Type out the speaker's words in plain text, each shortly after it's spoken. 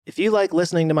If you like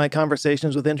listening to my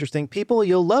conversations with interesting people,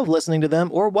 you'll love listening to them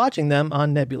or watching them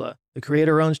on Nebula, the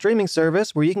creator-owned streaming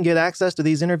service where you can get access to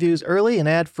these interviews early and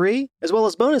ad-free, as well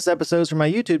as bonus episodes from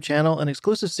my YouTube channel and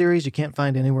exclusive series you can't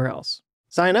find anywhere else.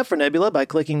 Sign up for Nebula by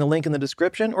clicking the link in the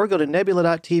description or go to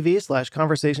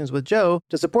nebula.tv/conversationswithjoe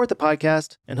to support the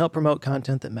podcast and help promote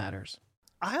content that matters.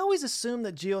 I always assume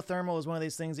that geothermal is one of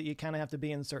these things that you kind of have to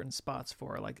be in certain spots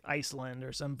for, like Iceland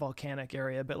or some volcanic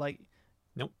area, but like...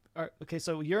 Nope. Okay,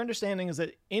 so your understanding is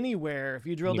that anywhere, if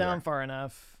you drill down far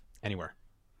enough... Anywhere.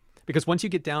 Because once you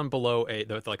get down below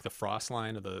the frost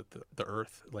line of the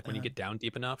earth, like when you get down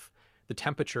deep enough, the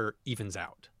temperature evens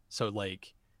out. So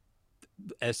like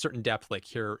at a certain depth, like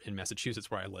here in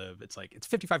Massachusetts where I live, it's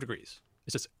 55 degrees.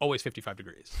 It's just always 55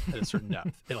 degrees at a certain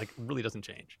depth. It like really doesn't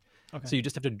change. Okay. So you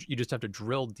just have to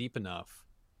drill deep enough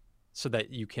so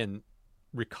that you can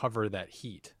recover that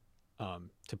heat.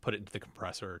 To put it into the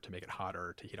compressor to make it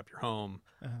hotter, to heat up your home,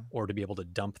 or to be able to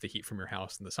dump the heat from your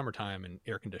house in the summertime and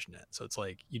air condition it. So it's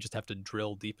like you just have to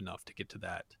drill deep enough to get to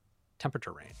that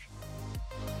temperature range.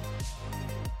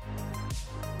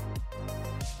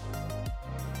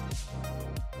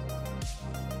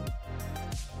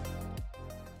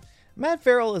 Matt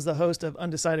Farrell is the host of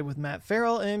Undecided with Matt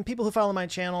Farrell, and people who follow my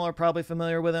channel are probably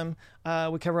familiar with him.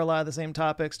 We cover a lot of the same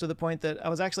topics to the point that I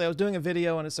was doing a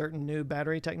video on a certain new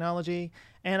battery technology,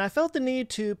 and I felt the need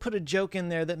to put a joke in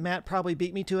there that Matt probably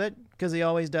beat me to it, because he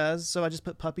always does, so I just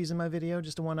put puppies in my video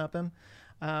just to one-up him.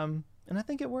 And I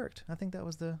think it worked. I think that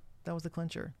was the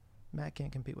clincher. Matt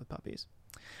can't compete with puppies.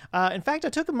 In fact, I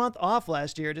took a month off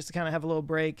last year just to kind of have a little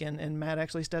break, and Matt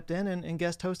actually stepped in and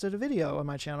guest hosted a video on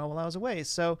my channel while I was away.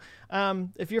 So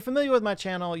if you're familiar with my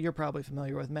channel, you're probably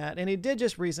familiar with Matt. And he did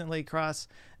just recently cross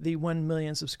the 1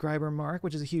 million subscriber mark,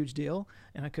 which is a huge deal,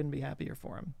 and I couldn't be happier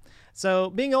for him. So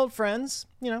being old friends,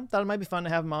 thought it might be fun to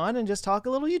have him on and just talk a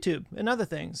little YouTube and other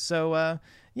things. So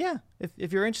yeah,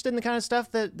 if you're interested in the kind of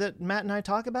stuff that Matt and I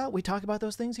talk about, we talk about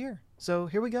those things here. So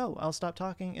here we go. I'll stop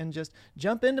talking and just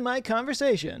jump into my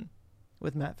conversation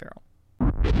with Matt Farrell.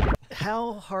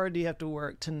 How hard do you have to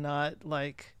work to not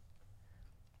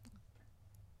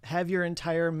have your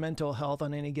entire mental health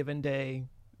on any given day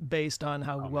based on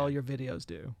how well your videos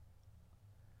do?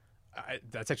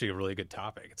 That's actually a really good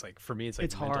topic. It's like, for me,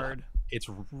 it's hard. It's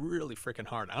really freaking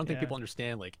hard. I don't think people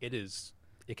understand,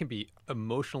 it can be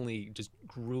emotionally just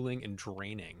grueling and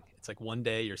draining. It's like one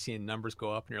day you're seeing numbers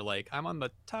go up and you're like, I'm on the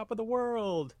top of the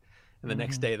world. And the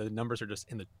next day the numbers are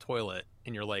just in the toilet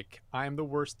and you're like, I'm the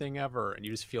worst thing ever. And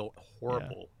you just feel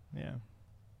horrible. Yeah.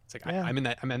 It's like, I'm in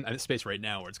that space right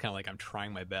now where it's kind of like, I'm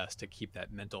trying my best to keep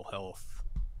that mental health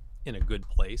in a good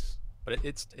place, but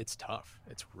it's tough.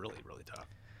 It's really, really tough.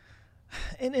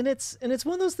 And it's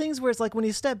one of those things where it's like when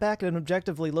you step back and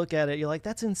objectively look at it, you're like,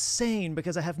 that's insane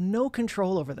because I have no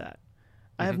control over that.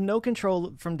 I have no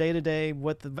control from day to day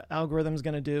what the algorithm's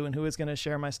going to do and who it's going to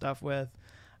share my stuff with.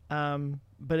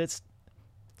 But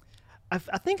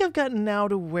I think I've gotten now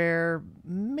to where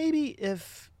maybe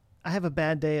if I have a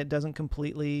bad day, it doesn't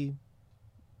completely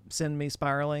send me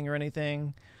spiraling or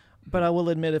anything. But I will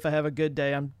admit, if I have a good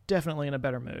day, I'm definitely in a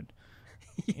better mood.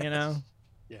 Yes.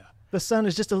 Yeah. The sun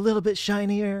is just a little bit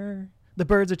shinier. The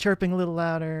birds are chirping a little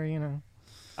louder,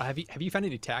 Have you found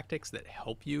any tactics that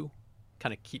help you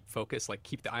kind of keep focus, like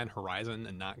keep the eye on horizon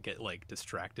and not get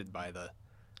distracted by the...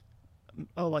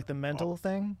 Oh, like the mental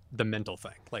thing? The mental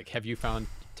thing. Like, have you found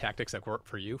tactics that work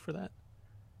for you for that?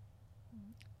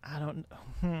 I don't...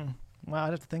 Well,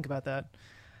 I'd have to think about that.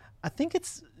 I think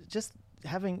it's just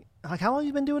having... how long have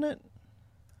you been doing it?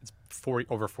 It's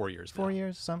over 4 years. 4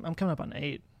 years? So I'm coming up on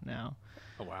 8 now.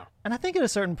 Oh, wow. And I think at a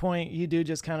certain point, you do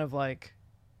just kind of okay.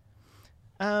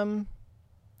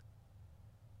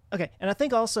 And I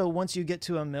think also once you get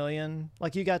to 1 million,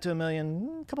 you got to 1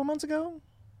 million a couple months ago?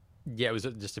 Yeah, it was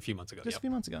just a few months ago. Just a few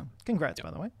months ago. Congrats,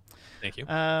 by the way. Thank you.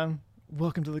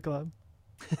 Welcome to the club.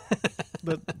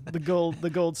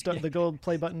 the gold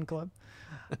play button club.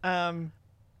 I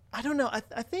don't know.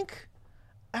 I think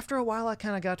after a while, I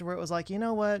kind of got to where it was like, you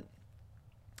know what?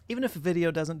 Even if a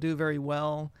video doesn't do very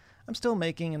well, I'm still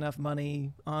making enough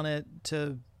money on it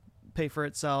to pay for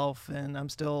itself, and I'm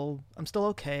still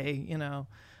okay, And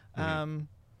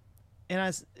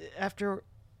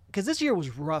because this year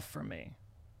was rough for me.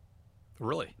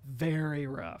 Really? Very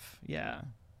rough. Yeah.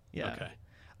 Okay.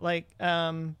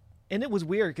 And it was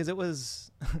weird because it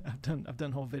was I've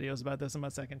done whole videos about this on my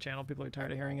second channel. People are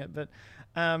tired of hearing it, but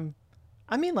at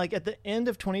the end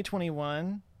of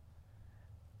 2021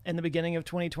 and the beginning of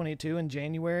 2022 in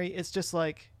January, it's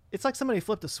like somebody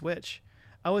flipped a switch.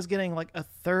 I was getting a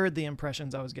third the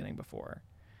impressions I was getting before.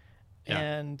 Yeah.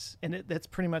 And that's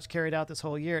pretty much carried out this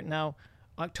whole year. Now,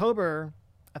 October,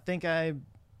 I think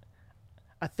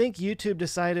YouTube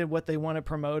decided what they want to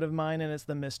promote of mine, and it's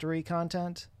the mystery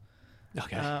content.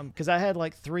 Okay. Because I had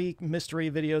like 3 mystery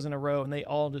videos in a row, and they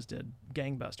all just did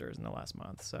gangbusters in the last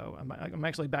month. So I'm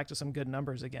actually back to some good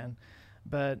numbers again.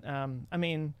 But I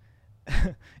mean,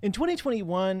 in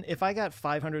 2021, if I got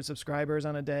 500 subscribers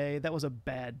on a day, that was a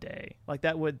bad day. Like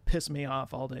that would piss me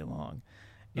off all day long.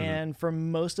 And for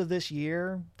most of this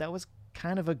year, that was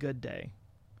kind of a good day.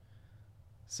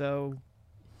 So,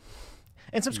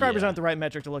 and subscribers aren't the right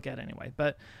metric to look at anyway.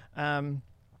 But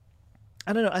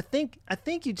I don't know. I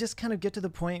think you just kind of get to the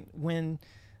point when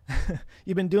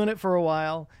you've been doing it for a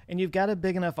while and you've got a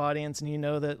big enough audience, and you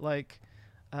know that like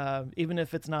even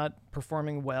if it's not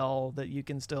performing well, that you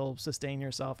can still sustain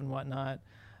yourself and whatnot.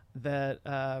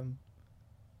 That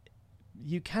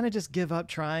you kind of just give up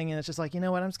trying, and it's just like, you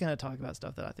know what, I'm just going to talk about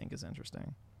stuff that I think is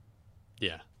interesting.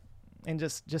 Yeah. And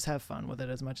just have fun with it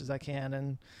as much as I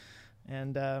can,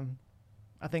 and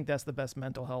I think that's the best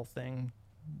mental health thing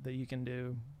that you can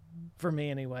do. For me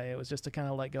anyway, it was just to kind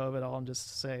of let go of it all and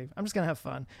just say, I'm just going to have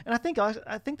fun. And I think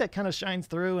that kind of shines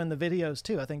through in the videos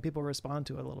too. I think people respond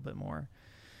to it a little bit more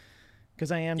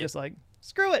because I am just like,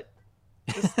 screw it.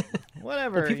 Just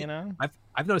whatever, people, you know?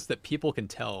 I've noticed that people can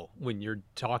tell when you're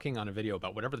talking on a video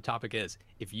about whatever the topic is.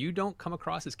 If you don't come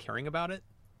across as caring about it,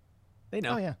 they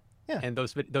know. Oh yeah. Yeah. And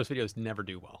those videos never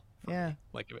do well. Yeah. Me.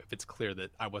 Like if it's clear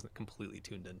that I wasn't completely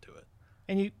tuned into it.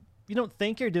 And you don't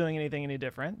think you're doing anything any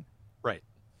different. Right.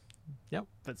 Yep.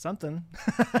 But something.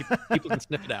 People can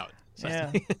sniff it out. So.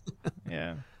 Yeah.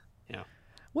 Yeah. Yeah.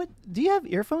 What, do you have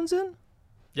earphones in?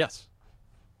 Yes.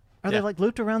 Are they like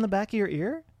looped around the back of your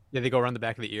ear? Yeah, they go around the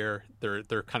back of the ear.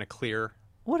 They're kind of clear.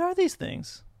 What are these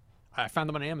things? I found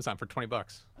them on Amazon for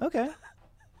 $20. Okay.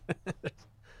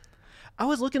 I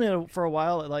was looking at it for a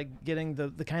while at like getting the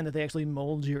kind that they actually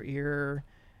mold your ear.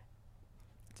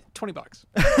 $20.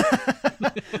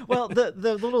 Well,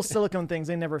 the little silicone things,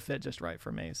 they never fit just right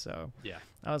for me. So yeah,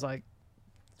 I was like,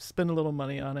 spend a little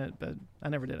money on it, but I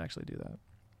never did actually do that.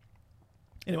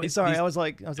 Anyway, sorry. I was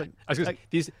like,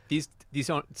 these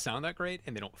don't sound that great,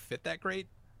 and they don't fit that great.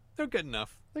 They're good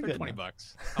enough. They're good $20. enough.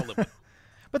 I'll live with it.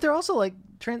 But they're also like,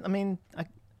 I mean,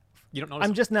 you don't notice I'm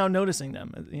them. just now noticing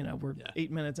them. You know, we're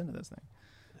 8 minutes into this thing.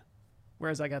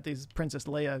 Whereas I got these Princess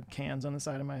Leia cans on the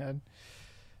side of my head.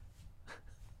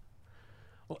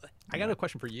 Well, I got a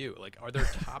question for you. Like, are there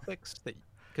topics that,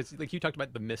 because like you talked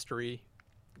about the mystery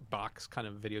box kind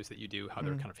of videos that you do, how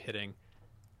they're kind of hitting.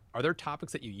 Are there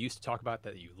topics that you used to talk about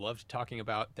that you loved talking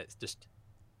about that just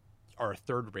are a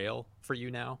third rail for you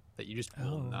now that you just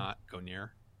will not go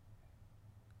near?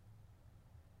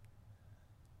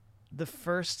 The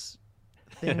first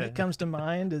thing that comes to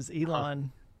mind is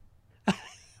Elon.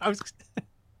 I was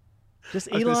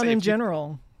just Elon in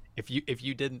general. If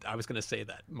you didn't, I was going to say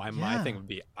that my thing would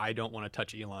be, I don't want to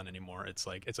touch Elon anymore. It's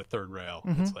like, it's a third rail.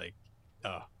 It's like,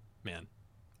 oh man,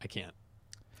 I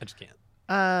just can't.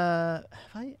 Have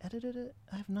I edited it?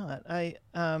 I have not. I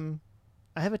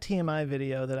have a TMI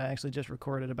video that I actually just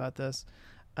recorded about this.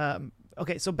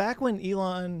 Okay. So back when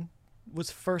Elon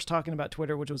was first talking about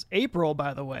Twitter, which was April,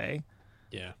 by the way.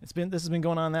 Yeah. This has been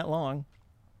going on that long.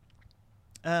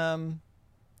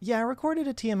 Yeah, I recorded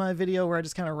a TMI video where I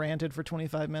just kind of ranted for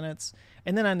 25 minutes,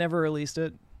 and then I never released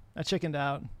it. I chickened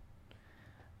out.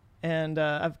 And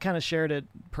I've kind of shared it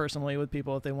personally with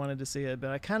people if they wanted to see it,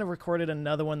 but I kind of recorded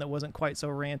another one that wasn't quite so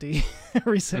ranty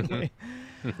recently.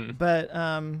 But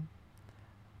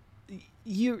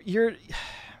he's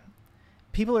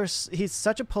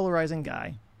such a polarizing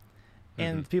guy,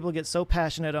 and people get so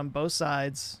passionate on both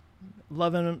sides,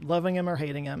 loving him or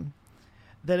hating him,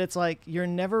 that it's like you're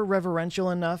never reverential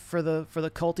enough for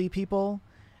the culty people,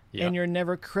 and you're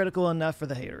never critical enough for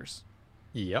the haters.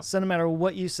 Yep. So no matter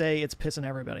what you say, it's pissing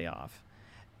everybody off.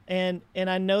 And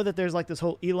I know that there's like this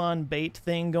whole Elon bait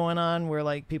thing going on where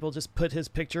like people just put his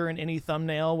picture in any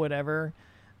thumbnail, whatever,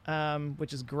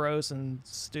 which is gross and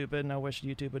stupid. And I wish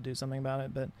YouTube would do something about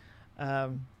it. But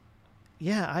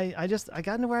yeah, I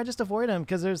got into where I just avoid him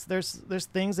because there's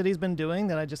things that he's been doing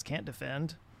that I just can't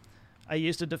defend. I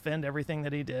used to defend everything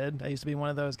that he did. I used to be one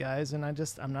of those guys, and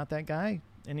I'm not that guy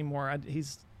anymore.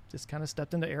 He's just kind of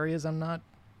stepped into areas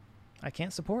I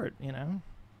can't support, you know.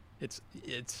 It's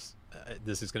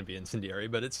this is going to be incendiary,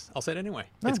 but I'll say it anyway.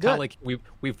 No, it's kind of like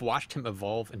we've watched him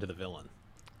evolve into the villain.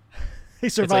 He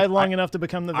survived long enough to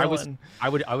become the villain. I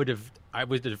would have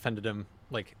defended him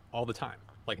like all the time.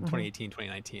 Like in 2018,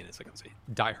 2019, it's like I was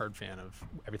a diehard fan of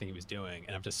everything he was doing,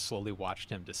 and I've just slowly watched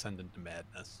him descend into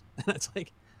madness. And it's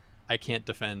like I can't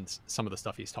defend some of the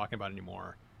stuff he's talking about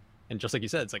anymore. And just like you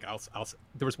said, it's like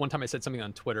there was one time I said something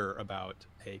on Twitter about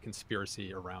a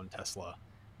conspiracy around Tesla,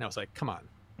 and I was like, come on,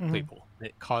 people.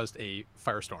 It caused a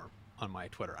firestorm on my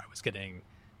Twitter. I was getting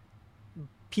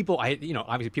people,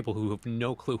 obviously people who have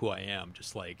no clue who I am,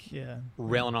 just like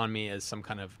railing on me as some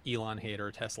kind of Elon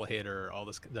hater, Tesla hater, all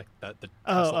this, like the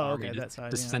Tesla army okay, that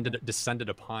side, descended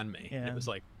upon me. And it was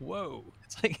like, whoa,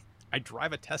 it's like, I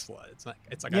drive a Tesla. It's like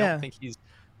I don't think he's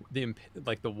the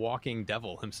walking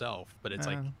devil himself, but it's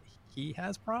like, he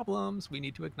has problems. We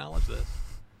need to acknowledge this.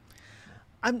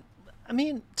 I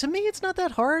mean, to me, it's not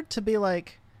that hard to be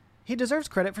like, he deserves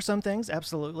credit for some things,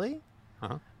 absolutely.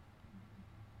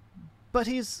 But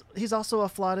he's also a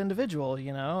flawed individual,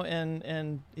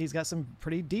 and he's got some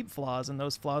pretty deep flaws, and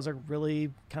those flaws are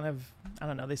really kind of, I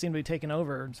don't know, they seem to be taking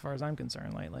over as far as I'm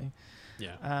concerned lately.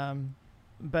 Yeah.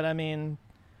 But I mean,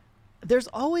 there's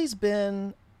always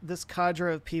been this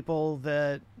cadre of people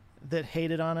that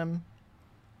hated on him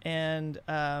and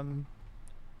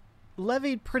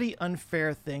levied pretty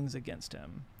unfair things against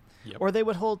him. Yep. Or they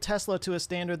would hold Tesla to a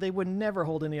standard they would never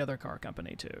hold any other car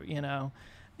company to,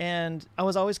 And I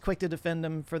was always quick to defend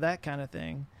him for that kind of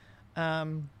thing.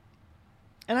 And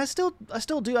I still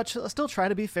do. I still try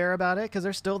to be fair about it, because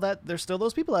there's still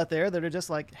those people out there that are just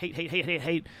like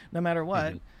hate no matter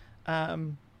what.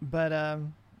 But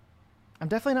I'm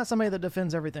definitely not somebody that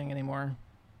defends everything anymore.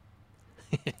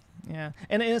 Yeah.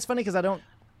 And it's funny because I don't,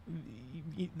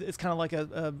 it's kind of like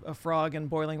a frog in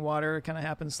boiling water. It kind of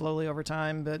happens slowly over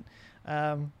time. But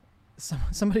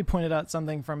somebody pointed out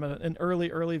something from an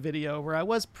early video where I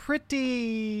was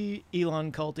pretty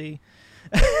Elon culty.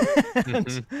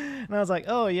 And I was like,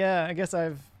 oh yeah, I guess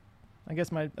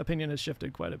my opinion has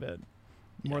shifted quite a bit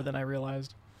more than I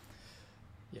realized.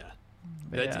 Yeah.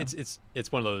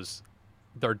 It's one of those,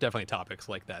 there are definitely topics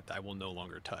like that I will no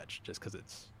longer touch, just because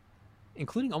it's,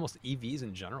 including almost EVs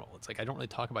in general. It's like, I don't really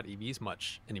talk about EVs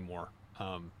much anymore.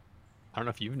 I don't know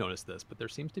if you've noticed this, but there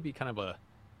seems to be kind of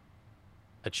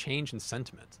a change in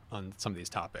sentiment on some of these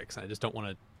topics. And I just don't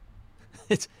want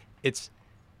to,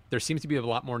 there seems to be a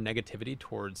lot more negativity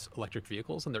towards electric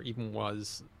vehicles than there even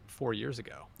was 4 years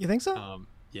ago. You think so?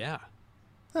 Yeah.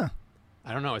 Huh.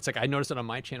 I don't know. It's like, I notice it on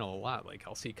my channel a lot. Like,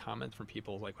 I'll see comments from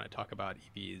people, like when I talk about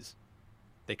EVs,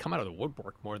 they come out of the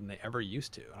woodwork more than they ever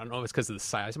used to. I don't know if it's because of the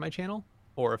size of my channel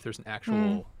or if there's an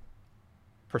actual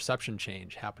perception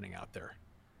change happening out there.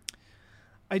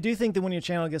 I do think that when your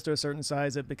channel gets to a certain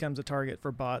size, it becomes a target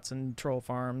for bots and troll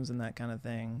farms and that kind of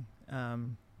thing.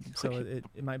 So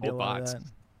it might be a lot bots. of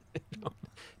that.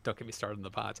 Don't get me started on the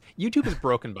bots. YouTube is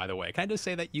broken, by the way. Can I just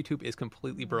say that YouTube is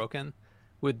completely broken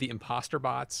with the imposter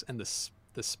bots and the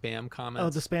spam comments? Oh,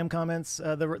 the spam comments,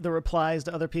 the replies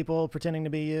to other people pretending to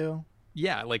be you.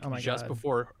 Yeah, like just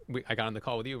before I got on the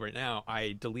call with you right now,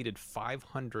 I deleted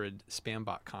 500 spam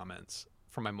bot comments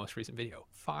from my most recent video.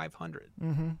 500.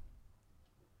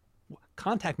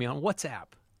 Contact me on WhatsApp.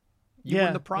 You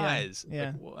win the prize. Yeah.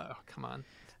 Like, whoa, come on.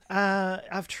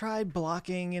 I've tried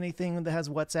blocking anything that has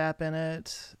WhatsApp in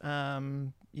it.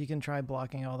 You can try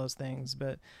blocking all those things,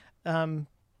 but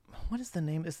what is the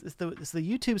name? It's the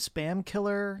YouTube spam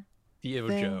killer. Theo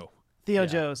Joe. Theo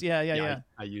Joe's. Yeah.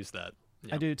 I use that.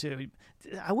 Yep. I do too.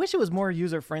 I wish it was more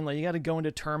user friendly. You got to go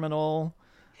into terminal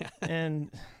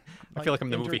and I feel like I'm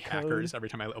the movie Hackers every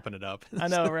time I open it up. I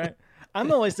know, right?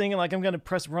 I'm always thinking like I'm going to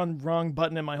press wrong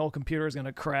button and my whole computer is going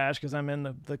to crash because I'm in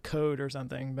the code or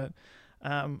something. But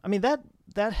I mean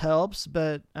that helps.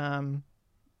 But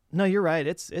no, you're right.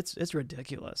 It's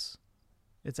ridiculous.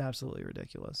 It's absolutely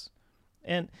ridiculous.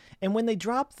 And when they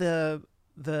drop the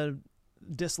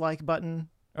dislike button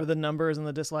or the numbers and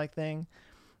the dislike thing,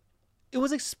 it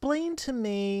was explained to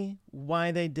me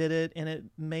why they did it, and it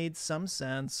made some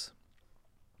sense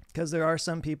because there are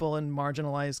some people in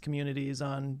marginalized communities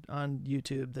on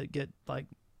YouTube that get like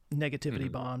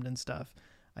negativity bombed and stuff.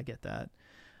 I get that.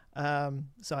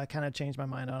 So I kind of changed my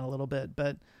mind on it a little bit,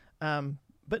 but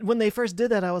when they first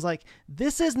did that, I was like,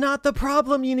 this is not the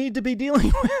problem you need to be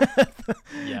dealing with.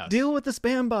 Yes. Deal with the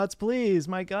spam bots, please.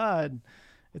 My God,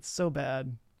 it's so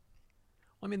bad.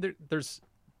 Well, I mean, there's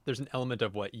an element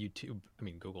of what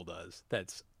Google does.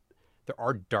 There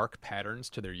are dark patterns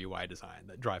to their UI design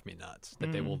that drive me nuts,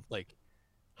 that they will like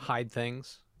hide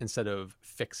things instead of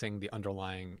fixing the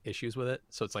underlying issues with it.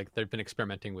 So it's like, they've been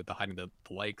experimenting with hiding the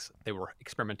likes. They were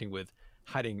experimenting with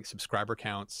hiding subscriber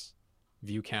counts,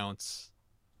 view counts.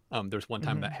 There's one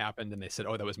time that happened and they said,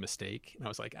 oh, that was a mistake. And I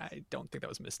was like, I don't think that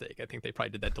was a mistake. I think they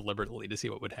probably did that deliberately to see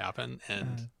what would happen.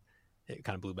 And it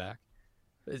kind of blew back.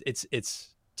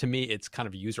 It's to me, it's kind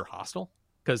of user hostile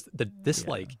because the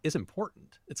dislike is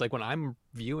important. It's like when I'm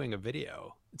viewing a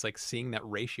video, it's like seeing that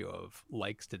ratio of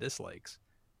likes to dislikes.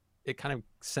 It kind of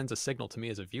sends a signal to me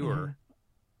as a viewer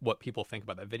what people think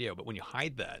about that video. But when you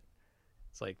hide that,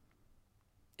 it's like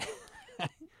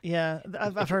Yeah,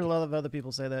 I've heard a lot of other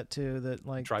people say that too. That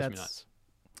like Drives me nuts.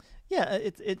 Yeah,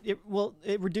 it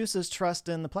reduces trust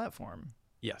in the platform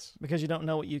Yes. because you don't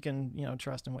know what you can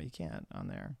trust and what you can't on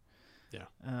there. Yeah.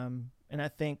 And I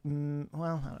think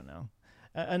well, I don't know.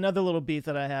 Another little beef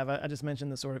that I have, I just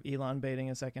mentioned the sort of Elon baiting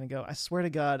a second ago. I swear to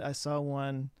God, I saw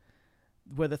one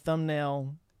where the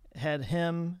thumbnail had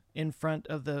him in front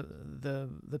of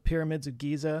the pyramids of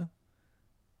Giza.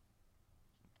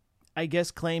 I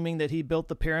guess claiming that he built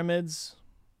the pyramids.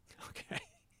 Okay.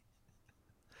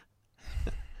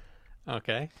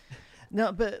 Okay.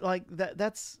 No, but like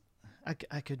that's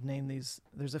I could name these.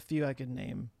 There's a few I could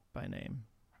name by name,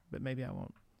 but maybe I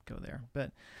won't go there.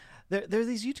 But there's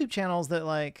these YouTube channels that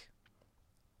like,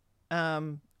 I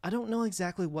don't know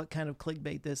exactly what kind of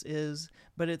clickbait this is,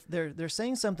 but they're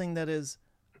saying something that is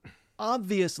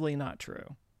obviously not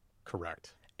true.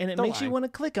 Correct. And it makes you want to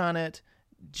click on it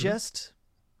just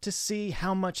to see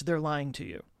how much they're lying to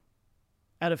you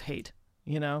out of hate,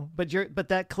 but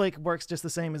that click works just the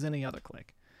same as any other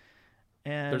click.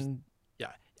 And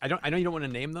I know you don't want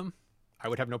to name them. I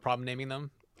would have no problem naming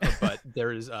them, but there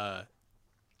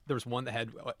was one that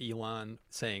had Elon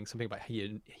saying something about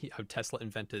how Tesla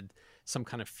invented some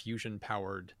kind of fusion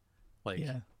powered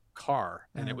car,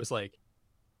 and it was like,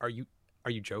 are you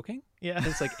joking? Yeah. And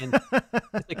it's like,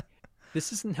 this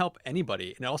doesn't help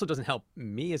anybody, and it also doesn't help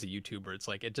me as a YouTuber. It's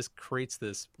like it just creates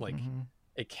this like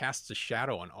it casts a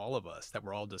shadow on all of us that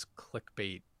we're all just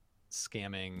clickbait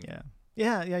scamming.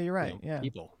 Yeah, you're right.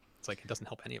 People. It's like it doesn't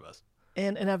help any of us.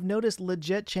 And I've noticed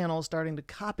legit channels starting to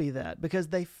copy that because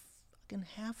they fucking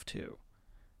have to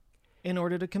in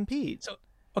order to compete.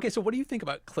 So what do you think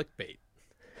about clickbait?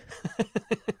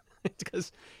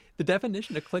 Because the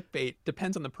definition of clickbait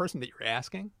depends on the person that you're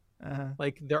asking.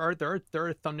 Like there are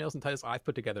thumbnails and titles I've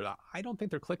put together that I don't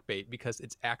think they're clickbait because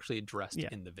it's actually addressed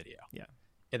in the video. Yeah.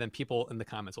 And then people in the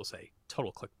comments will say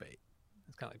total clickbait.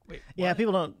 It's kind of like, wait, what? Yeah,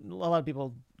 a lot of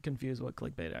people confuse what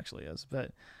clickbait actually is.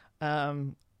 But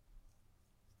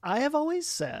I have always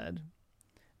said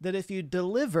that if you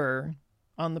deliver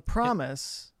on the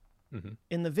promise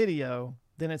in the video,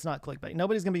 then it's not clickbait.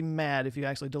 Nobody's going to be mad if you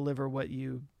actually deliver what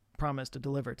you promised to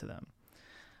deliver to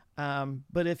them.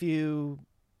 But if you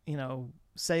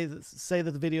say that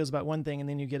the video is about one thing and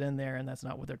then you get in there and that's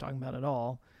not what they're talking about at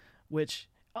all, which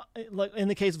like in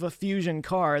the case of a fusion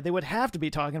car, they would have to be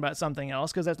talking about something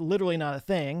else because that's literally not a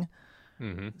thing.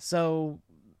 So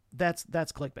that's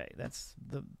clickbait. That's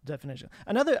the definition.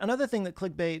 Another thing that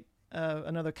clickbait,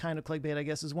 another kind of clickbait, I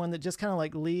guess, is one that just kind of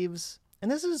like leaves,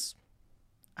 and this is,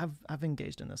 I've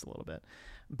engaged in this a little bit,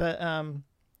 but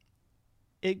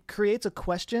it creates a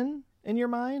question in your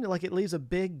mind. Like it leaves a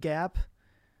big gap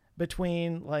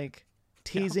between like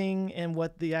teasing and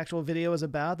what the actual video is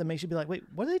about that makes you be like, wait,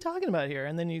 what are they talking about here?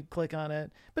 And then you click on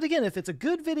it. But again, if it's a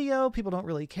good video, people don't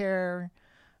really care.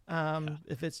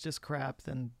 If it's just crap,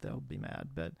 then they'll be mad.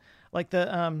 But like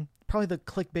the probably the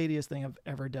clickbaitiest thing I've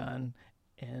ever done,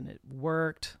 and it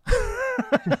worked,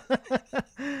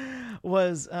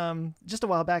 was just a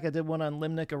while back I did one on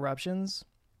limnic eruptions,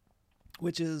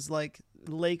 which is like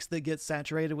lakes that get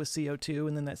saturated with CO2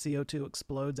 and then that CO2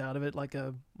 explodes out of it like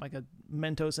a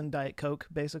Mentos and Diet Coke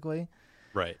basically.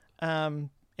 Right. And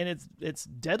it's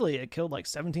deadly. It killed like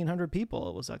 1,700 people.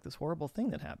 It was like this horrible thing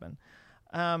that happened.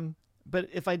 But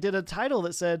if I did a title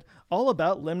that said all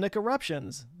about limnic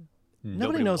eruptions,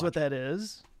 nobody knows what that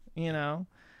is, So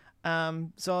I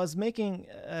was making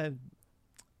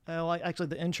like actually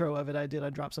the intro of it. I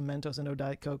dropped some Mentos into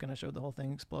Diet Coke and I showed the whole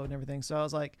thing explode and everything. So I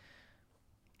was like,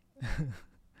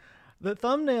 the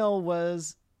thumbnail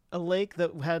was a lake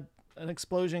that had an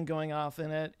explosion going off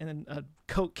in it and a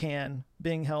Coke can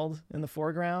being held in the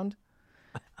foreground.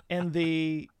 And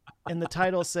the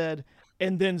title said,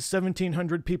 and then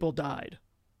 1,700 people died.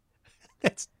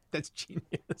 That's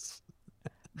genius.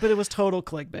 But it was total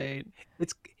clickbait.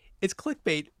 It's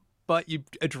clickbait, but you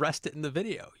addressed it in the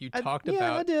video. You talked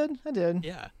about. Yeah, I did.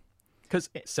 Yeah. Because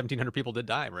 1,700 people did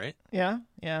die, right? Yeah.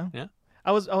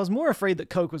 I was more afraid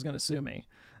that Coke was going to sue me.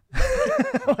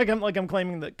 I'm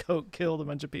claiming that Coke killed a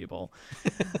bunch of people.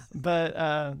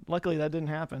 But luckily that didn't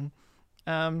happen.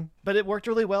 But it worked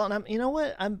really well, and you know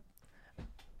what?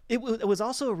 It was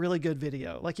also a really good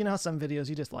video. Like, how some videos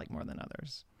you just like more than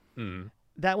others.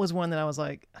 That was one that I was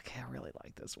like, okay, I really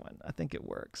like this one. I think it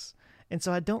works. And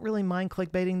so I don't really mind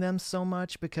clickbaiting them so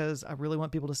much because I really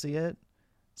want people to see it.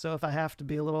 So if I have to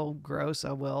be a little gross,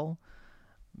 I will.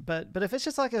 But if it's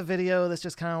just like a video that's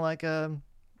just kind of like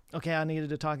okay, I needed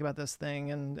to talk about this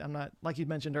thing, and I'm not, like you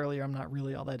mentioned earlier, I'm not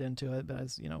really all that into it, but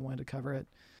I wanted to cover it.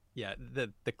 Yeah,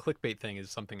 the clickbait thing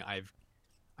is something I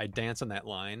dance on that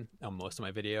line on most of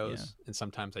my videos, and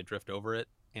sometimes I drift over it.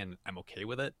 and I'm okay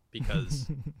with it because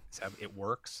it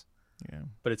works. Yeah.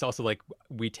 But it's also like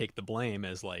we take the blame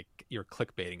as like you're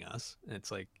clickbaiting us, and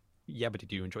it's like, yeah, but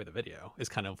did you enjoy the video? Is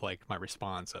kind of like my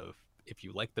response of, if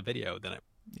you like the video, then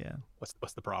yeah,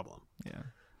 what's the problem? Yeah.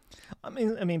 I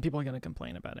mean, people are going to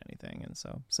complain about anything, and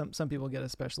so some people get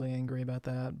especially angry about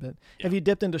that. But have you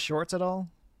dipped into shorts at all?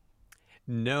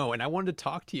 No, and I wanted to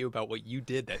talk to you about what you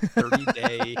did, that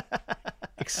 30-day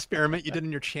experiment you did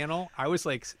in your channel. I was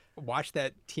like, watch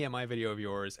that TMI video of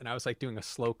yours, and I was like doing a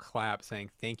slow clap saying,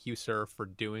 "Thank you, sir, for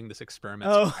doing this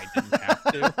experiment." So I didn't have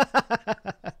to.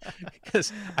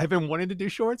 Because I've been wanting to do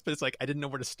shorts, but it's like I didn't know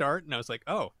where to start, and I was like,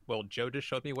 "Oh, well, Joe just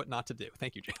showed me what not to do.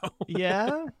 Thank you, Joe."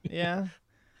 Yeah.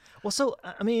 Well, so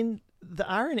I mean, the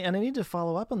irony, and I need to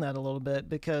follow up on that a little bit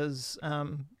because,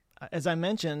 as I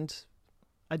mentioned,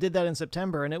 I did that in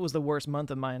September, and it was the worst month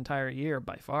of my entire year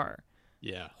by far.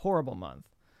 Yeah. Horrible month,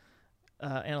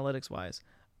 analytics-wise.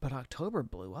 But October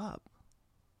blew up.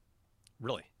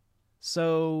 Really?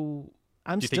 So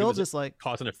I'm still just like...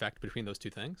 cause and effect between those two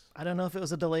things? I don't know if it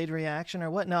was a delayed reaction or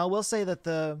what. Now, I will say that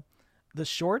the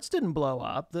shorts didn't blow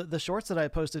up. The shorts that I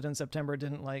posted in September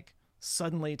didn't like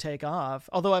suddenly take off,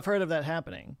 although I've heard of that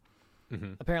happening.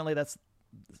 Mm-hmm. Apparently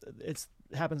it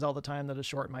happens all the time that a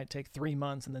short might take 3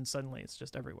 months and then suddenly it's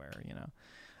just everywhere, you know?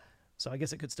 So I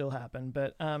guess it could still happen,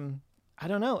 but I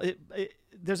don't know.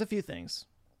 There's a few things.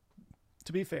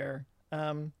 To be fair,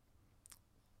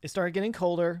 it started getting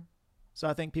colder, so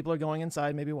I think people are going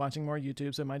inside, maybe watching more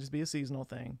YouTube, so it might just be a seasonal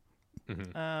thing.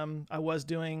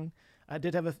 Mm-hmm. I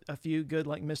did have a few good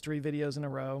like mystery videos in a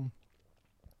row,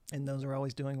 and those are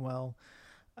always doing well.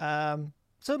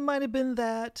 So it might have been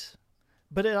that,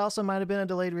 but it also might have been a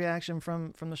delayed reaction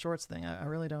from the shorts thing. I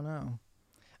really don't know.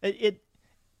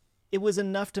 It was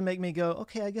enough to make me go,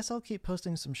 okay, I guess I'll keep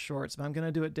posting some shorts, but I'm going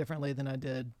to do it differently than I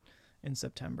did in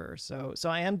September. So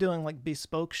I am doing like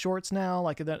bespoke shorts now.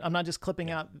 Like I'm not just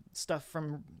clipping out stuff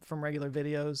from regular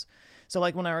videos. So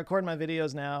like when I record my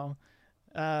videos now,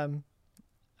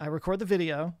 I record the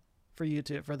video for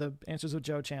YouTube, for the Answers with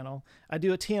Joe channel. I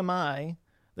do a TMI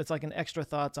that's like an extra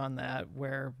thoughts on that,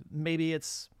 where maybe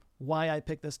it's why I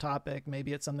picked this topic.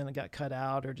 Maybe it's something that got cut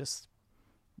out, or just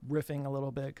riffing a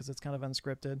little bit because it's kind of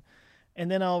unscripted. And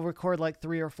then I'll record like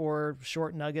 3 or 4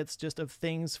 short nuggets just of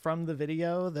things from the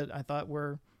video that I thought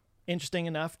were interesting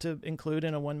enough to include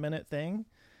in a 1-minute thing.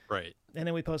 Right. And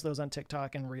then we post those on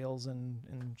TikTok and Reels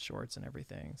and Shorts and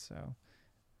everything. So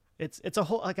it's a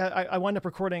whole, like I wind up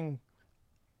recording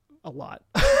a lot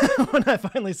when I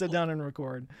finally sit down and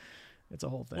record. It's a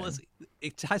whole thing. Well,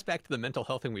 it ties back to the mental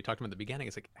health thing we talked about at the beginning.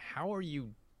 It's like, how are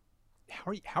you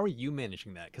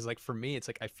managing that? Because like for me, it's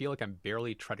like I feel like I'm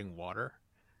barely treading water,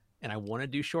 and I want to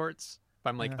do shorts,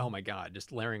 but I'm like, oh my god,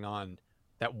 just layering on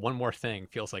that one more thing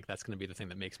feels like that's going to be the thing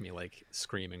that makes me like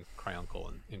scream and cry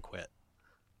uncle and quit.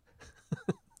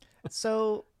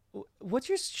 So, what's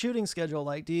your shooting schedule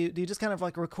like? Do you just kind of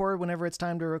like record whenever it's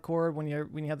time to record, when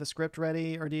you have the script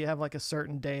ready, or do you have like a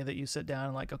certain day that you sit down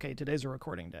and like, okay, today's a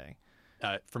recording day?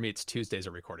 For me, it's Tuesdays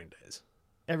are recording days.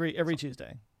 Every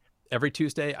Tuesday. Every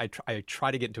Tuesday, I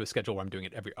try to get into a schedule where I'm doing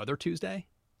it every other Tuesday,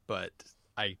 but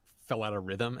I fell out of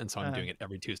rhythm, and so I'm doing it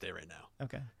every Tuesday right now.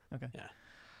 Okay.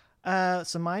 Yeah.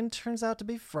 So mine turns out to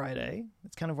be Friday.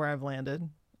 It's kind of where I've landed.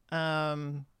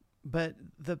 But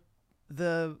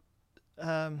the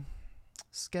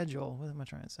schedule, what am I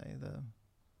trying to say?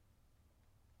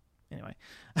 Anyway,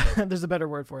 there's a better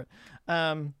word for it.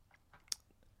 I'm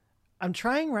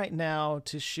trying right now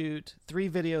to shoot 3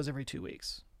 videos every 2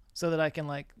 weeks, so that I can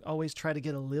like always try to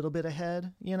get a little bit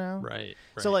ahead, you know? Right.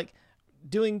 So like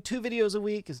doing 2 videos a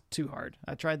week is too hard.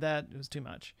 I tried that. It was too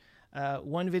much.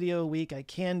 1 video a week I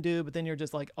can do, but then you're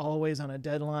just like always on a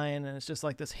deadline, and it's just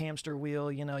like this hamster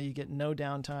wheel, you know, you get no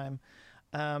downtime.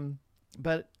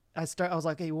 But I was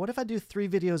like, hey, what if I do 3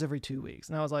 videos every 2 weeks?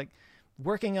 And I was like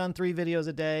working on 3 videos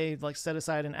a day, like set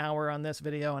aside an hour on this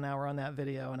video, an hour on that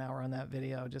video, an hour on that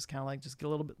video, just kind of like just get a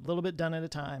little bit done at a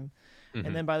time. Mm-hmm.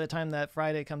 And then by the time that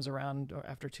Friday comes around, or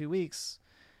after 2 weeks,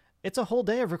 it's a whole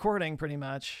day of recording pretty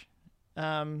much.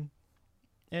 And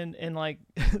like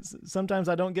sometimes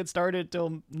I don't get started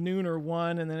till noon or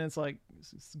 1, and then it's like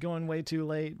it's going way too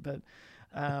late. But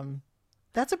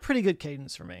that's a pretty good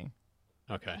cadence for me.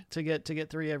 Okay. To get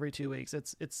 3 every 2 weeks,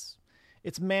 it's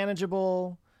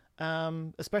manageable.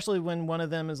 Especially when one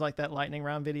of them is like that lightning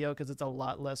round video, because it's a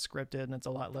lot less scripted and it's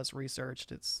a lot less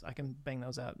researched. I can bang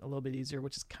those out a little bit easier,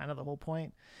 which is kind of the whole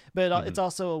point. But it's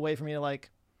also a way for me to like,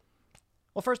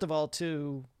 well, first of all,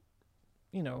 to,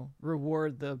 you know,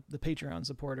 reward the Patreon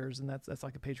supporters, and that's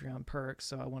like a Patreon perk.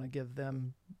 So I want to give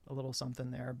them a little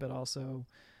something there, but also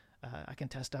I can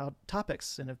test out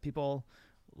topics, and if people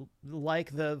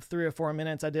like the 3 or 4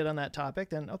 minutes I did on that topic,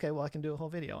 then okay, well I can do a whole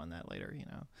video on that later,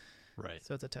 Right.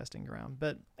 So it's a testing ground.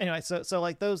 But anyway, so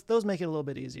like those make it a little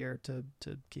bit easier to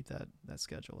keep that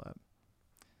schedule up.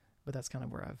 But that's kind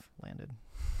of where I've landed.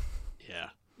 Yeah.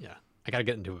 I got to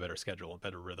get into a better schedule, a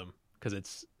better rhythm, because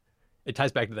it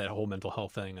ties back to that whole mental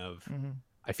health thing of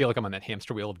I feel like I'm on that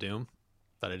hamster wheel of doom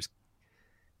that I just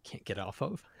can't get off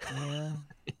of.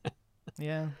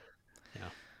 Yeah.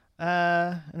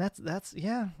 And that's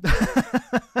yeah.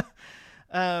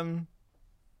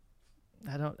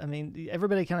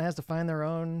 Everybody kind of has to find their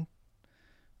own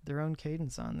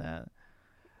cadence on that.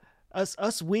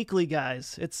 Us weekly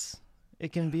guys,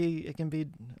 it can be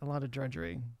a lot of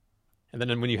drudgery. And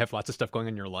then when you have lots of stuff going on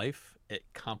in your life, it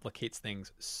complicates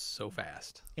things so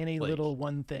fast. Any little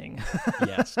one thing.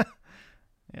 Yes.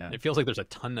 Yeah. It feels like there's a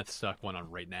ton of stuff going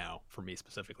on right now for me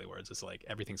specifically, where it's just like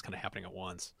everything's kind of happening at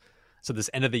once. So this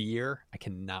end of the year, I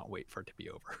cannot wait for it to be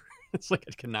over. It's like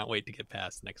I cannot wait to get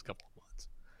past the next couple of months.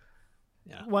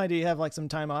 Yeah. Why, do you have like some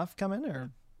time off coming,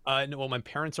 or? No, well, my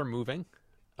parents are moving.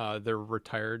 They're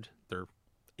retired. They're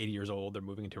 80 years old. They're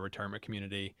moving into a retirement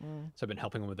community. So I've been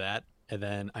helping them with that. And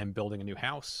then I'm building a new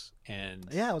house. And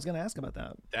yeah, I was going to ask about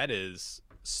that. That is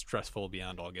stressful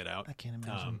beyond all get out. I can't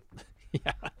imagine.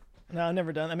 Yeah. No, I've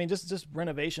never done. I mean, just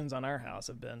renovations on our house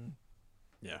have been.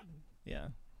 Yeah.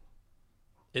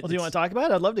 Well, do you want to talk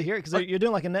about it? I'd love to hear it, because you're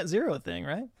doing like a net zero thing,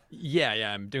 right?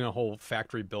 Yeah. I'm doing a whole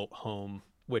factory built home,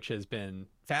 which has been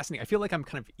fascinating. I feel like I'm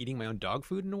kind of eating my own dog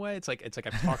food in a way. It's like I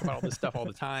talk about all this stuff all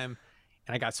the time,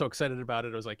 and I got so excited about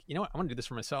it. I was like, you know what? I want to do this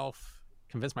for myself.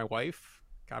 Convince my wife,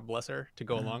 God bless her, to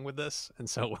go along with this. And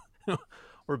so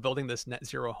we're building this net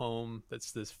zero home.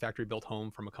 That's this factory built home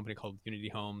from a company called Unity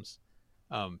Homes.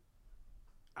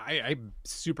 I'm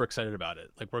super excited about it.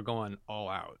 Like, we're going all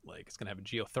out. Like, it's going to have a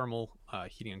geothermal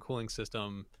heating and cooling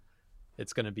system.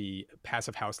 It's going to be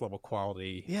passive house level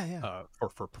quality.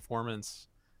 For performance.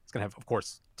 It's going to have, of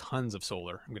course, tons of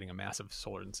solar. I'm getting a massive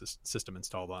solar system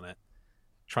installed on it,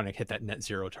 trying to hit that net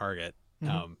zero target.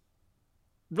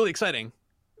 Really exciting,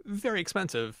 very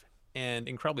expensive, and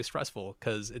incredibly stressful,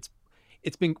 because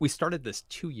we started this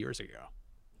 2 years ago.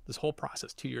 This whole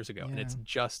process 2 years ago, and it's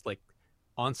just like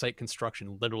on-site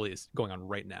construction literally is going on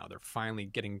right now. They're finally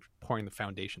pouring the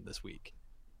foundation this week.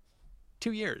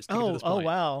 2 years to get to this point. Oh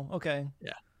wow, okay.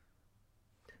 Yeah.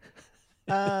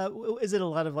 Is it a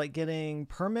lot of like getting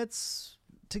permits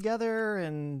together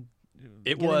and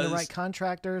getting the right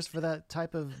contractors for that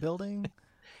type of building?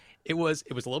 It was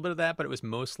a little bit of that, but it was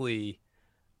mostly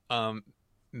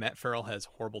Matt Farrell has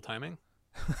horrible timing.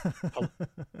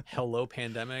 Hello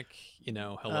pandemic,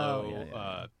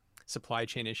 supply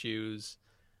chain issues,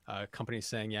 companies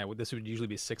saying, this would usually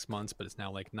be 6 months, but it's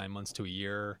now like 9 months to a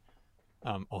year.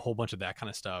 A whole bunch of that kind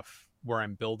of stuff. Where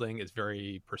I'm building is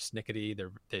very persnickety.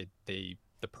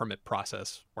 The permit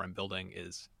process where I'm building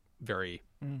is very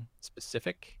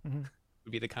specific,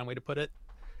 would be the kind of way to put it.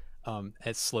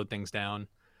 Has slowed things down.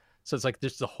 So it's like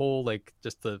just the whole, like,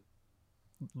 just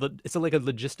it's like a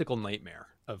logistical nightmare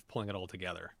of pulling it all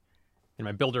together. And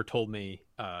my builder told me,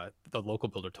 the local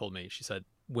builder told me, she said,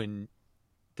 when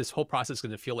this whole process is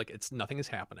going to feel like nothing is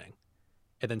happening,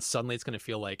 and then suddenly it's going to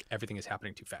feel like everything is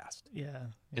happening too fast. Yeah.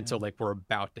 And so, like, we're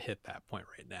about to hit that point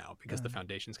right now, because the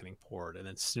foundation's getting poured. And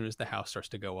then as soon as the house starts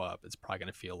to go up, it's probably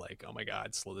going to feel like, oh my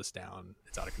God, slow this down.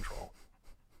 It's out of control.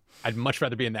 I'd much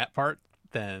rather be in that part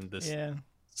than this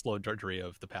slow drudgery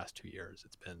of the past 2 years.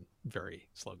 It's been very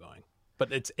slow going,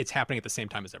 but it's happening at the same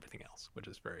time as everything else, which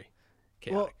is very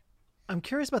chaotic. Well, I'm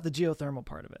curious about the geothermal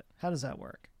part of it. How does that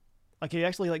work? Like, are you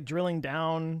actually like drilling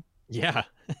down? Yeah.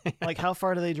 Like, how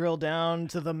far do they drill down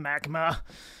to the magma?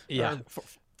 Yeah.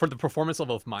 For the performance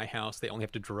level of my house, they only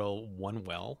have to drill one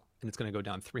well, and it's going to go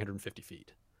down 350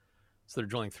 feet. So they're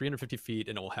drilling 350 feet,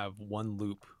 and it will have one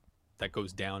loop that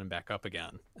goes down and back up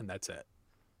again, and that's it.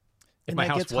 If my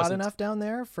house gets hot enough down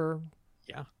there for...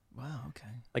 Yeah. Wow, okay.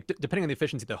 Like, depending on the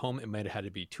efficiency of the home, it might have had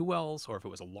to be 2 wells, or if it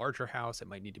was a larger house, it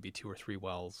might need to be 2 or 3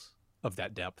 wells of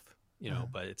that depth,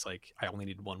 but it's like, I only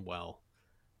need 1 well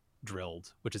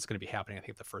drilled, which is going to be happening, I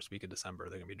think, the first week of December.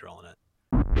 They're going to be drilling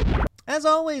it. As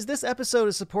always, this episode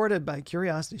is supported by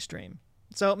CuriosityStream.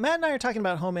 So Matt and I are talking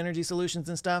about home energy solutions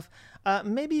and stuff.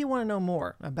 Maybe you want to know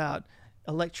more about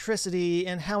electricity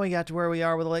and how we got to where we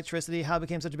are with electricity, how it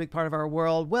became such a big part of our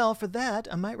world. Well, for that,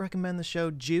 I might recommend the show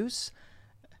Juice,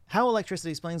 How Electricity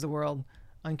Explains the World,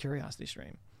 on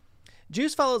CuriosityStream.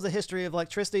 Juice follows the history of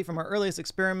electricity from our earliest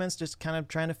experiments, just kind of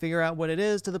trying to figure out what it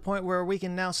is, to the point where we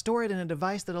can now store it in a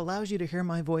device that allows you to hear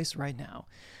my voice right now.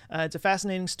 It's a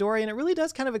fascinating story, and it really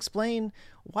does kind of explain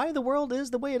why the world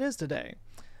is the way it is today.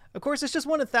 Of course, it's just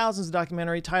one of thousands of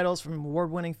documentary titles from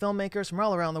award-winning filmmakers from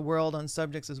all around the world on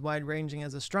subjects as wide-ranging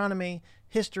as astronomy,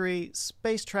 history,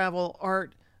 space travel,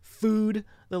 art, food,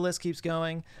 the list keeps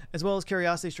going, as well as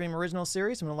Curiosity Stream original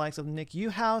series from the likes of Nick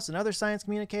Uhouse and other science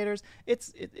communicators.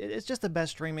 It's just the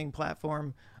best streaming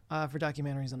platform for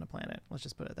documentaries on the planet. Let's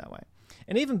just put it that way.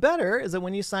 And even better is that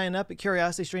when you sign up at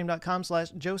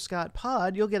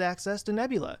curiositystream.com/JoeScottPod, you'll get access to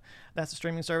Nebula. That's a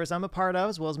streaming service I'm a part of,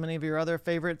 as well as many of your other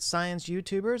favorite science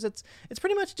YouTubers. It's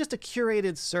pretty much just a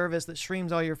curated service that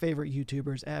streams all your favorite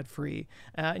YouTubers ad-free.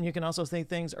 And you can also see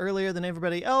things earlier than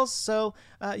everybody else, so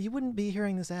you wouldn't be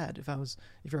hearing this ad if you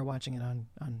were watching it on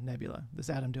Nebula. This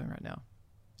ad I'm doing right now.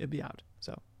 It'd be out,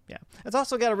 so... yeah. It's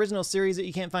also got original series that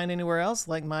you can't find anywhere else,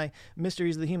 like my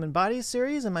Mysteries of the Human Body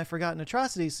series and my Forgotten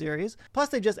Atrocities series. Plus,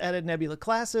 they just added Nebula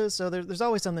classes, so there's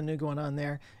always something new going on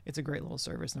there. It's a great little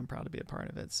service, and I'm proud to be a part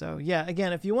of it. So, yeah,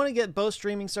 again, if you want to get both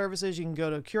streaming services, you can go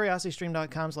to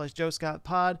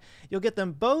curiositystream.com/JoeScottPod. You'll get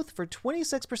them both for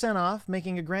 26% off,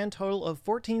 making a grand total of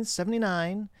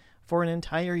 $14.79 for an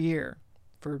entire year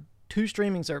for 2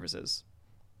 streaming services.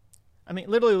 I mean,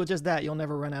 literally with just that, you'll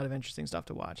never run out of interesting stuff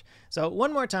to watch. So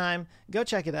one more time, go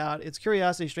check it out. It's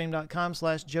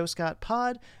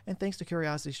curiositystream.com/JoeScottPod. And thanks to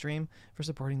CuriosityStream for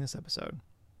supporting this episode.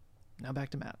 Now back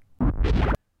to Matt.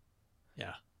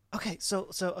 Yeah. Okay,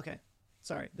 okay.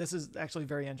 Sorry, this is actually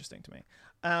very interesting to me.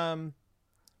 I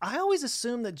always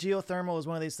assume that geothermal is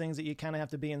one of these things that you kind of have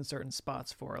to be in certain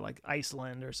spots for, like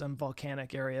Iceland or some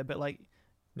volcanic area. But like,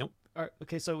 nope.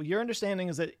 Okay, so your understanding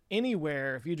is that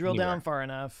anywhere, if you drill down far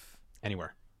enough...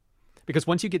 Anywhere, because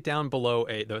once you get down below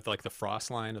the frost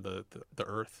line of the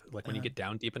Earth, like when you get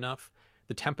down deep enough,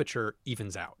 the temperature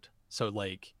evens out. So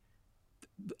like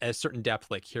at a certain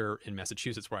depth, like here in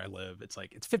Massachusetts where I live, it's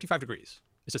 55 degrees.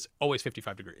 It's just always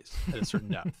 55 degrees at a certain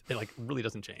depth. It like really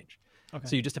doesn't change. Okay.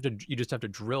 So you just have to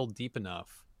drill deep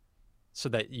enough so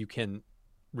that you can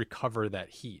recover that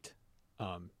heat.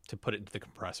 To put it into the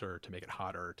compressor to make it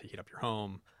hotter, to heat up your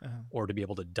home, or to be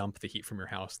able to dump the heat from your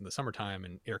house in the summertime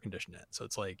and air condition it. So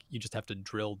it's like you just have to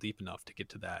drill deep enough to get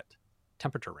to that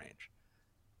temperature range.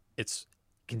 It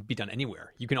can be done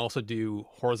anywhere. You can also do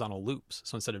horizontal loops.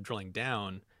 So instead of drilling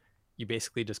down, you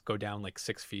basically just go down like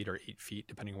 6 feet or 8 feet,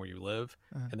 depending where you live,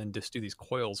 and then just do these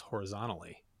coils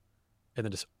horizontally, and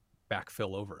then just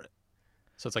backfill over it.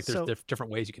 So it's like there's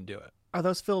different ways you can do it. Are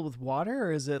those filled with water,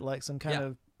 or is it like some kind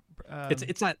of...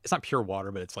 It's not pure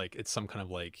water, but it's some kind of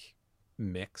like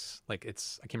mix. Like I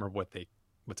can't remember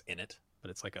what's in it, but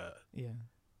it's like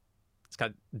it's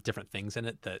got different things in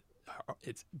it that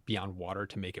it's beyond water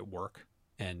to make it work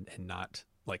and not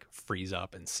like freeze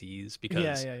up and seize,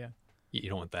 because you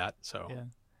don't want that. So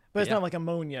but it's not like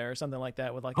ammonia or something like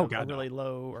that with like a really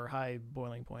low or high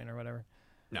boiling point or whatever.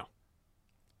 No.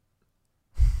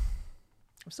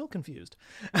 I'm still confused.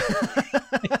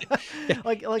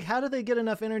 Like how do they get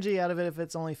enough energy out of it if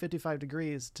it's only 55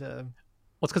 degrees to... Well,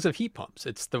 it's because of heat pumps.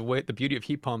 It's the beauty of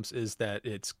heat pumps is that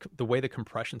it's the way the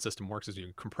compression system works is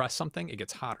you compress something, it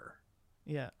gets hotter.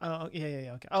 Yeah. Oh,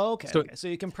 yeah. Okay. Oh, okay. So, so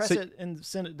you compress it and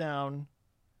send it down.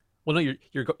 Well, no,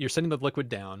 you're sending the liquid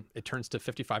down. It turns to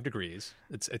 55 degrees.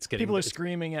 It's getting... People are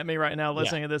screaming at me right now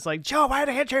listening to this like, Joe, why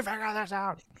didn't you figure this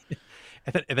out?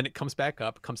 And then it comes back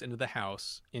up, comes into the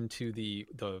house, into the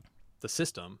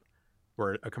system,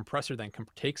 where a compressor then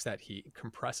takes that heat,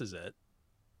 compresses it,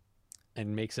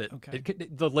 and makes it,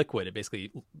 the liquid. It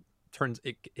basically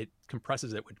it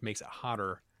compresses it, which makes it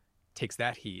hotter, takes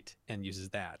that heat and uses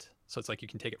that. So it's like you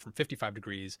can take it from 55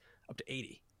 degrees up to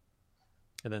 80.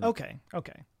 And then okay.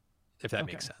 If that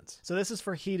makes sense. So this is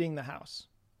for heating the house.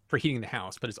 For heating the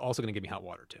house, but it's also going to give me hot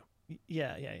water too.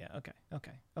 Yeah. Okay.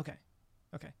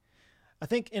 I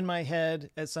think in my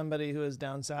head, as somebody who is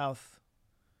down south,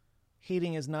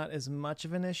 heating is not as much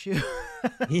of an issue.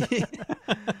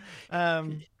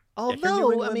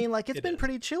 Although, I mean, like it's been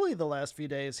pretty chilly the last few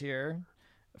days here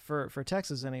for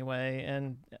Texas anyway.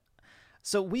 And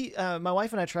so my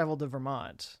wife and I traveled to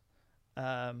Vermont.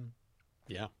 A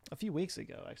few weeks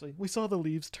ago, actually. We saw the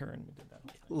leaves turn. We did that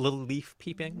little leaf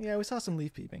peeping. Yeah, we saw some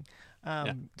leaf peeping.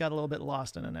 Got a little bit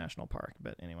lost in a national park,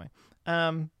 but anyway.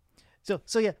 So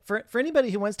yeah, for anybody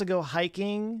who wants to go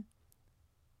hiking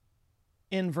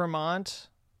in Vermont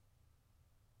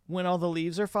when all the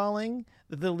leaves are falling,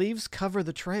 the leaves cover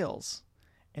the trails,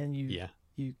 and you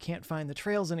can't find the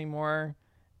trails anymore,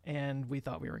 and we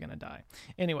thought we were gonna die.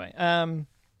 Anyway, but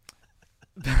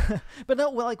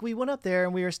no, well, like we went up there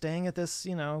and we were staying at this,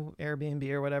 Airbnb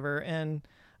or whatever, and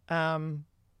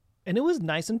it was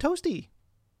nice and toasty.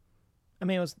 I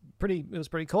mean, it was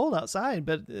pretty cold outside,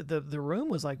 but the room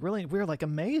was like really, we were like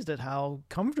amazed at how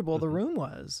comfortable the room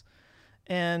was.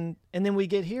 And then we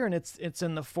get here and it's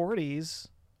in the 40s,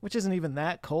 which isn't even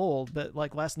that cold. But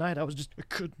like last night, I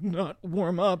could not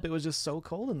warm up. It was just so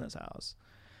cold in this house.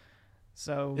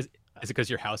 So is it because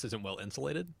your house isn't well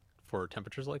insulated for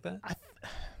temperatures like that?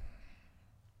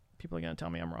 People are gonna tell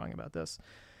me I'm wrong about this.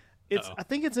 I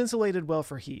think it's insulated well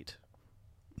for heat.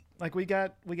 Like we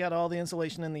got all the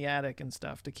insulation in the attic and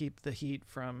stuff to keep the heat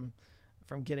from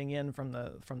getting in from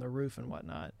the roof and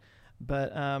whatnot.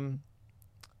 But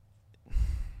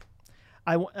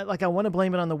I want to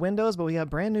blame it on the windows, but we got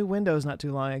brand new windows not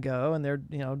too long ago, and they're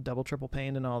double triple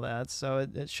paned and all that, so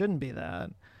it shouldn't be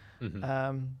that.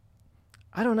 Mm-hmm.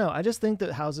 I don't know. I just think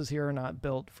that houses here are not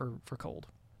built for cold.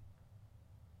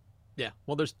 Yeah,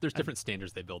 well, there's different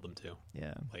standards they build them to.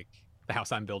 Yeah, like the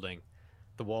house I'm building,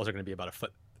 the walls are going to be about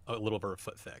a little over a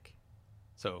foot thick,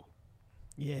 so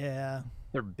yeah,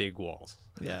 they're big walls.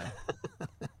 Yeah.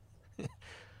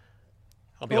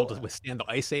 I'll be able to withstand the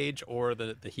ice age or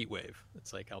the heat wave.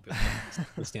 It's like I'll be able to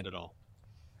withstand it all.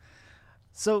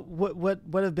 So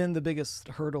what have been the biggest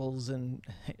hurdles and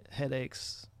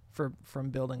headaches from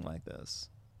building like this?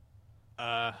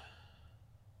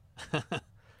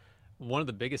 One of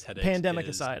the biggest headaches, pandemic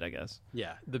aside, I guess.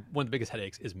 Yeah, one of the biggest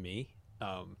headaches is me.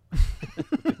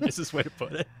 This is the way to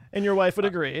put it. And your wife would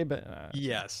agree, but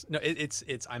yes, no, it's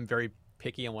I'm very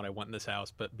picky on what I want in this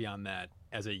house, but beyond that,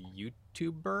 as a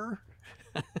YouTuber,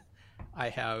 I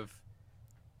have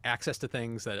access to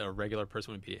things that a regular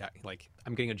person would be like.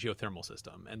 I'm getting a geothermal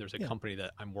system, and there's a company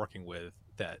that I'm working with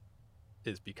that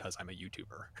is because I'm a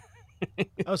YouTuber.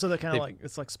 Oh, so they're kind of like,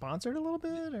 it's like sponsored a little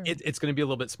bit? Or? It's going to be a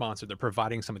little bit sponsored. They're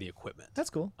providing some of the equipment. That's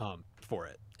cool. For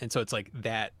it. And so it's like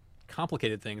that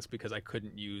complicated things because I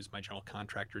couldn't use my general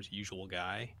contractor's usual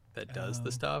guy that does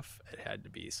the stuff. It had to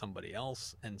be somebody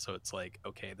else. And so it's like,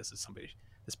 okay, this is somebody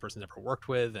this person's never worked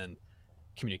with, and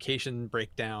communication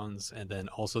breakdowns, and then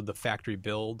also the factory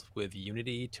build with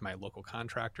Unity to my local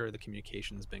contractor. The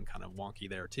communication's been kind of wonky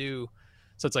there too.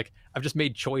 So it's like I've just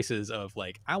made choices of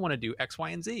like, I want to do X, Y,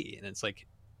 and Z. And it's like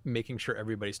making sure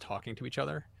everybody's talking to each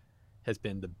other has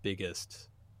been the biggest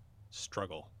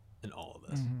struggle in all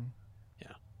of this. Mm-hmm.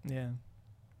 Yeah. Yeah.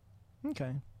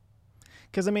 Okay.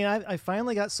 Because, I mean, I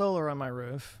finally got solar on my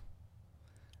roof.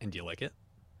 And do you like it?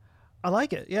 I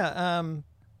like it, yeah.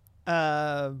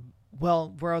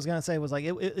 Well, where I was going to say was like,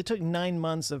 it took 9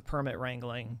 months of permit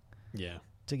wrangling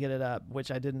to get it up, which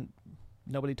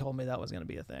nobody told me that was going to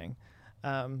be a thing.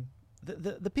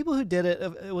 The people who did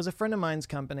it was a friend of mine's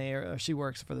company, or she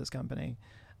works for this company,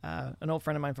 an old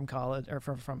friend of mine from college, or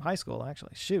from high school,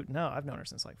 actually. Shoot, no, I've known her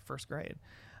since like first grade.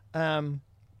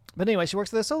 But anyway, she works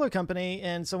for the solar company,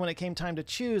 and so when it came time to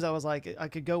choose, I was like, I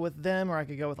could go with them or I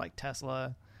could go with like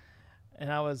Tesla. And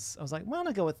I was like, why don't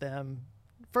I go with them?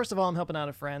 First of all, I'm helping out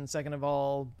a friend. Second of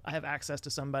all, I have access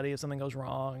to somebody if something goes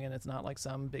wrong, and it's not like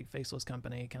some big faceless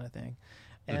company kind of thing.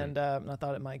 And I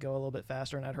thought it might go a little bit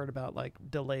faster, and I'd heard about like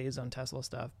delays on Tesla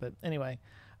stuff. But anyway,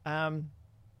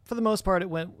 for the most part, it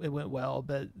went well.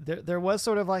 But there was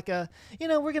sort of like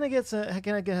we're gonna get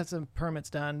some permits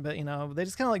done, but they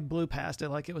just kind of like blew past it,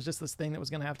 like it was just this thing that was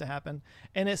gonna have to happen,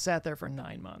 and it sat there for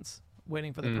 9 months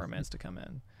waiting for the permits to come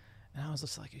in. And I was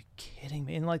just like, are you kidding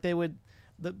me? And like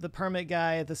the permit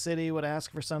guy at the city would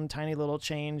ask for some tiny little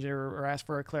change or ask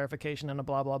for a clarification and a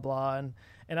blah, blah, blah.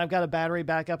 And I've got a battery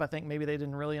backup. I think maybe they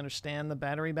didn't really understand the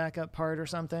battery backup part or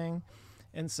something.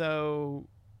 And so,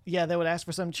 yeah, they would ask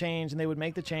for some change, and they would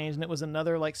make the change. And it was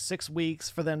another like 6 weeks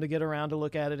for them to get around to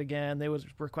look at it again. They would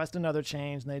request another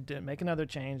change, and they did make another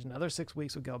change. Another 6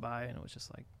 weeks would go by, and it was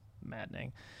just like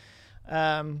maddening.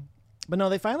 But no,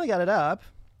 they finally got it up.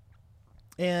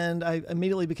 And I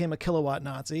immediately became a kilowatt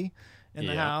Nazi in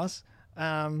the house.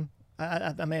 I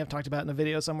may have talked about it in a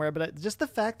video somewhere, but just the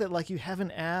fact that like you have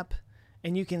an app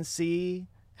and you can see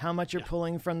how much you're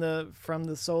pulling from the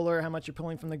solar, how much you're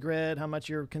pulling from the grid, how much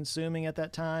you're consuming at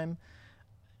that time.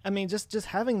 I mean, just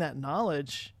having that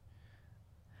knowledge.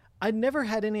 I'd never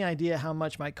had any idea how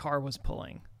much my car was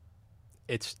pulling.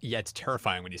 It's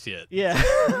terrifying when you see it. Yeah.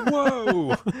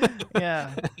 Whoa.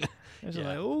 Yeah. It's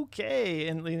like, okay.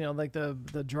 And, like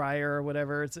the dryer or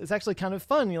whatever, it's actually kind of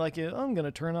fun. You're like, I'm going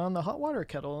to turn on the hot water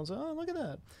kettle. And so, oh, look at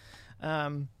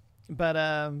that. But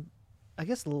I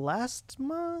guess last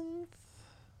month,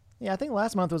 I think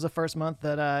last month was the first month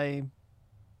that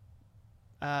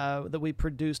that we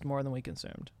produced more than we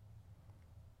consumed.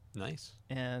 Nice.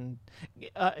 And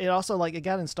it also like it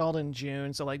got installed in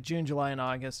June. So like June, July, and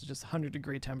August, just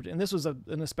 100-degree temperature. And this was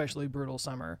an especially brutal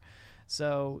summer.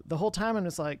 So the whole time I'm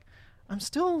just like, I'm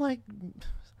still going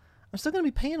to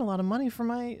be paying a lot of money for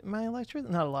my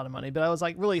electricity. Not a lot of money, but I was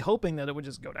like really hoping that it would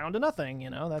just go down to nothing.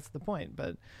 That's the point.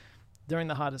 But during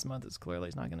the hottest month, it's clearly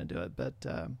it's not going to do it.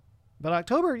 But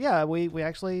October, yeah, we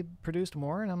actually produced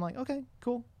more, and I'm like, okay,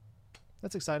 cool,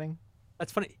 that's exciting.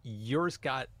 That's funny. Yours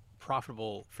got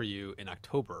profitable for you in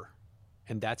October,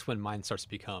 and that's when mine starts to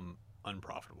become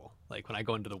unprofitable. Like when I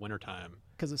go into the wintertime,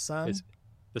 Because of sun.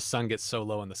 the sun gets so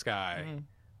low in the sky.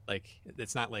 Like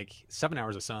it's not like 7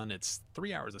 hours of sun; it's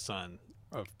 3 hours of sun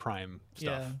of prime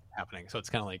stuff happening. So it's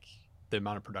kind of like the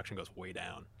amount of production goes way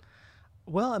down.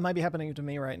 Well, it might be happening to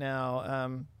me right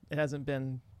now. It hasn't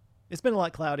been. It's been a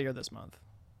lot cloudier this month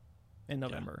in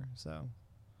November. So,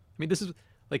 I mean, this is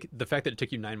like the fact that it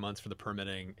took you 9 months for the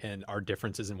permitting and our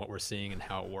differences in what we're seeing and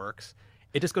how it works.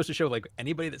 It just goes to show, like,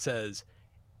 anybody that says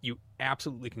you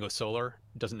absolutely can go solar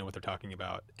doesn't know what they're talking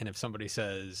about. And if somebody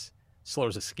says solar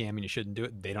is a scam and you shouldn't do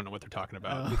it, they don't know what they're talking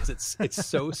about because it's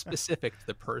so specific to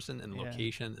the person and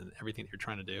location and everything that you're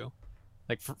trying to do.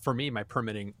 Like for me, my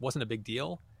permitting wasn't a big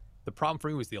deal. The problem for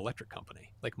me was the electric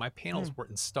company. Like my panels were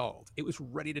installed. It was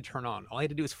ready to turn on. All I had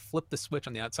to do was flip the switch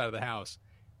on the outside of the house,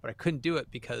 but I couldn't do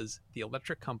it because the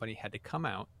electric company had to come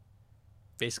out,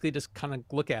 basically just kind of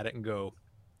look at it and go,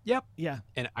 yep. Yeah.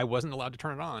 And I wasn't allowed to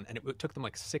turn it on. And it took them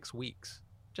like 6 weeks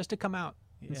just to come out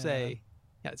and say,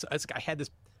 yeah, so I had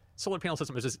this solar panel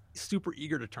system. I was just super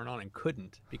eager to turn on and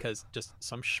couldn't because just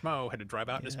some schmo had to drive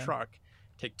out in his truck,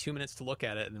 take 2 minutes to look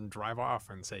at it and then drive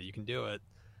off and say, you can do it.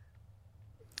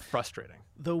 Frustrating.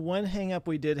 The one hang up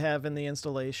we did have in the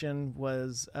installation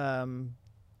was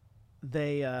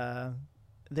they had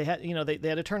they had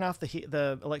to turn off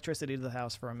the electricity to the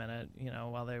house for a minute,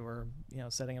 while they were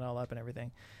setting it all up and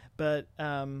everything, but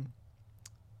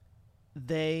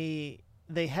they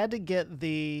had to get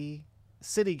the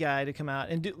city guy to come out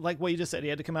and do like what you just said. He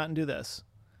had to come out and do this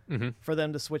for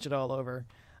them to switch it all over.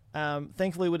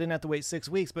 Thankfully, we didn't have to wait 6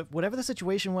 weeks, but whatever the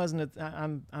situation was, and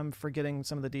I'm forgetting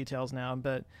some of the details now,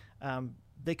 but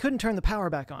they couldn't turn the power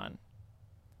back on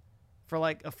for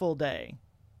like a full day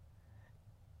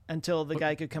until the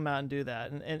guy could come out and do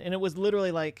that. And it was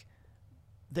literally like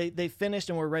they finished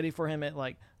and were ready for him at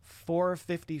like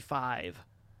 4:55,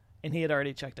 and he had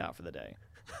already checked out for the day.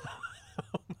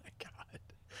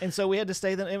 And so we had to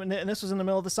stay, and this was in the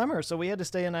middle of the summer, so we had to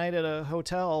stay a night at a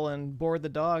hotel and board the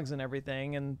dogs and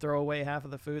everything and throw away half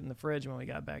of the food in the fridge when we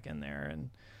got back in there.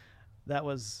 And that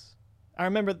was, I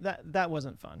remember that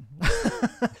wasn't fun.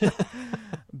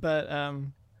 But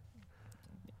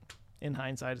in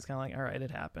hindsight, it's kind of like, all right, it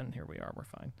happened. Here we are. We're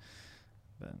fine.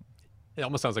 But it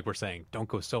almost sounds like we're saying, don't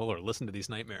go solar, listen to these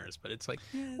nightmares. But it's like,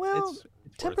 it's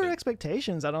temper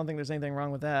expectations. I don't think there's anything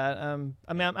wrong with that.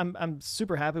 I mean, I'm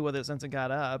super happy with it since it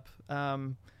got up.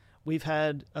 We've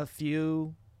had a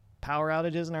few power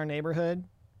outages in our neighborhood.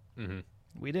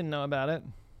 We didn't know about it.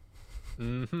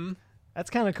 That's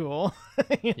kind of cool.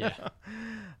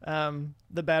 The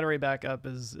battery backup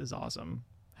is awesome.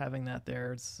 Having that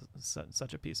there, it's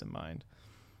such a peace of mind.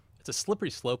 It's a slippery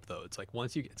slope, though. It's like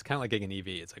it's kind of like getting an EV.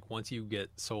 It's like once you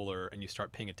get solar and you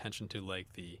start paying attention to like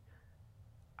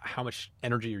how much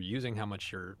energy you're using, how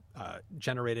much you're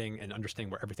generating, and understanding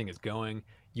where everything is going,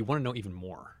 you want to know even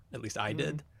more. At least I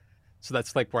did. So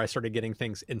that's like where I started getting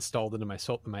things installed into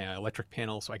my electric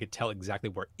panel, so I could tell exactly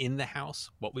where in the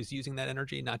house what was using that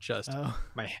energy, not just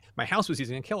my house was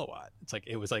using a kilowatt. It's like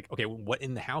it was like, okay, what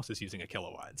in the house is using a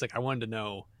kilowatt? It's like I wanted to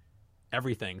know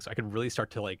everything, so I could really start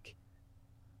to like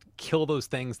kill those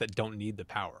things that don't need the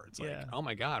power. It's like, oh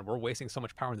my God, we're wasting so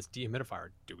much power in this dehumidifier.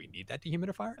 Do we need that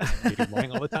dehumidifier? Is it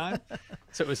running all the time?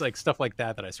 So it was like stuff like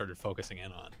that I started focusing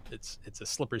in on. It's a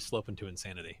slippery slope into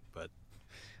insanity. But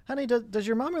honey, does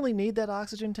your mom really need that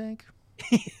oxygen tank?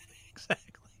 Exactly.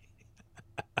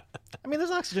 I mean, there's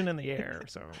oxygen in the air,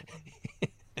 so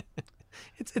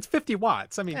it's 50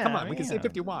 watts. I mean, come on, we can say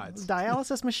 50 watts.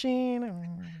 Dialysis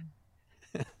machine.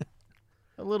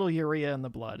 A little urea in the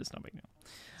blood is no big deal.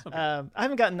 I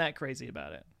haven't gotten that crazy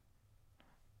about it.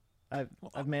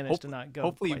 I've managed to not go.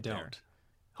 Hopefully quite you don't. There.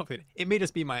 Hopefully it may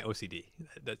just be my OCD.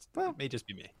 It may just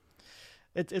be me.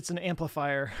 It's an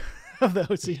amplifier of the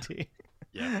OCD.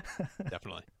 Yeah,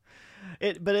 definitely.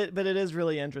 But it is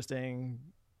really interesting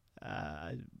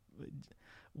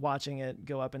watching it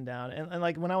go up and down. And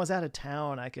like when I was out of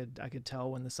town, I could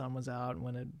tell when the sun was out and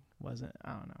when it wasn't.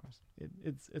 I don't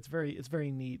know. It's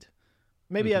very neat.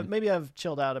 Maybe I've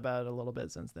chilled out about it a little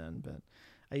bit since then, but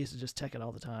I used to just check it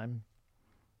all the time.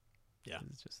 Yeah.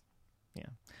 It's just,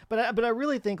 But I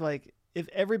really think like if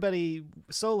everybody,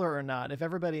 solar or not, if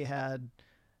everybody had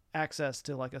access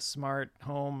to like a smart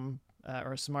home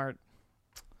or a smart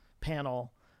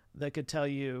panel that could tell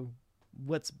you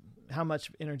how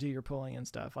much energy you're pulling and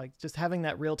stuff, like just having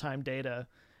that real time data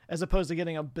as opposed to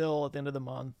getting a bill at the end of the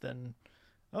month and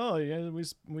oh yeah,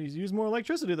 we use more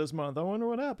electricity this month. I wonder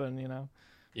what happened.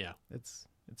 Yeah. It's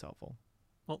helpful.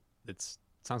 Well, it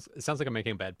sounds like I'm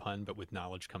making a bad pun, but with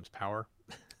knowledge comes power.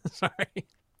 Sorry.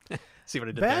 See what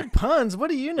I did Bad there? puns. What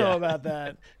do you know Yeah. about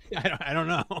that? I don't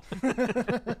know.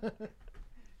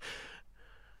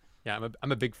 Yeah,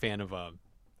 I'm a big fan of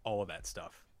all of that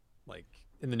stuff. Like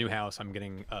in the new house, I'm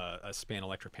getting a Span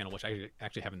electric panel, which I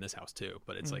actually have in this house too.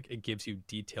 But it's like it gives you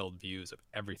detailed views of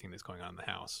everything that's going on in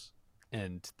the house,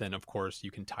 and then of course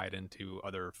you can tie it into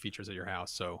other features of your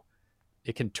house, so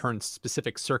it can turn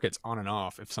specific circuits on and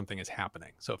off if something is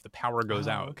happening. So if the power goes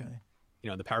out, okay.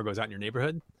 the power goes out in your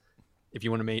neighborhood, if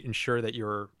you want to ensure that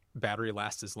your battery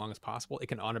lasts as long as possible, it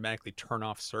can automatically turn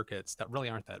off circuits that really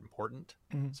aren't that important.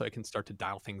 So it can start to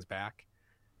dial things back.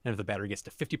 And if the battery gets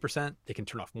to 50%, it can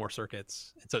turn off more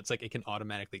circuits. And so it's like it can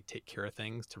automatically take care of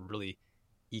things to really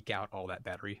eke out all that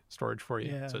battery storage for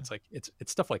you. Yeah. So it's like it's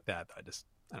stuff like that I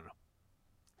don't know.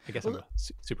 I guess I'm a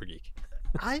super geek.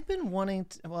 I've been wanting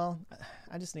to, well,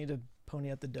 I just need to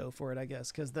pony up the dough for it, I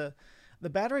guess, because the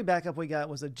battery backup we got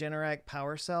was a Generac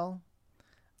power cell.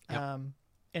 Yep.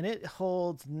 And it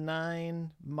holds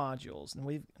 9 modules, and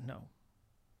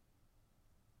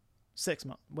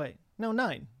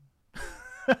 9.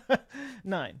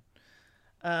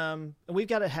 9. We've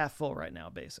got it half full right now,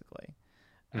 basically.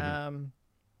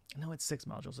 No, it's 6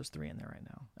 modules. There's 3 in there right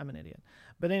now. I'm an idiot.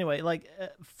 But anyway, like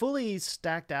fully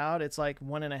stacked out, it's like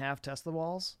 1.5 Tesla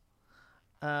walls,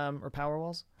 or power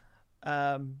walls.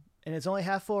 And it's only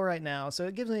half full right now. So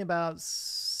it gives me about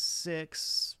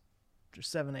 6 or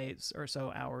 7, 8 or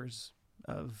so hours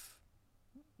of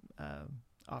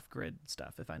off-grid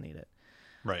stuff if I need it.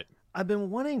 Right. I've been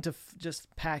wanting to just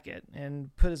pack it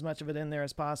and put as much of it in there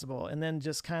as possible, and then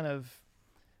just kind of,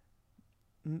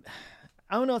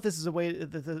 I don't know if this is a way that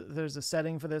there's a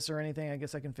setting for this or anything. I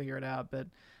guess I can figure it out, but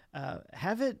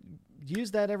have it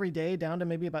use that every day down to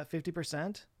maybe about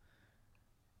 50%,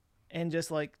 and just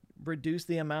like reduce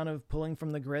the amount of pulling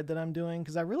from the grid that I'm doing,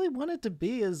 because I really want it to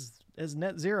be as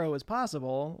net zero as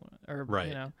possible, or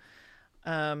Right.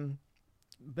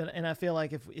 But I feel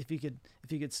like if you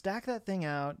could stack that thing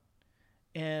out,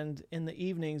 and in the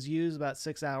evenings use about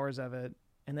 6 hours of it,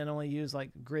 and then only use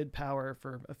like grid power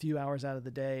for a few hours out of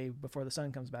the day before the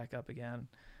sun comes back up again.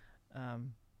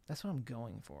 That's what I'm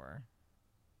going for.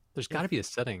 There's got to be a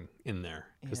setting in there,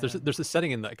 because Yeah. there's a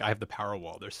setting in I have the power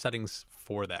wall. There's settings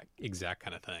for that exact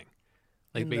kind of thing.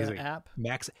 Like In the basically app?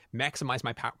 maximize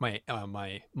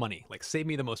my money, like save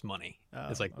me the most money.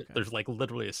 It's like okay. there's like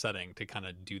literally a setting to kind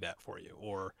of do that for you,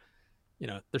 or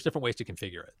there's different ways to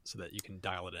configure it so that you can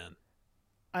dial it in.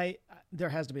 There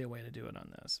has to be a way to do it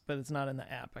on this, but it's not in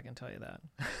the app. I can tell you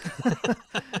that,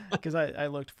 because I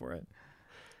looked for it.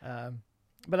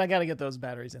 But I got to get those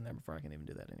batteries in there before I can even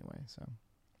do that anyway. So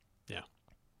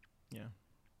yeah.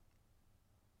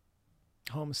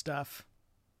 Home stuff.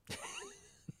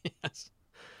 Yes.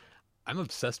 I'm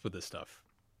obsessed with this stuff.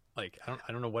 Like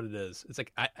I don't know what it is. It's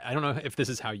like I don't know if this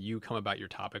is how you come about your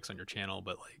topics on your channel,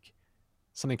 but like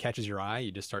something catches your eye,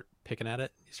 you just start picking at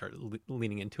it, you start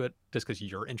leaning into it just because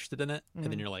you're interested in it, and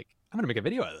then you're like, I'm gonna make a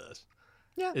video out of this.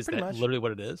 Yeah, Is pretty that much. literally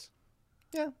what it is?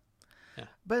 Yeah.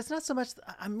 But it's not so much.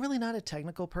 I'm really not a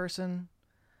technical person.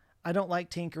 I don't like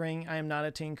tinkering. I am not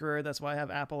a tinkerer. That's why I have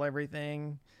Apple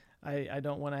everything. I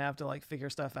don't want to have to like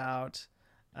figure stuff out.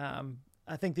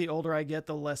 I think the older I get,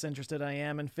 the less interested I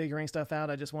am in figuring stuff out.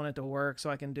 I just want it to work so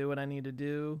I can do what I need to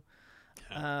do.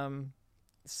 Yeah.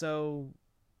 So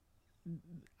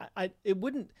it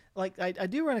wouldn't, like, I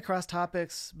do run across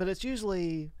topics, but it's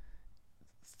usually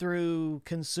through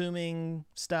consuming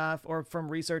stuff or from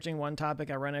researching one topic.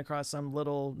 I run across some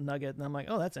little nugget and I'm like,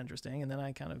 oh, that's interesting. And then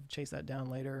I kind of chase that down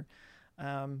later.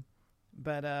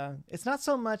 But it's not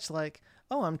so much like,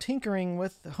 oh, I'm tinkering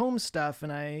with home stuff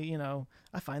and I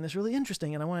find this really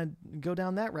interesting and I want to go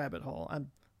down that rabbit hole.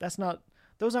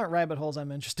 Those aren't rabbit holes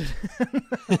I'm interested in.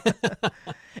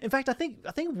 In fact, I think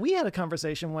we had a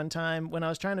conversation one time when I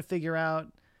was trying to figure out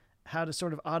how to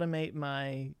sort of automate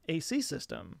my AC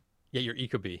system. Yeah, your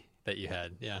Ecobee that you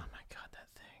had. Yeah. Oh my God, that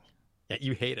thing. Yeah,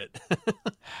 you hate it.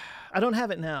 I don't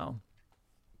have it now.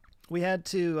 We had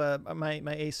to, my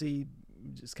AC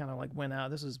just kind of like went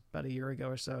out. This was about a year ago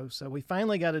or so. So we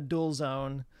finally got a dual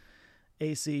zone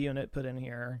AC unit put in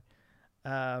here,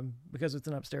 because it's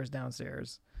an upstairs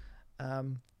downstairs.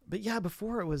 But yeah,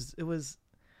 before it was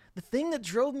the thing that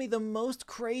drove me the most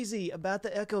crazy about the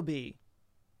Ecobee.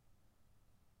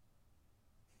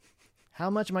 How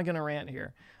much am I going to rant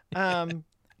here?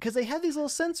 Because they have these little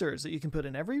sensors that you can put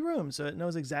in every room, so it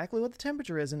knows exactly what the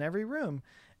temperature is in every room.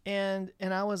 And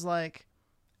I was like,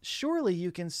 surely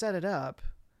you can set it up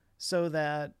so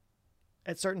that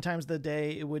at certain times of the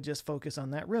day, it would just focus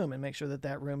on that room and make sure that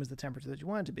that room is the temperature that you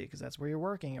want it to be, because that's where you're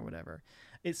working or whatever.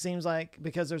 It seems like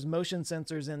because there's motion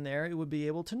sensors in there, it would be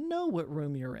able to know what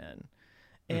room you're in,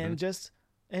 and just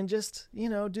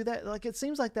do that. Like, it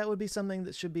seems like that would be something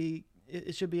that should be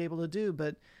able to do,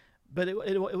 but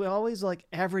it would always like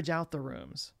average out the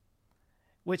rooms,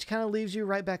 which kind of leaves you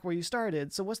right back where you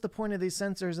started. So what's the point of these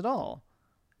sensors at all?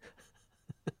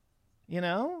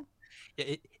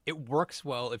 It works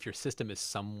well if your system is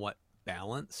somewhat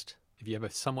balanced. If you have a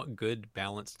somewhat good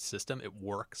balanced system, it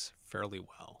works fairly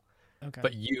well. Okay.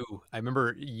 But I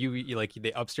remember you like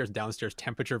the upstairs downstairs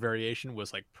temperature variation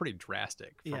was like pretty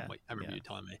drastic from what I remember you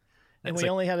telling me. And we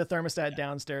only had a thermostat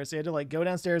downstairs, so you had to like go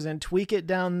downstairs and tweak it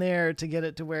down there to get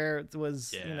it to where it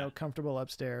was, comfortable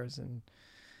upstairs. And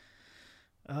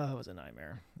it was a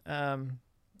nightmare.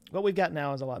 What we've got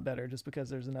now is a lot better, just because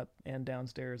there's an up and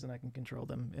downstairs and I can control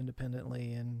them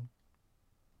independently. And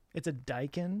it's a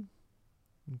Daikin,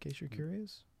 in case you're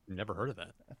curious. Never heard of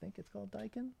that. I think it's called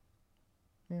Daikin.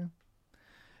 Yeah.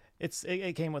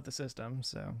 It came with the system,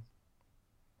 so.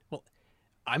 Well,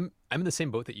 I'm in the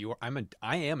same boat that you are.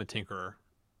 I am a tinkerer.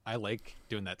 I like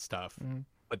doing that stuff.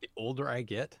 But the older I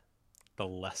get, the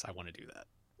less I want to do that.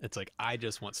 It's like I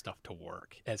just want stuff to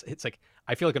work. It's like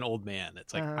I feel like an old man.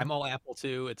 It's like I'm all Apple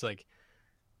too. It's like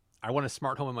I want a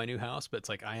smart home in my new house, but it's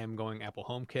like I am going Apple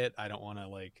HomeKit. I don't want to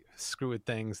like screw with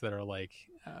things that are like,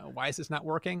 why is this not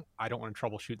working? I don't want to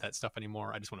troubleshoot that stuff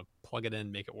anymore. I just want to plug it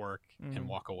in, make it work, and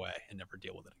walk away and never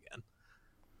deal with it again.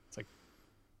 It's like,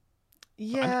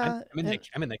 yeah, I'm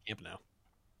in that camp now.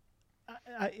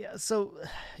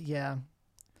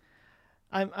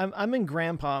 I'm in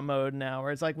grandpa mode now,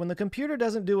 where it's like when the computer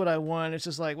doesn't do what I want, it's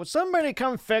just like, would somebody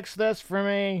come fix this for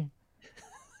me?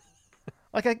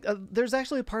 Like, there's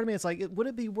actually a part of me, it's like, would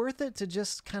it be worth it to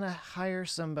just kind of hire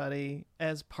somebody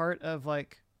as part of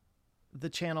like the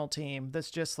channel team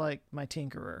that's just like my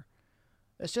tinkerer?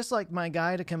 It's just like my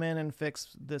guy to come in and fix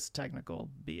this technical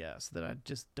BS that I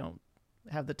just don't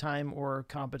have the time or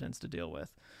competence to deal with,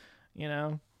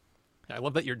 I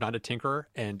love that you're not a tinkerer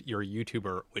and you're a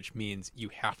YouTuber, which means you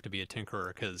have to be a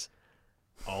tinkerer because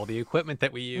all the equipment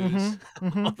that we use,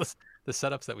 all the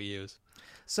setups that we use.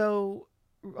 So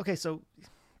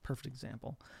perfect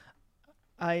example.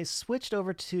 I switched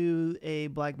over to a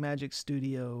Blackmagic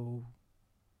Studio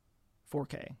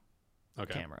 4K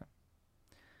camera.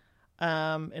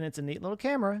 And it's a neat little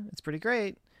camera. It's pretty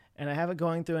great. And I have it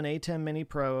going through an ATEM Mini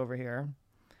Pro over here.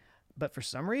 But for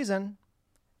some reason,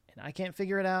 and I can't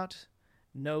figure it out,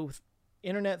 no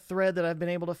internet thread that I've been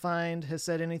able to find has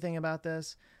said anything about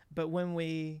this. But when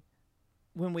we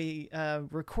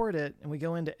record it and we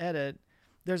go into edit,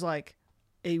 there's like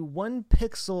a 1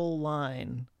 pixel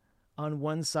line on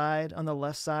one side, on the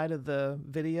left side of the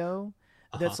video,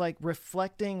 that's like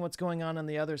reflecting what's going on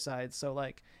the other side. So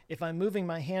like if I'm moving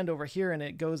my hand over here and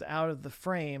it goes out of the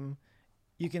frame,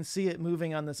 you can see it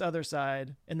moving on this other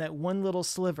side in that one little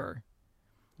sliver.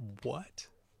 What?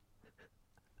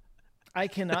 I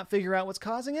cannot figure out what's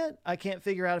causing it. I can't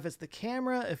figure out if it's the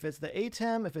camera, if it's the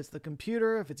ATEM, if it's the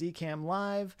computer, if it's Ecamm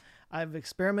Live. I've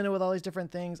experimented with all these different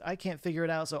things. I can't figure it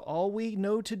out. So all we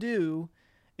know to do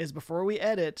is before we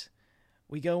edit,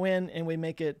 we go in and we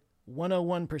make it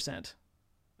 101%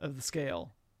 of the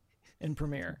scale in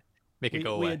Premiere. Make it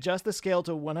go away. We adjust the scale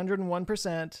to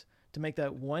 101% to make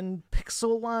that 1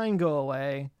 pixel line go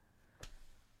away.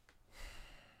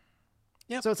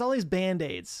 Yeah. So it's all these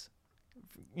Band-Aids.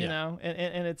 You know,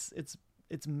 and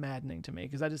it's maddening to me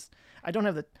because I don't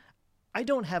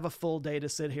have a full day to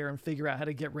sit here and figure out how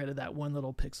to get rid of that one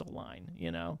little pixel line,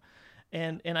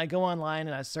 and I go online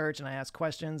and I search and I ask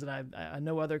questions and I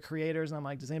know other creators and I'm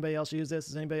like, does anybody else use this?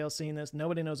 Has anybody else seen this?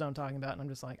 Nobody knows what I'm talking about. And I'm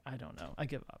just like, I don't know. I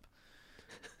give up.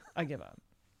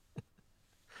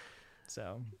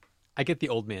 So I get the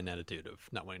old man attitude of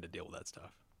not wanting to deal with that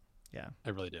stuff. Yeah,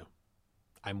 I really do.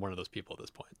 I'm one of those people at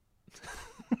this point.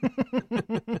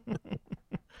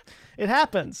 It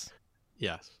happens.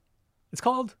 Yes. It's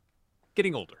called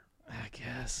getting older. I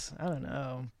guess. I don't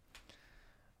know.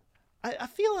 I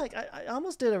feel like I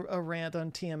almost did a rant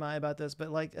on TMI about this, but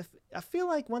like I feel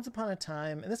like once upon a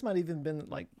time, and this might even been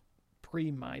like pre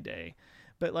my day,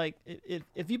 but like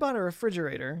if you bought a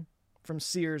refrigerator from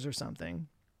Sears or something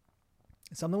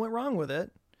went wrong with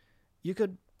it, you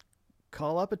could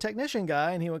call up a technician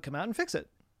guy and he would come out and fix it,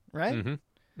 right?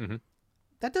 Mm-hmm. Mm-hmm.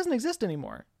 That doesn't exist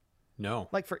anymore. No.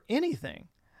 Like for anything.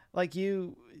 Like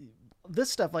this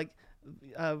stuff, like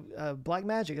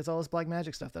Blackmagic, it's all this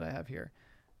Blackmagic stuff that I have here.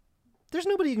 There's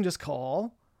nobody you can just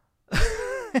call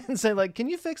and say like, can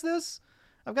you fix this?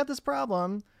 I've got this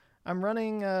problem. I'm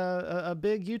running a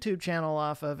big YouTube channel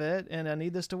off of it, and I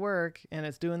need this to work, and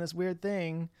it's doing this weird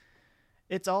thing.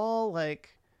 It's all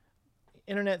like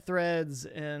internet threads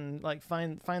and like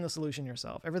find the solution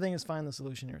yourself. Everything is find the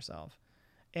solution yourself,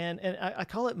 and I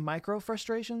call it micro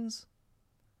frustrations.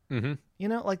 Mm-hmm. You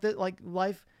know, like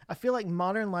life. I feel like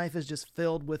modern life is just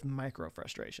filled with micro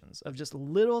frustrations of just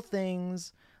little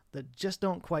things that just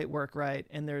don't quite work right,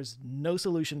 and there's no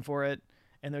solution for it,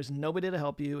 and there's nobody to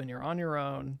help you, and you're on your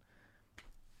own.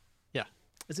 Yeah.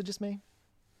 Is it just me?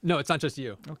 No, it's not just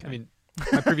you. Okay. I mean,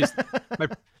 my previous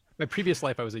my previous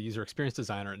life, I was a user experience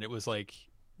designer, and it was like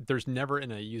there's never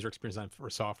in a user experience design for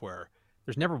software,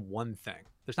 there's never one thing.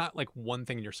 There's not like one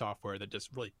thing in your software that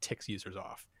just really ticks users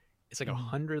off. It's like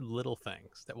 100 little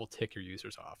things that will tick your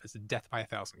users off. It's a death by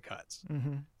 1,000 cuts.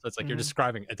 Mm-hmm. So it's like you're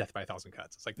describing a death by 1,000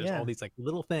 cuts. It's like there's Yeah. all these like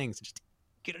little things that just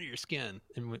get under your skin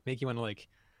and make you want to like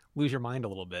lose your mind a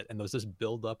little bit. And those just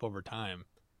build up over time.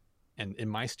 And in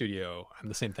my studio, I'm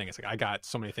the same thing. It's like I got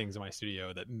so many things in my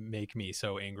studio that make me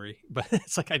so angry, but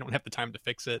it's like I don't have the time to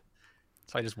fix it.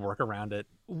 So I just work around it.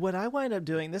 What I wind up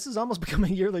doing, this has almost become a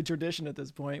yearly tradition at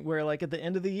this point, where like at the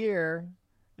end of the year,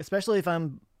 especially if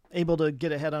I'm able to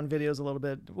get ahead on videos a little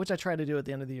bit, which I try to do at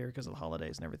the end of the year because of the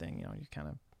holidays and everything, you know,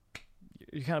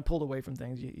 you're kind of pulled away from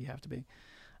things. You have to be.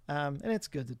 And it's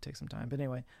good to take some time. But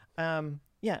anyway,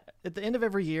 yeah, at the end of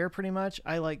every year, pretty much,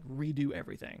 I like redo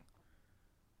everything.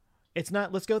 It's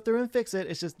not, let's go through and fix it.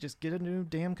 It's just get a new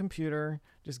damn computer,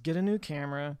 just get a new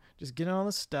camera, just get all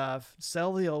the stuff,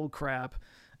 sell the old crap,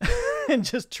 and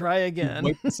just try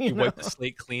again. You wipe the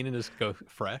slate clean and just go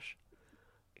fresh?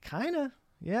 Kind of,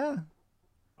 yeah.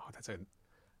 Oh,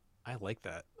 I like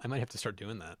that. I might have to start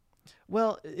doing that.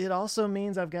 Well, it also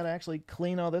means I've got to actually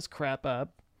clean all this crap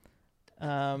up.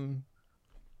 I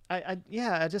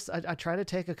try to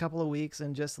take a couple of weeks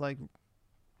and just like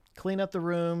clean up the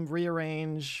room,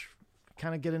 rearrange,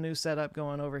 kind of get a new setup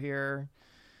going over here.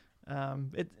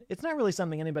 It's not really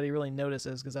something anybody really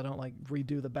notices because I don't like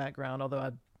redo the background,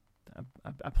 although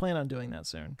I plan on doing that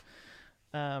soon.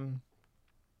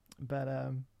 But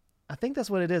I think that's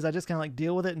what it is. I just kind of like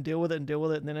deal with it, and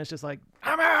then it's just like,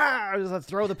 I just like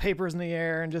throw the papers in the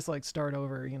air and just like start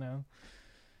over, you know.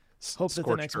 Hope that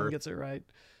the next one gets it right.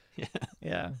 Yeah.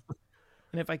 Yeah.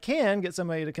 And if I can get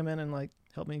somebody to come in and like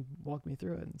help me walk me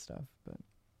through it and stuff, but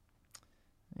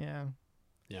yeah.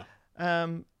 Yeah.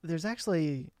 There's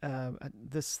actually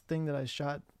this thing that I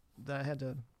shot that I had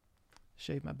to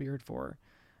shave my beard for.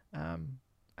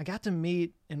 I got to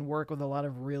meet and work with a lot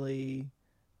of really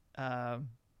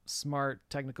smart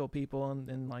technical people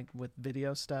and like with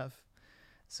video stuff.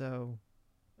 So,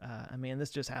 I mean, this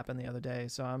just happened the other day.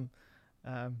 So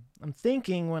I'm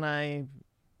thinking when I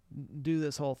do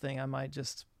this whole thing, I might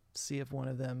just see if one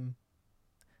of them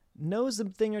knows a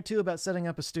thing or two about setting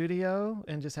up a studio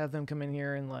and just have them come in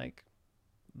here and like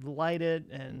light it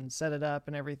and set it up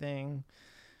and everything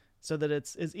so that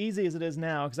it's as easy as it is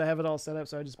now. Cause I have it all set up.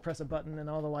 So I just press a button and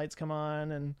all the lights come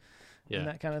on and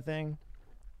that kind of thing.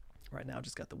 Right now, I've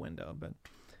just got the window, but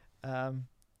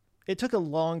it took a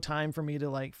long time for me to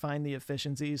like find the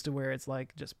efficiencies to where it's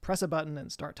like just press a button and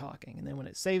start talking, and then when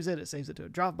it saves it to a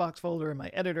Dropbox folder, and my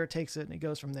editor takes it and it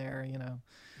goes from there, you know.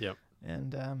 Yep.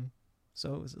 And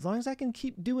so as long as I can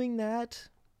keep doing that,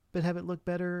 but have it look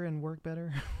better and work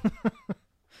better, that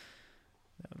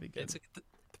would be good. It's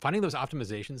finding those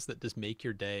optimizations that just make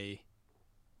your day.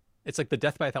 It's like the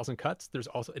death by 1,000 cuts. It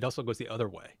also goes the other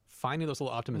way. Finding those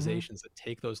little optimizations that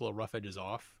take those little rough edges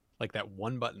off, like that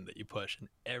one button that you push and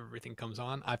everything comes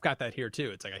on. I've got that here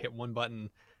too. It's like I hit one button,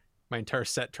 my entire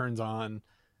set turns on,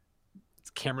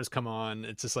 cameras come on.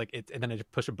 It's just like it, and then I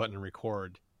just push a button and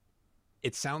record.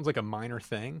 It sounds like a minor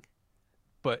thing,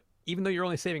 but even though you're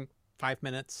only saving 5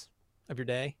 minutes of your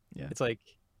day, it's like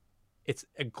it's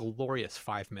a glorious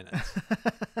 5 minutes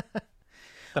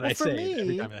that I save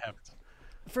every time it happens.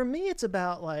 For me, it's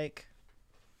about like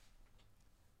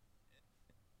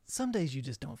some days you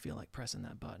just don't feel like pressing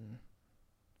that button.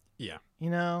 Yeah.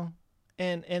 You know?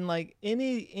 And like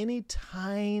any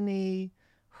tiny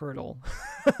hurdle,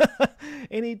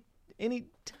 any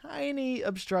tiny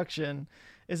obstruction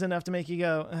is enough to make you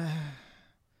go,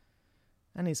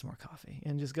 I need some more coffee,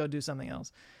 and just go do something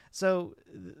else. So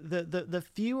the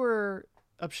fewer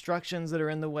obstructions that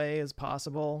are in the way as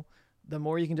possible, the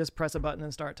more you can just press a button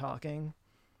and start talking.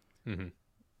 Mm-hmm.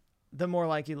 The more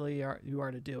likely you are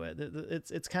to do it.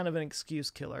 It's kind of an excuse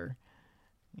killer,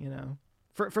 you know.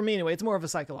 For me anyway, it's more of a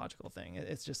psychological thing.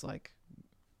 It's just like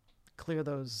clear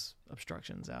those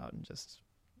obstructions out and just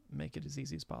make it as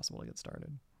easy as possible to get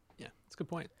started. Yeah, that's a good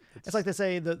point. It's like they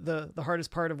say the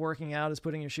hardest part of working out is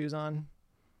putting your shoes on.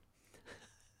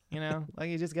 Like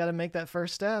you just got to make that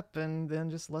first step and then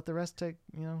just let the rest take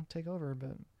over.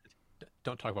 But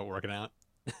Don't talk about working out.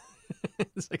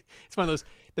 It's one of those,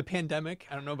 the pandemic,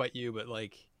 I don't know about you, but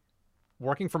like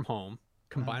working from home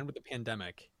combined with the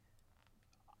pandemic,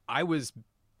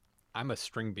 I'm a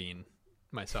string bean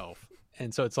myself.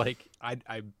 And so it's like,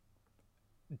 I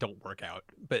don't work out,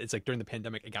 but it's like during the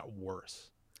pandemic, it got worse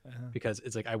because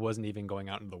it's like, I wasn't even going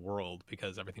out into the world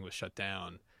because everything was shut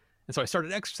down. And so I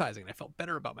started exercising and I felt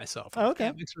better about myself. Oh, okay.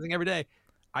 I'm exercising every day.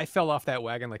 I fell off that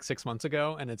wagon like 6 months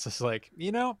ago. And it's just like,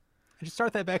 I should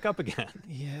start that back up again.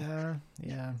 Yeah.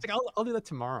 It's like, I'll do that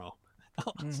tomorrow.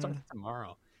 I'll start that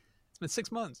tomorrow. It's been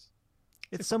 6 months.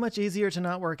 It's so much easier to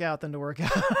not work out than to work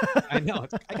out. I know.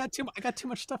 I got too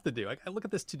much stuff to do. I look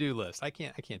at this to-do list. I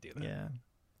can't do that. Yeah.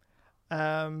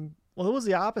 Well, it was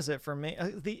the opposite for me.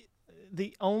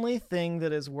 The only thing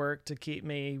that has worked to keep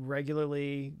me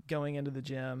regularly going into the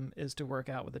gym is to work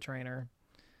out with a trainer.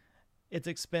 It's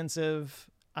expensive.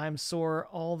 I'm sore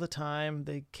all the time.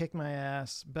 They kick my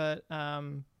ass, but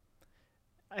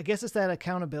I guess it's that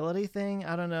accountability thing.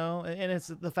 I don't know. And it's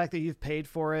the fact that you've paid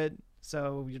for it.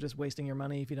 So you're just wasting your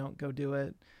money if you don't go do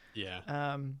it.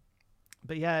 Yeah.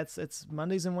 But yeah, it's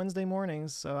Mondays and Wednesday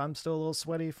mornings. So I'm still a little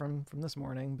sweaty from this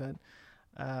morning, but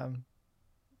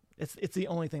it's the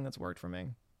only thing that's worked for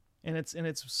me. And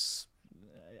it's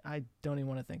I don't even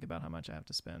want to think about how much I have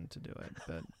to spend to do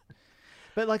it,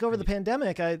 but like over the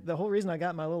pandemic, the whole reason I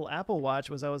got my little Apple Watch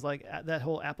was I was like that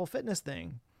whole Apple Fitness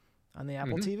thing on the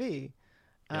Apple TV.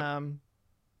 Yep.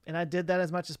 And I did that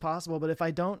as much as possible. But if I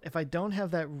don't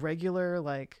have that regular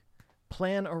like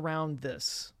plan around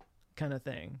this kind of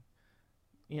thing,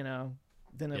 then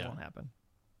it won't happen.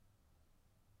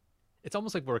 It's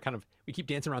almost like we keep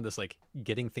dancing around this like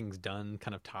getting things done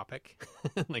kind of topic,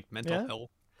 like mental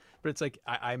health. But it's like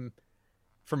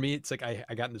for me, it's like I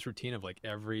got in this routine of like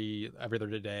every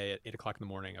other day at 8 o'clock in the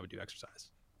morning, I would do exercise.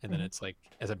 And then it's like,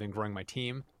 as I've been growing my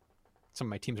team, some of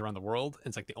my teams around the world,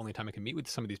 it's like the only time I can meet with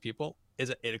some of these people is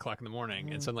at 8 o'clock in the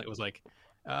morning. And suddenly it was like,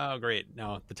 oh, great.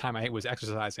 Now the time I was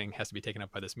exercising has to be taken up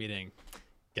by this meeting.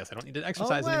 Guess I don't need to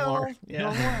exercise anymore.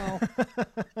 Yeah.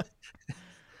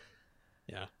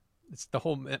 Yeah. It's the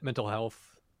whole mental health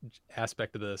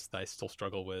aspect of this that I still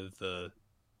struggle with,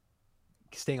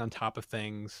 staying on top of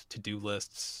things, to-do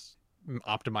lists,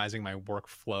 optimizing my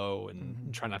workflow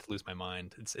and trying not to lose my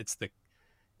mind.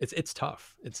 It's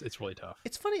tough. It's really tough.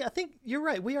 It's funny. I think you're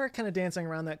right. We are kind of dancing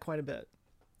around that quite a bit.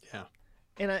 Yeah.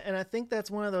 And I think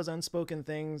that's one of those unspoken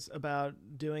things about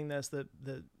doing this that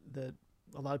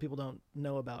a lot of people don't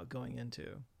know about going into.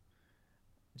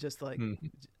 Just like,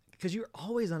 because you're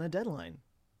always on a deadline.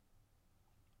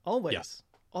 Always. Yeah.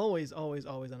 Always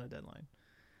on a deadline.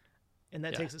 And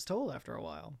that takes its toll after a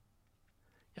while.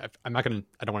 Yeah, I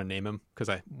don't want to name him because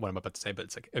what I'm about to say, but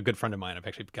it's like a good friend of mine. I've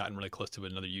actually gotten really close to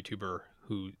another YouTuber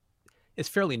who is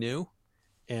fairly new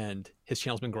and his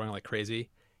channel's been growing like crazy.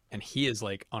 And he is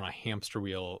like on a hamster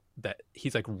wheel that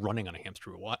he's like running on a hamster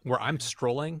wheel. Where I'm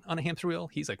strolling on a hamster wheel,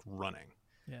 he's like running.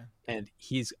 Yeah. And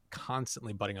he's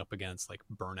constantly butting up against like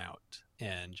burnout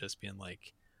and just being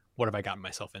like, what have I gotten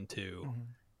myself into?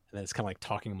 And then it's kind of like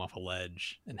talking him off a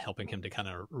ledge and helping him to kind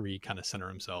of center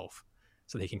himself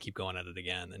so that he can keep going at it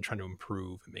again and trying to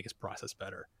improve and make his process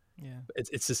better. Yeah.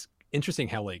 It's just interesting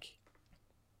how like,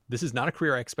 this is not a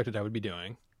career I expected I would be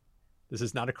doing. This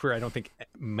is not a career I don't think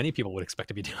many people would expect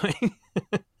to be doing.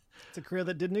 It's a career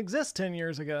that didn't exist 10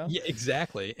 years ago. Yeah,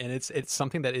 exactly. And it's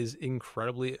something that is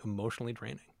incredibly emotionally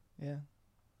draining. Yeah.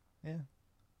 Yeah.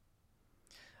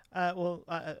 Well,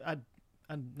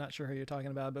 I'm not sure who you're talking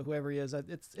about, but whoever he is,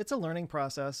 it's a learning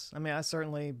process. I mean, I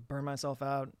certainly burn myself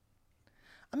out.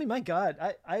 I mean, my God,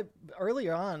 I early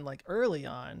on,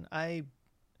 I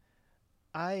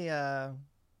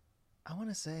want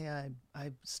to say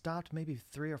I stopped maybe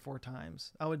 3 or 4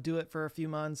 times. I would do it for a few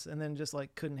months and then just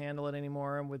like couldn't handle it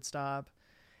anymore and would stop.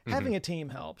 Having a team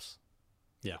helps.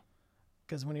 Yeah.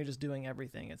 Because when you're just doing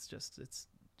everything, it's just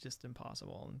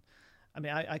impossible. And I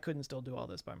mean, I couldn't still do all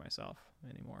this by myself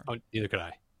anymore. Oh, neither could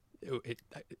I. It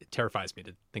terrifies me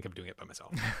to think of doing it by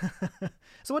myself.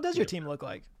 So what does your team look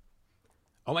like?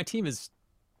 Oh, my team is,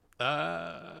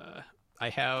 I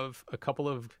have a couple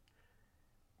of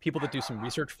people that do some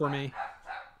research for me.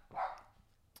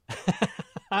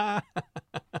 A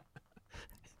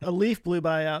leaf blew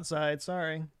by outside.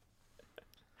 Sorry.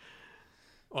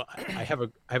 Well, I have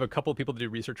a couple of people that do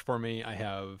research for me. I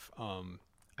have,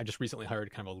 I just recently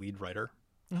hired kind of a lead writer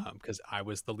because I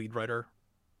was the lead writer.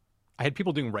 I had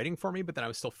people doing writing for me, but then I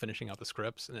was still finishing out the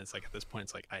scripts. And it's like, at this point,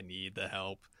 it's like, I need the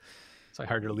help. So I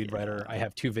hired a lead writer. I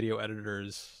have 2 video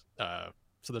editors.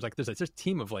 So there's a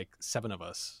team of like 7 of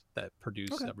us that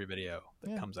produce Okay. every video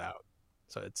that Yeah. comes out.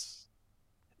 So it's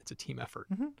a team effort.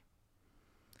 Mm-hmm.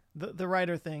 The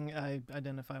writer thing, I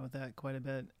identify with that quite a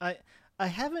bit. I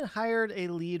haven't hired a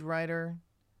lead writer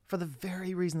for the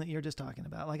very reason that you're just talking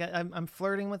about. Like I'm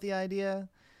flirting with the idea.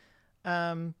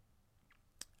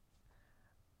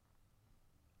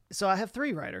 So I have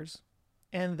 3 writers,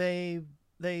 and I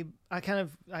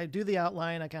do the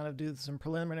outline. I kind of do some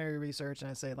preliminary research, and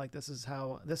I say like, this is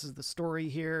the story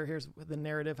here. Here's the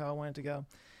narrative, how I want it to go,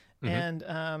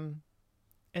 Mm-hmm.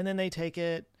 and then they take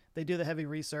it. They do the heavy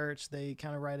research. They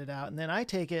kind of write it out, and then I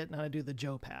take it and I do the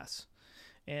Joe pass,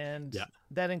 and Yeah.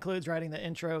 that includes writing the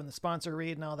intro and the sponsor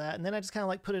read and all that. And then I just kind of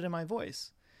like put it in my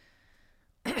voice.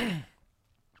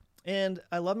 And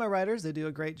I love my writers. They do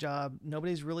a great job.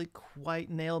 Nobody's really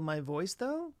quite nailed my voice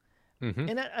though. Mm-hmm.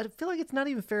 And I feel like it's not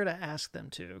even fair to ask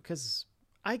them to, because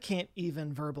I can't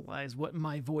even verbalize what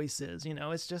my voice is.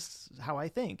 It's just how I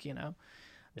think,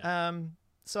 Yeah.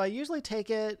 So I usually take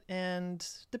it, and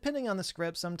depending on the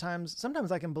script,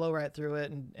 sometimes I can blow right through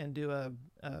it and do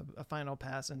a final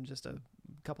pass in just a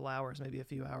couple hours, maybe a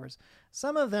few hours.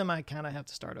 Some of them I kind of have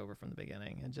to start over from the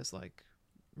beginning and just like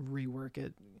rework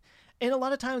it. And a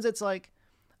lot of times it's like,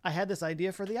 I had this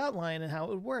idea for the outline and how it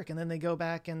would work, and then they go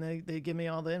back and they give me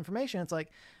all the information. It's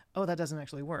like, oh, that doesn't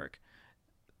actually work.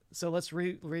 So let's so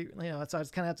I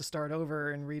just kind of have to start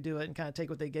over and redo it and kind of take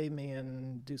what they gave me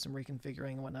and do some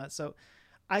reconfiguring and whatnot. So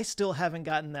I still haven't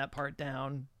gotten that part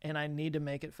down, and I need to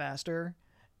make it faster.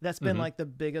 That's been Mm-hmm. like the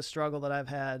biggest struggle that I've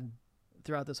had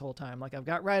throughout this whole time. Like, I've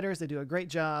got writers, they do a great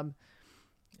job,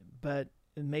 but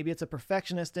maybe it's a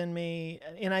perfectionist in me.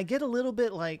 And I get a little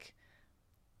bit like,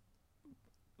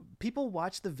 people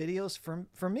watch the videos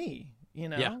for me,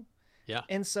 Yeah. Yeah.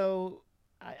 And so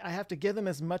I have to give them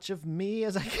as much of me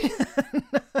as I can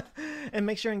and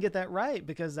make sure and get that right,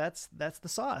 because that's the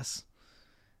sauce.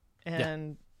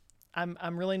 And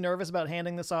I'm really nervous about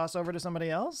handing the sauce over to somebody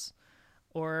else,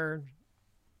 or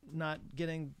not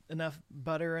getting enough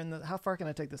butter in the. How far can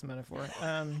I take this metaphor?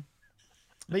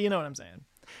 But you know what I'm saying.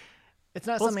 It's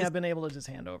not Well, something I've been able to just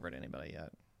hand over to anybody yet.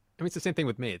 I mean, it's the same thing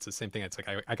with me. It's the same thing. It's like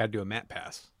I got to do a Matt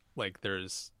pass. Like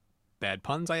there's bad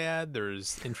puns I add.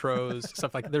 There's intros,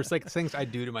 stuff like. There's like things I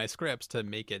do to my scripts to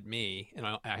make it me, and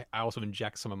I also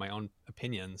inject some of my own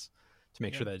opinions to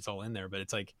make Yeah. sure that it's all in there. But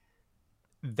it's like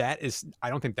that is. I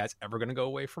don't think that's ever going to go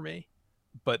away for me.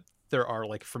 But there are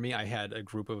like for me, I had a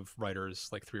group of writers,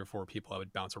 like 3 or 4 people I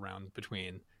would bounce around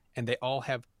between, and they all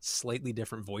have slightly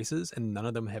different voices, and none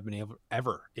of them have been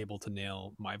ever able to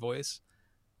nail my voice.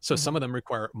 So some of them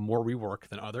require more rework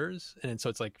than others. And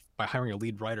so it's like by hiring a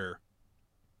lead writer,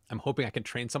 I'm hoping I can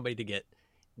train somebody to get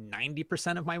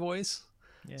 90% of my voice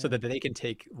Yeah. so that they can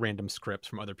take random scripts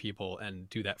from other people and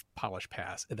do that polish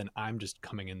pass. And then I'm just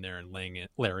coming in there and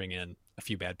layering in a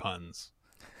few bad puns,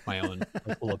 my own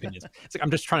little opinions. It's like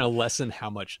I'm just trying to lessen how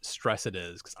much stress it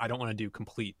is, because I don't want to do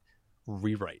complete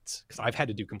rewrites, because I've had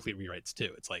to do complete rewrites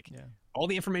too. It's like Yeah. all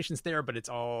the information's there, but it's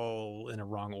all in a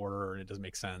wrong order and it doesn't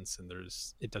make sense, and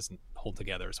it doesn't hold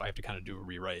together. So I have to kind of do a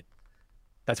rewrite.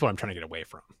 That's what I'm trying to get away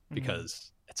from,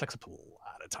 because it sucks up a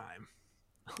lot of time.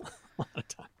 A lot of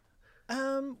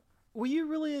time. Were you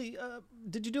really?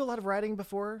 Did you do a lot of writing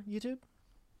before YouTube?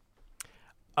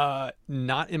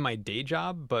 Not in my day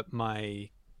job, but my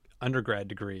undergrad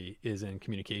degree is in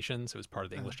communications. It was part of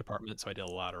the English department, so I did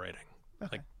a lot of writing,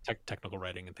 Okay. like technical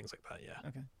writing and things like that. Yeah.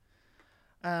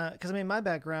 Okay. Because I mean, my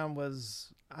background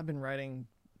was, I've been writing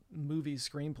movie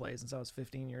screenplays since I was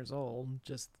 15 years old,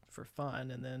 just for fun,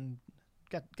 and then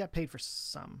got paid for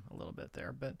a little bit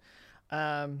there. But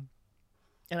and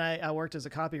I worked as a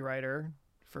copywriter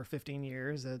for 15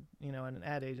 years at in an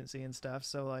ad agency and stuff.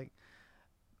 So like,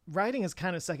 writing is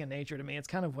kind of second nature to me. It's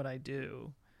kind of what I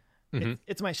do. Mm-hmm.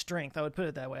 It's my strength. I would put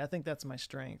it that way. I think that's my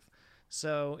strength.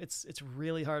 So it's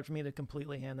really hard for me to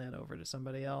completely hand that over to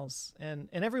somebody else. And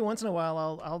every once in a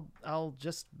while I'll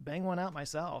just bang one out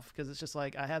myself, because it's just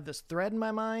like I have this thread in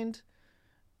my mind.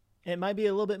 It might be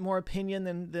a little bit more opinion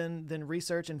than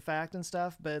research and fact and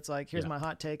stuff, but it's like, here's my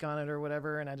hot take on it or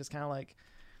whatever, and I just kind of like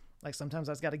sometimes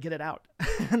I just got to get it out.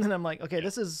 And then I'm like, okay,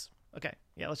 this is okay.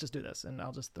 Yeah, let's just do this, and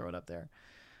I'll just throw it up there.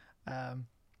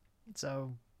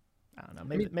 So I don't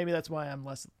know. Maybe that's why I'm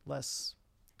less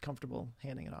comfortable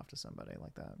handing it off to somebody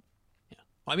like that. Yeah.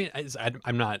 Well, I mean,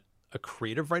 I'm not a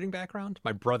creative writing background.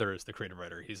 My brother is the creative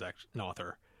writer. He's actually an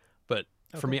author. But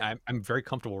for me, I'm very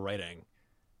comfortable writing.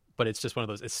 But it's just one of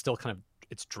those. It's still kind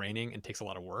of draining and takes a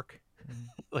lot of work.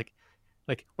 like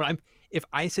when if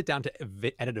I sit down to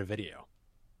edit a video,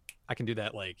 I can do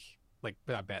that like like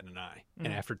without batting an eye.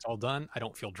 And after it's all done, I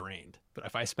don't feel drained. But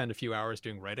if I spend a few hours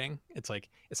doing writing, it's like,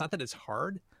 it's not that it's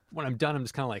hard. When I'm done, I'm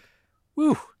just kind of like,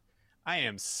 whew, I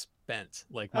am spent.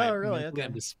 Like my really? mentally, Okay.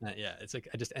 I'm just spent. Yeah. It's like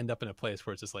I just end up in a place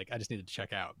where it's just like I just need to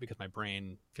check out because my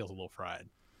brain feels a little fried.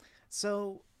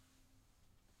 So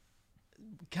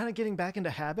kind of getting back into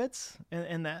habits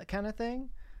and that kind of thing.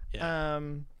 Yeah.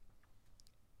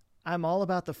 I'm all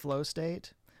about the flow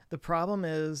state. The problem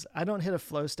is I don't hit a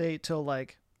flow state till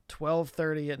like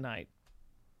 12:30 at night.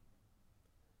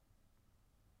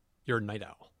 You're a night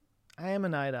owl. I am a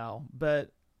night owl,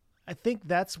 but I think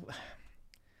that's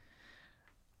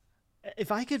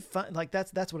if I could find like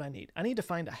that's what I need. I need to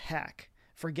find a hack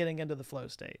for getting into the flow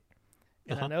state.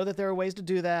 And I know that there are ways to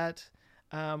do that.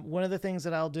 One of the things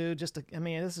that I'll do I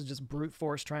mean, this is just brute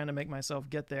force trying to make myself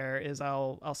get there is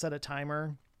I'll set a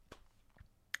timer.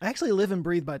 I actually live and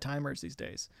breathe by timers these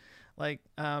days. Like,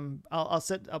 I'll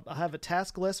have a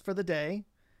task list for the day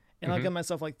and I'll give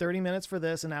myself like 30 minutes for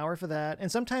this, an hour for that.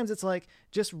 And sometimes it's like,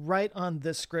 just write on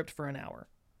this script for an hour,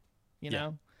 you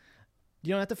know, you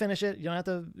don't have to finish it. You don't have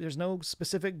to, there's no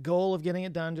specific goal of getting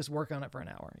it done. Just work on it for an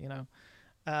hour, you know,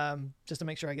 just to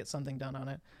make sure I get something done on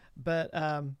it. But,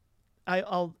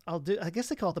 I'll do, I guess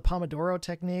they call it the Pomodoro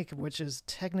technique, which is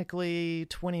technically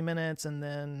 20 minutes and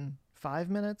then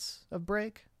 5 minutes of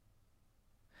break.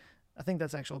 I think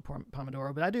that's actual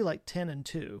Pomodoro, but I do like 10 and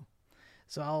 2.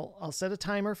 So I'll set a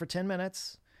timer for 10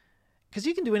 minutes because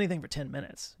you can do anything for 10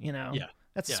 minutes, you know? Yeah.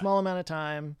 That's a small amount of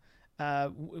time.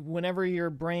 Whenever your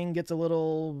brain gets a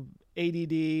little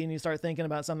ADD and you start thinking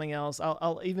about something else,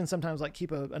 I'll even sometimes like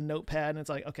keep a notepad and it's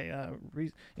like, okay,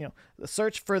 you know,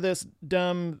 search for this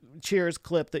dumb Cheers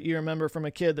clip that you remember from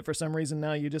a kid that for some reason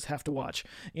now you just have to watch,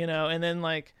 you know, and then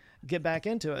like get back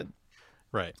into it.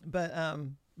 Right.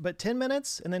 But 10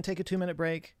 minutes and then take a 2-minute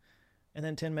break and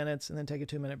then 10 minutes and then take a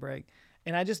 2-minute break.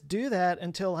 And I just do that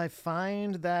until I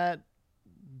find that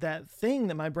thing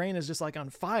that my brain is just like on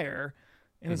fire.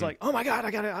 And it's like, oh my God,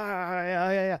 I got it.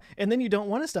 Yeah. And then you don't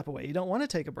want to step away. You don't want to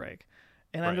take a break.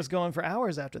 And I'm just going for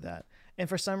hours after that. And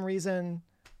for some reason,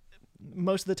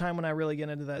 most of the time when I really get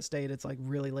into that state, it's like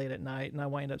really late at night. And I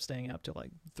wind up staying up till like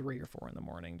 3 or 4 in the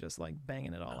morning, just like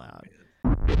banging it all out.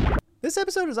 This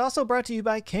episode is also brought to you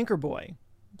by Canker Boy.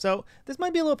 So this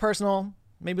might be a little personal,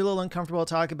 maybe a little uncomfortable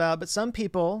to talk about, but some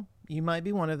people, you might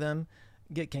be one of them,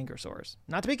 get canker sores.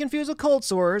 Not to be confused with cold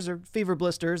sores or fever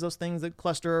blisters, those things that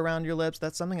cluster around your lips.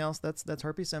 That's something else. That's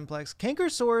herpes simplex. Canker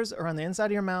sores are on the inside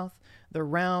of your mouth. They're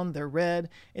round, they're red,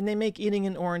 and they make eating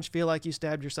an orange feel like you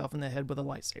stabbed yourself in the head with a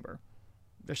lightsaber.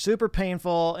 They're super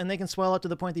painful, and they can swell up to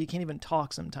the point that you can't even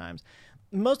talk sometimes.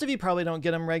 Most of you probably don't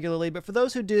get them regularly, but for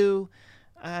those who do,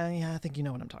 I think you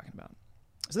know what I'm talking about.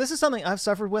 So this is something I've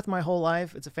suffered with my whole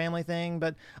life. It's a family thing,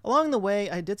 but along the way,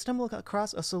 I did stumble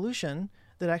across a solution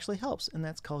that actually helps, and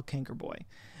that's called Canker Boy.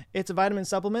 It's a vitamin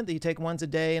supplement that you take once a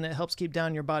day, and it helps keep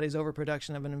down your body's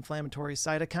overproduction of an inflammatory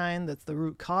cytokine that's the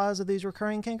root cause of these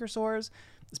recurring canker sores.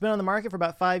 It's been on the market for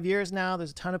about 5 years now.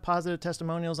 There's a ton of positive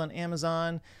testimonials on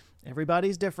Amazon.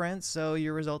 Everybody's different, so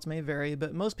your results may vary,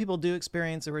 but most people do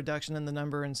experience a reduction in the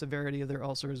number and severity of their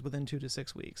ulcers within 2 to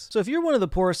 6 weeks. So if you're one of the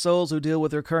poor souls who deal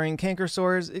with recurring canker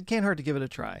sores, it can't hurt to give it a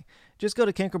try. Just go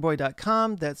to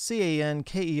cankerboy.com, that's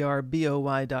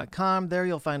CANKERBOY.com. There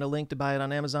you'll find a link to buy it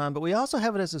on Amazon, but we also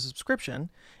have it as a subscription,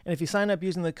 and if you sign up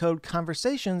using the code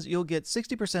CONVERSATIONS, you'll get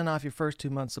 60% off your first 2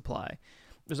 months supply.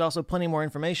 There's also plenty more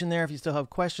information there if you still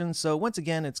have questions. So once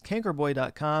again, it's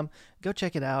cankerboy.com. Go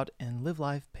check it out and live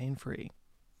life pain-free.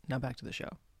 Now back to the show.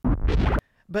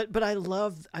 But I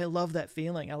love that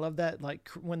feeling. I love that, like,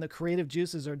 when the creative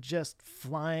juices are just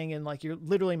flying and like you're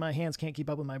literally, my hands can't keep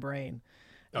up with my brain.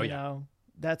 Oh, you know,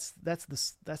 that's the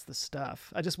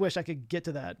stuff. I just wish I could get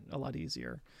to that a lot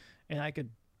easier and I could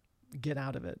get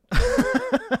out of it.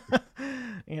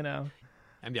 You know,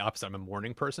 I'm the opposite. I'm a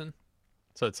morning person.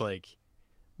 So it's like,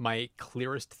 my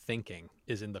clearest thinking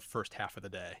is in the first half of the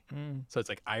day. So it's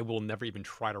like, I will never even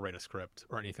try to write a script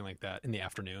or anything like that in the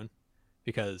afternoon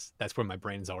because that's when my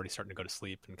brain is already starting to go to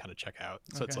sleep and kind of check out.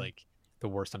 So it's like the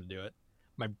worst time to do it.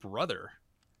 My brother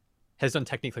has done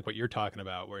technique like what you're talking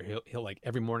about, where he'll like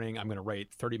every morning I'm going to write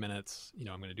 30 minutes, you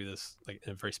know, I'm going to do this like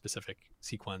in a very specific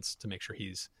sequence to make sure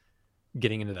he's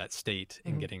getting into that state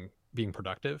and being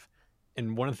productive.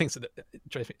 And one of the things that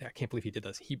I can't believe he did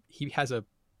this. He has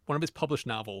one of his published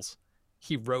novels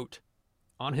he wrote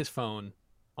on his phone,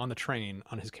 on the train,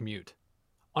 on his commute,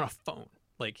 on a phone.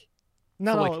 Like,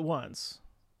 not all at once.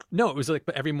 No, it was like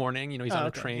every morning, you know, he's on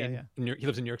a train. Yeah. He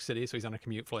lives in New York City, so he's on a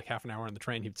commute for like half an hour on the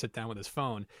train. He'd sit down with his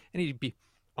phone and he'd be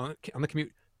on the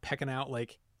commute pecking out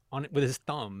like with his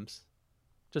thumbs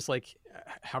just like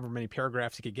however many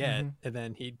paragraphs he could get, Mm-hmm. and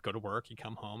then he'd go to work, he'd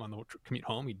come home on the commute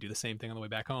home, he'd do the same thing on the way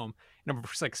back home, and over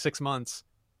like 6 months,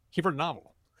 he wrote a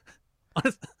novel.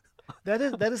 That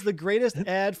is the greatest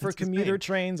ad for That's commuter insane.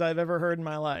 trains I've ever heard in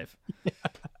my life.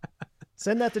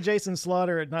 Send that to Jason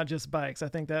Slaughter at Not Just Bikes. I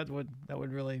think that would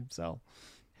really sell.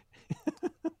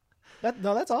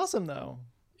 That's awesome though.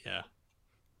 Yeah,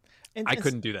 And I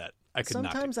couldn't do that. I could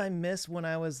not. sometimes I miss when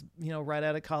I was, right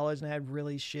out of college and I had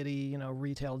really shitty,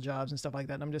 retail jobs and stuff like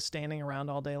that. And I'm just standing around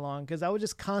all day long because I would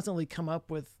just constantly come up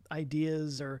with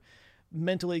ideas or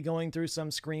mentally going through some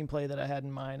screenplay that I had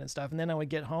in mind and stuff. And then I would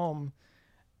get home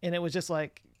and it was just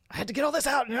like, I had to get all this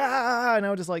out, and I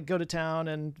would just like go to town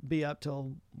and be up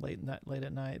till late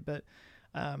at night. But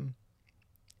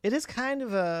it is kind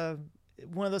of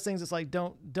one of those things that's like,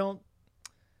 don't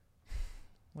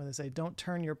what do they say? Don't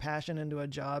turn your passion into a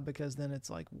job because then it's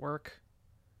like work.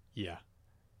 Yeah.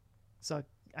 So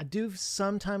I do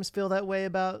sometimes feel that way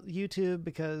about YouTube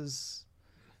because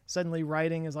suddenly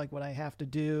writing is like what I have to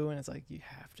do. And it's like, you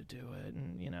have to do it.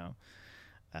 And,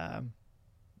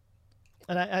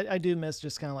 and I do miss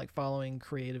just kind of like following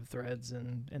creative threads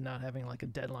and not having like a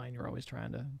deadline you're always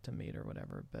trying to meet or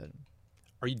whatever. But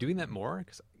Are you doing that more?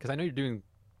 Because I know you're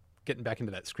getting back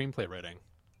into that screenplay writing,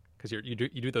 because you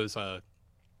do those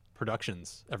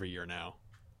productions every year now,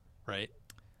 right?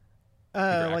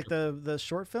 like the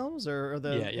short films or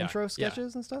the Yeah, intro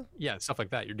sketches and stuff. Yeah, stuff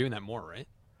like that. You're doing that more, right?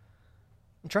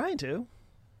 I'm trying to.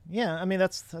 Yeah, I mean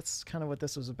that's kind of what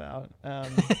this was about.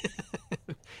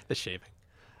 The shaving.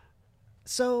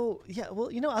 So yeah,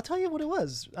 well, I'll tell you what it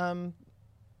was.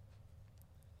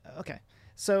 Okay,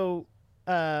 so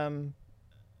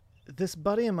this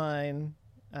buddy of mine,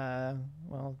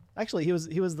 well, actually, he was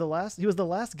the last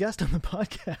guest on the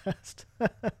podcast.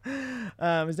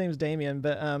 His name's Damien,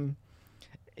 but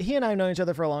he and I have known each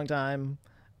other for a long time.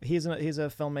 He's a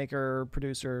filmmaker,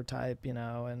 producer type,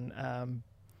 and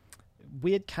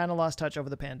we had kind of lost touch over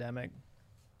the pandemic,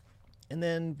 and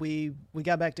then we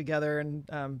got back together,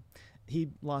 and he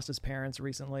lost his parents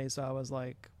recently, so I was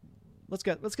like, let's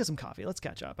get some coffee, let's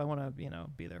catch up, I want to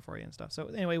be there for you and stuff. So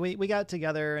anyway, we got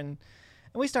together and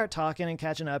we start talking and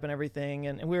catching up and everything,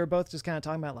 and we were both just kind of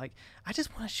talking about like, I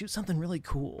just want to shoot something really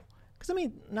cool, because I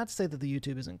mean, not to say that the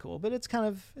YouTube isn't cool, but it's kind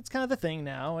of the thing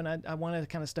now, and I want to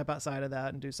kind of step outside of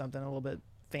that and do something a little bit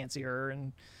fancier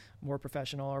and more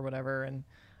professional or whatever. And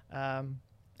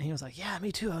he was like, yeah,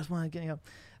 me too, I was want to get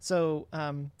so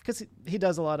because he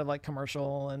does a lot of like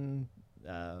commercial and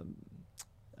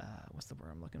what's the word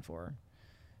I'm looking for,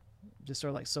 just sort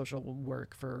of like social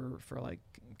work for like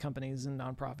companies and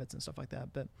nonprofits and stuff like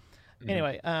that. But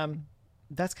anyway,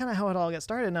 that's kind of how it all got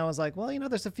started. And I was like, well,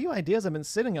 there's a few ideas I've been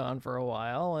sitting on for a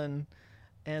while,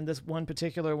 and this one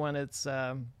particular one, it's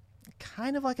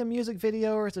kind of like a music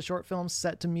video, or it's a short film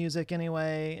set to music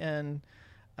anyway, and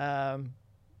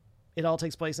it all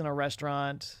takes place in a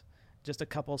restaurant, just a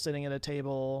couple sitting at a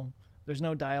table. There's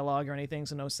no dialogue or anything,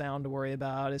 so no sound to worry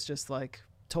about. It's just like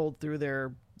told through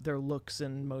their looks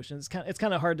and motions. It's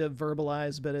kind of hard to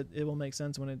verbalize, but it will make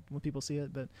sense when people see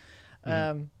it. But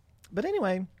but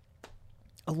anyway,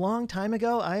 a long time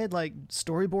ago, I had like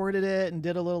storyboarded it and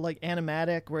did a little like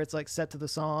animatic where it's like set to the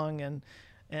song,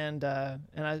 and I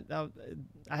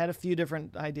had a few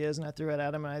different ideas, and I threw it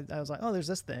at him, and I was like, oh, there's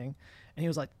this thing, and he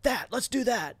was like, let's do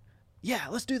that. Yeah,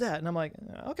 let's do that. And I'm like,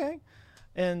 okay.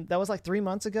 And that was like 3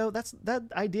 months ago. That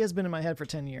idea has been in my head for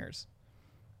 10 years.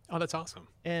 Oh, that's awesome.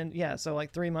 And yeah, so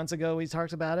like 3 months ago we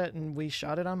talked about it and we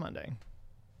shot it on Monday.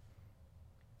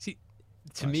 See,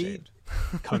 to me,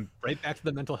 come right back to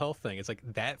the mental health thing. It's like,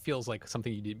 that feels like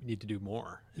something you need to do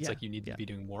more. It's like you need to be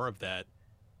doing more of that.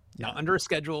 Not under a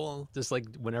schedule, just like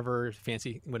whenever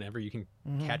you can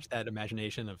catch that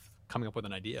imagination of coming up with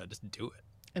an idea, just do it.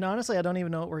 And honestly, I don't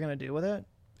even know what we're going to do with it.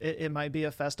 It might be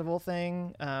a festival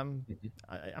thing. I'm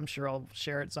sure I'll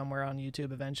share it somewhere on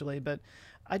YouTube eventually, but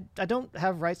I don't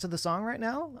have rights to the song right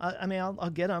now. I mean,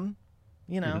 I'll get them,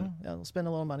 I'll spend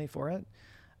a little money for it.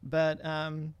 But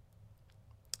I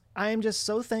am just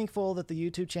so thankful that the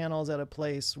YouTube channel is at a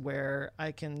place where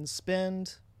I can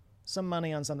spend some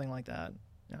money on something like that.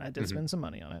 And I did spend some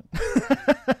money on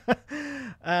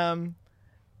it.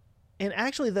 And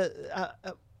actually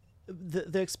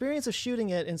the experience of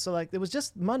shooting it, and so like it was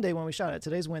just Monday when we shot it.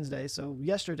 Today's Wednesday, so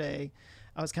yesterday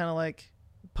I was kind of like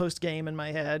post game in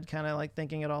my head, kind of like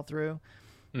thinking it all through.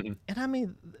 And I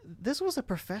mean, this was a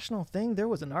professional thing. There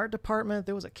was an art department,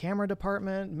 there was a camera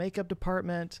department, makeup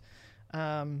department.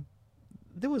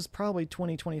 There was probably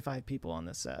 20-25 people on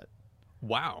this set.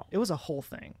 Wow. It was a whole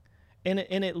thing, and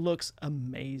it looks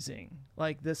amazing.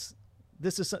 Like this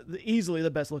is easily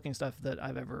the best looking stuff that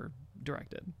I've ever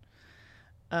directed.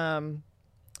 Um,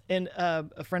 and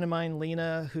a friend of mine,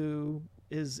 Lena, who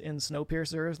is in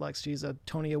Snowpiercer, like she's a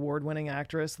Tony Award winning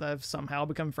actress that I've somehow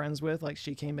become friends with. Like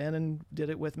she came in and did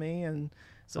it with me, and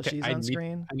so Okay, she's on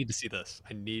screen. I need to see this.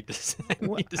 I need to.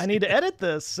 I need to edit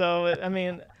this. So I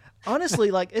mean,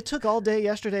 honestly, like it took all day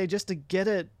yesterday just to get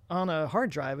it on a hard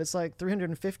drive. It's like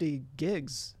 350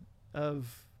 gigs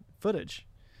of footage.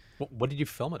 What did you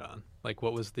film it on? Like,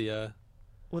 what was the?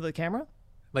 With a camera?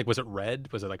 Like, was it red?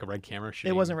 Was it like a red camera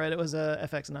shooting? It wasn't red. It was a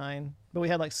FX9, but we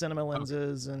had like cinema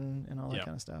lenses and all that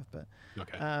kind of stuff. But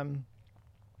okay.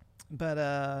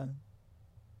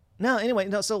 No, anyway,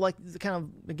 no. So like, kind of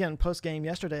again, post game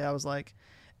yesterday, I was like,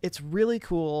 it's really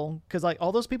cool because like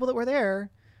all those people that were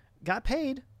there got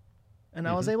paid, and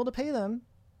I was able to pay them.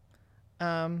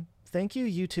 Thank you,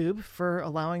 YouTube, for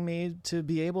allowing me to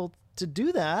be able to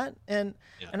do that. And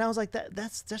I was like,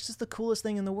 that's just the coolest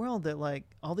thing in the world, that like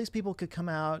all these people could come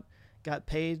out, got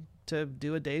paid to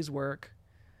do a day's work.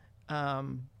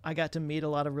 I got to meet a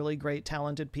lot of really great,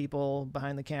 talented people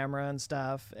behind the camera and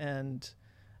stuff. And,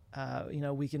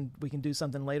 we can do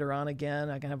something later on again.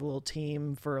 I can have a little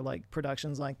team for like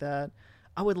productions like that.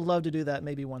 I would love to do that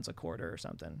maybe once a quarter or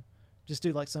something. Just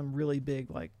do like some really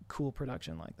big, like cool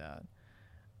production like that.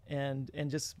 And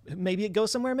just maybe it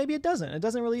goes somewhere, maybe it doesn't. It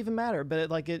doesn't really even matter. But it's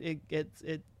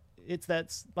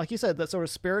that, like you said, that sort of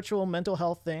spiritual mental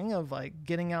health thing of like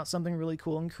getting out something really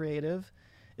cool and creative.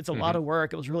 It's a lot of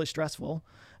work. It was really stressful,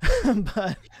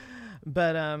 but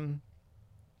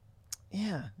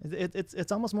yeah,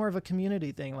 it's almost more of a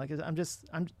community thing. Like I'm just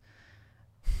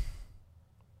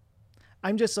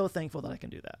so thankful that I can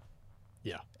do that.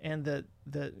 Yeah, and that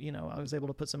I was able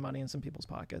to put some money in some people's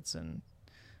pockets and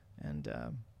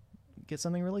get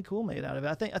something really cool made out of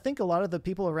it. I think a lot of the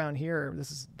people around here,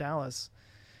 this is Dallas,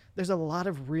 there's a lot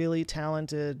of really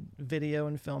talented video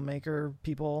and filmmaker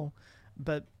people,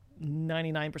 but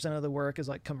 99% of the work is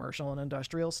like commercial and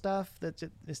industrial stuff. They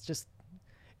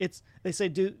say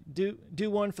do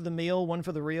one for the meal, one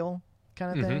for the real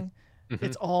kind of thing.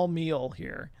 It's all meal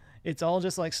here. It's all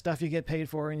just like stuff you get paid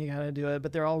for and you got to do it,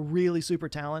 but they're all really super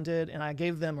talented. And I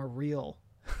gave them a reel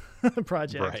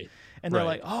project. Right. And they're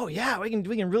like, oh yeah, we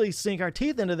can really sink our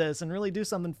teeth into this and really do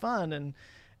something fun.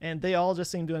 And they all just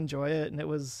seemed to enjoy it. And it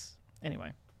was a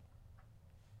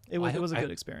good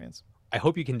experience. I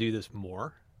hope you can do this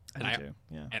more. I do too.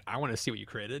 Yeah. And I want to see what you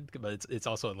created, but it's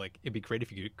also like, it'd be great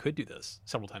if you could do this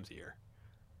several times a year.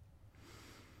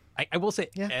 I will say,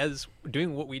 as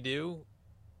doing what we do,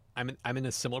 I'm in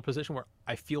a similar position where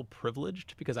I feel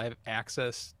privileged because I have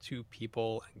access to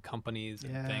people and companies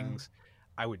and things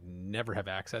I would never have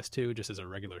access to just as a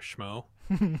regular schmo.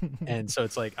 And so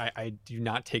it's like, I do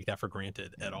not take that for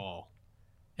granted at all.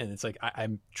 And it's like,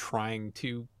 I'm trying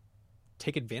to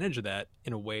take advantage of that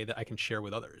in a way that I can share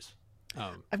with others.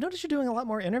 I've noticed you're doing a lot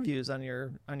more interviews on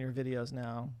your videos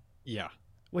now. Yeah.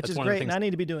 Which is great. And I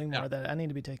need to be doing more of that. I need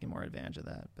to be taking more advantage of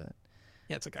that, but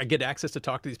yeah, it's like I get access to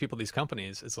talk to these people, these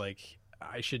companies. It's like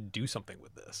I should do something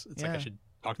with this. It's like I should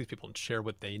talk to these people and share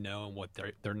what they know and what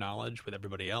their knowledge with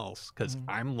everybody else, because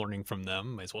I'm learning from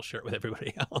them. Might as well share it with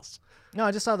everybody else. No,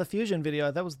 I just saw the Fusion video.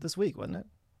 That was this week, wasn't it?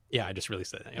 Yeah, I just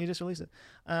released it. Yep. You just released it.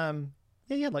 Yeah,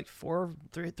 you had like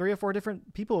three or four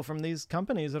different people from these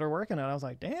companies that are working on it. I was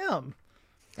like, damn,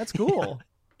 that's cool.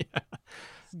 Yeah.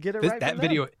 Get it right.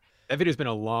 That video's been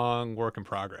a long work in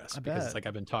progress because it's like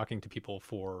I've been talking to people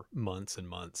for months and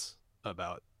months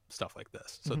about stuff like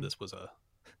this. So this was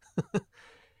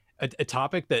a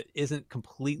topic that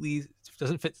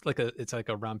doesn't fit it's like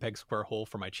a round peg square hole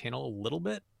for my channel a little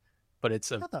bit, but it's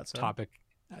a topic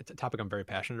I'm very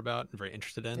passionate about and very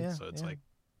interested in. So it's like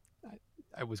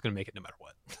I was going to make it no matter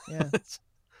what. Yeah.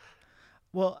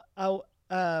 Well,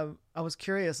 I was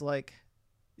curious, like,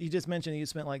 you just mentioned you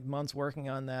spent like months working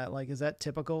on that. Like, is that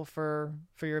typical for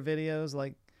your videos?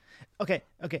 Like, okay.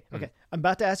 I'm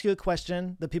about to ask you a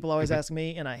question that people always ask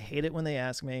me, and I hate it when they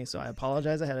ask me, so I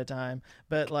apologize ahead of time.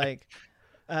 But like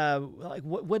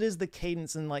what is the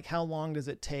cadence, and like how long does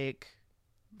it take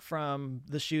from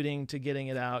the shooting to getting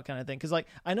it out, kind of thing? Because like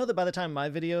I know that by the time my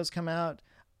videos come out,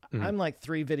 I'm like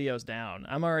 3 videos down.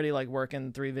 I'm already like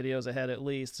working 3 videos ahead at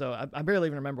least. So I barely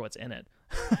even remember what's in it,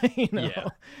 Yeah.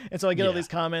 And so I get all these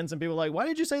comments and people are like, why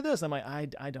did you say this? I'm like,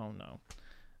 I don't know.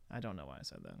 I don't know why I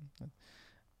said that.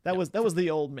 That was the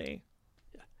old me.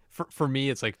 Yeah. For me,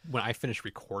 it's like when I finish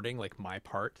recording like my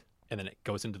part and then it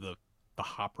goes into the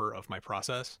hopper of my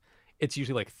process, it's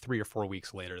usually like 3 or 4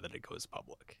 weeks later that it goes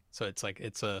public. So it's like,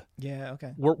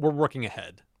 we're working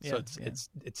ahead. So it's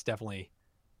definitely,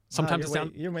 sometimes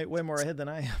you're way more ahead than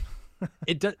I am.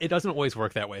 It doesn't always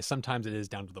work that way. Sometimes it is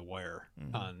down to the wire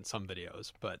Mhm. on some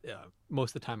videos, but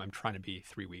most of the time I'm trying to be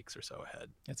 3 weeks or so ahead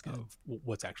That's good. of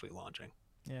what's actually launching.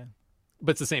 Yeah.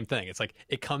 But it's the same thing. It's like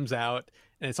it comes out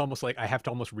and it's almost like I have to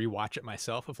almost rewatch it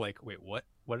myself of like, wait, what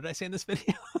did I say in this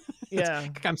video? Yeah.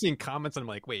 I'm seeing comments and I'm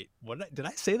like, wait, did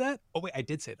I say that? Oh wait, I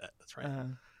did say that. That's right.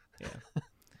 Yeah.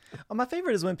 My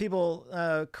favorite is when people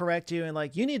correct you and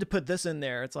like, you need to put this in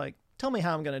there. It's like, tell me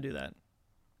how I'm going to do that.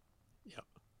 Yep.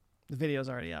 The video's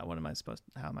already out. What am I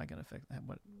how am I going to fix that?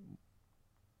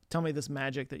 Tell me this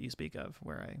magic that you speak of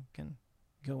where I can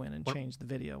go in and change the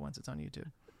video once it's on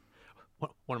YouTube.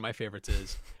 One of my favorites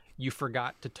is you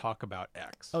forgot to talk about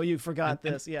X. Oh, you forgot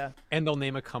this. Yeah. And they'll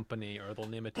name a company or they'll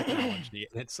name a technology.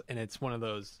 and it's one of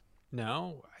those,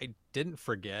 no, I didn't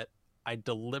forget. I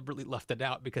deliberately left it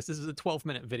out because this is a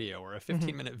 12-minute video or a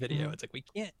 15-minute video. Mhm. It's like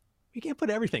we can't put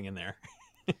everything in there.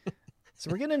 So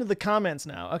we're getting into the comments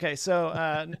now. Okay, so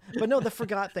but no, the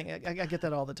forgot thing. I get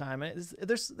that all the time.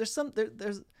 There's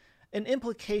an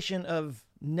implication of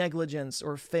negligence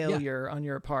or failure on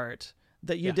your part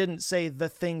that you didn't say the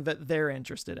thing that they're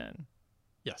interested in.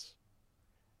 Yes.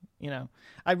 You know,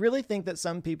 I really think that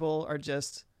some people are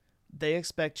they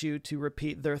expect you to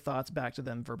repeat their thoughts back to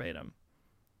them verbatim.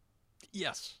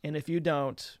 Yes. And if you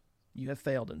don't, you have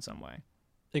failed in some way.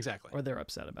 Exactly. Or they're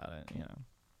upset about it, you know.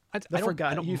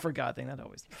 You forgot thing, that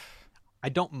always. I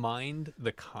don't mind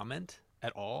the comment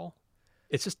at all.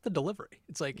 It's just the delivery.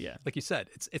 It's like like you said,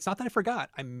 it's not that I forgot.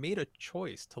 I made a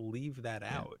choice to leave that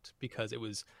out because it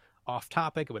was off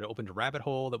topic. It would have opened a rabbit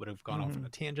hole that would have gone off on a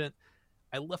tangent.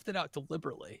 I left it out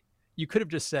deliberately. You could have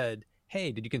just said,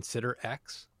 hey, did you consider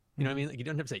X? You know what I mean? Like, you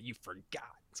don't have to say you forgot.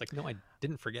 It's like, no, I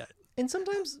didn't forget. And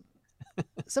sometimes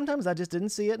I just didn't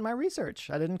see it in my research.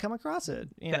 I didn't come across it,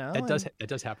 you know. It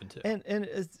does happen too. And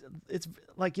it's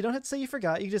like, you don't have to say you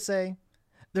forgot. You just say,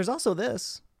 there's also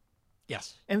this.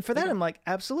 Yes. And for that, I'm like,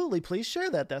 absolutely, please share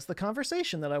that. That's the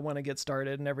conversation that I want to get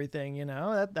started and everything, you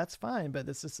know. That's fine. But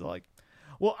it's just like,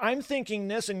 well, I'm thinking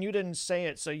this and you didn't say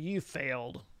it, so you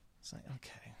failed. It's like,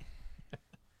 okay.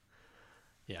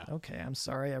 Yeah. Okay, I'm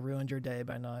sorry I ruined your day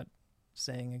by not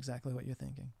saying exactly what you're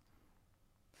thinking.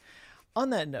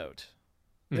 On that note,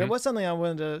 there was something I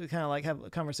wanted to kind of like have a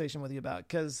conversation with you about,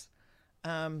 because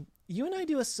you and I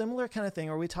do a similar kind of thing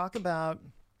where we talk about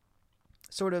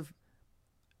sort of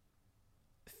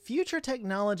future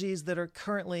technologies that are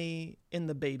currently in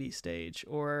the baby stage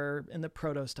or in the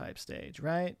prototype stage,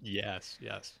 right? Yes,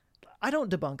 yes. I don't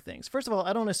debunk things. First of all,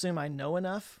 I don't assume I know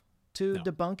enough to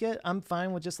debunk it. I'm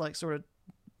fine with just like sort of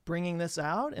bringing this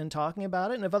out and talking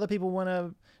about it. And if other people want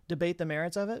to debate the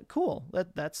merits of it, cool.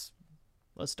 Let's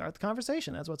start the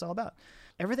conversation. That's what it's all about.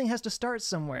 Everything has to start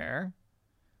somewhere.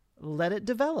 Let it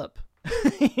develop,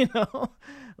 you know,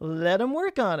 let them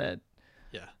work on it.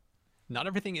 Yeah. Not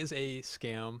everything is a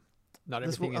scam. Not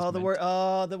everything is the word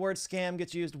scam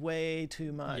gets used way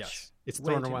too much. Yes. It's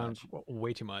thrown around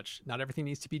way too much. Not everything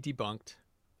needs to be debunked.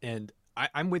 And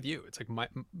I'm with you. It's like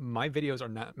my videos are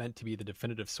not meant to be the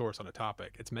definitive source on a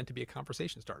topic. It's meant to be a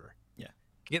conversation starter. Yeah.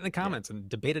 Get in the comments and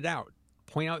debate it out.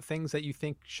 Point out things that you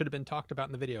think should have been talked about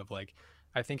in the video of like,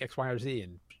 I think X, Y, or Z,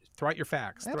 and throw out your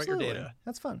facts, throw out your data.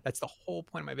 That's fun. That's the whole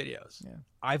point of my videos. Yeah.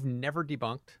 I've never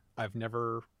debunked. I've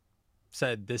never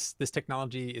said this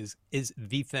technology is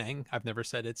the thing. I've never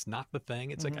said it's not the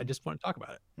thing. It's like, I just want to talk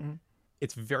about it.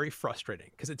 It's very frustrating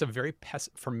because it's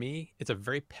for me, it's a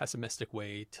very pessimistic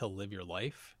way to live your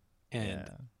life. And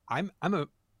I'm a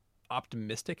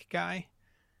optimistic guy.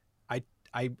 I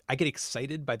get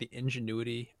excited by the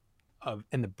ingenuity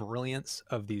and the brilliance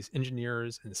of these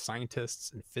engineers and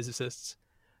scientists and physicists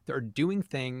that are doing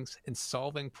things and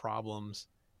solving problems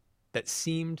that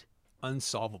seemed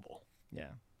unsolvable.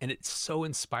 Yeah. And it's so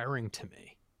inspiring to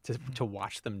me to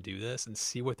watch them do this and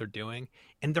see what they're doing.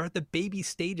 And they're at the baby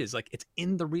stages, like it's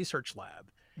in the research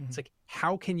lab. It's like,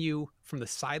 how can you, from the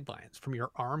sidelines, from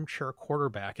your armchair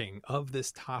quarterbacking of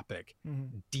this topic,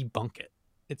 debunk it?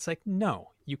 It's like, no,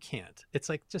 you can't. It's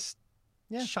like, just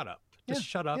shut up. Just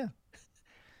shut up. Yeah.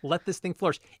 Let this thing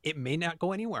flourish. It may not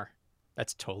go anywhere.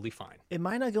 That's totally fine. It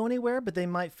might not go anywhere, but they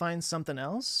might find something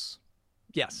else.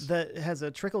 Yes. That has a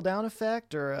trickle-down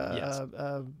effect or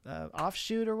a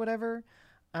offshoot or whatever.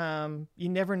 You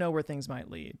never know where things might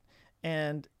lead.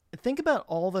 And think about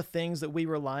all the things that we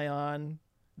rely on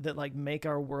that like make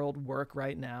our world work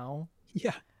right now.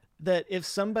 Yeah. That if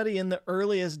somebody in the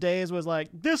earliest days was like,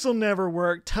 this'll never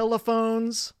work,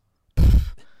 telephones,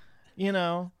 you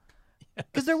know,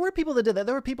 because there were people that did that.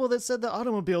 There were people that said that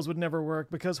automobiles would never work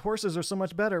because horses are so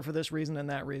much better for this reason and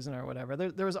that reason or whatever.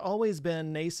 There's always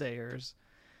been naysayers.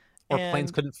 Or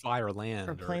planes couldn't fly or land.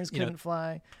 Or planes couldn't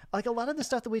fly. Like a lot of the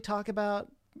stuff that we talk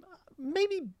about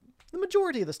maybe the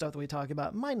majority of the stuff that we talk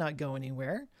about might not go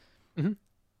anywhere, Mhm.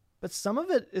 but some of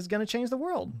it is going to change the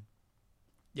world.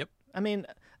 Yep. I mean,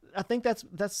 I think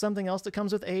that's something else that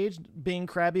comes with age, being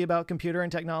crabby about computer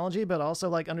and technology, but also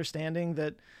like understanding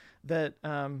that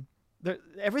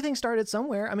everything started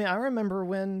somewhere. I mean, I remember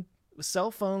when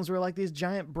cell phones were like these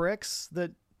giant bricks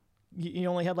that you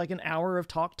only had like an hour of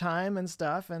talk time and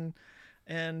stuff,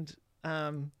 and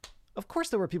of course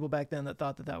there were people back then that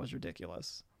thought that that was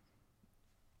ridiculous.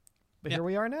 But Yeah. here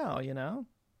we are now, you know?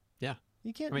 Yeah.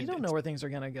 You can't, I mean, you don't know where things are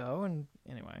going to go. And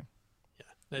anyway,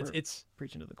 Yeah. It's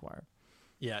preaching to the choir.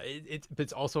 yeah. But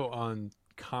it's also on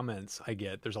comments I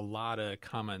get. There's a lot of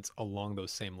comments along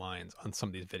those same lines on some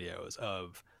of these videos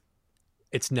of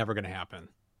it's never going to happen,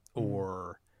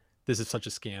 or this is such a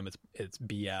scam. It's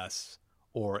BS,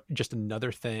 or just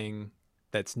another thing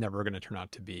that's never going to turn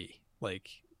out to be. Like,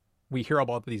 we hear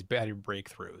about these battery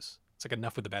breakthroughs. It's like,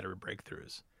 enough with the battery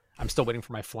breakthroughs. I'm still waiting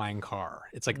for my flying car.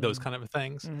 It's like those kind of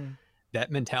things. Mm-hmm.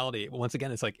 That mentality, once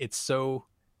again, it's like, it's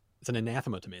an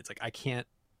anathema to me. It's like, I can't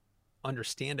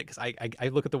understand it because I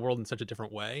look at the world in such a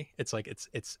different way. It's like,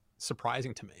 it's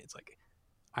surprising to me. It's like,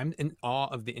 I'm in awe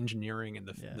of the engineering and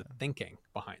the thinking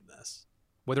behind this,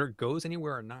 whether it goes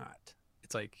anywhere or not.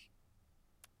 It's like,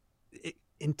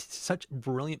 such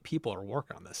brilliant people are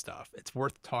working on this stuff. It's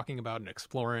worth talking about and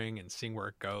exploring and seeing where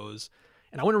it goes.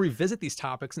 And I want to revisit these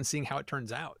topics and seeing how it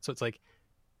turns out. So it's like,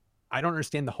 I don't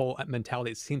understand the whole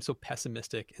mentality. It seems so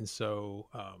pessimistic and so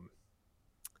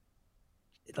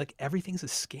like everything's a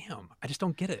scam. I just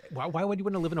don't get it. Why would you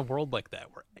want to live in a world like that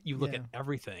where you look at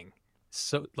everything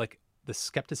so like the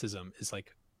skepticism is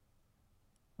like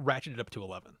ratcheted up to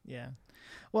 11? Yeah.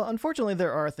 Well, unfortunately,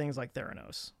 there are things like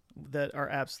Theranos that are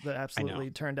that absolutely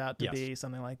turned out to be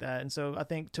something like that. And so I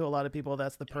think to a lot of people,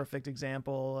 that's the perfect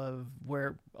example of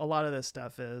where a lot of this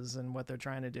stuff is and what they're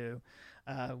trying to do.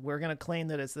 We're going to claim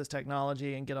that it's this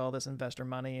technology and get all this investor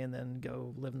money and then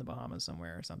go live in the Bahamas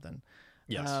somewhere or something.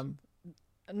 Yes.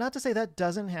 Not to say that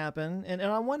doesn't happen. And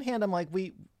on one hand, I'm like,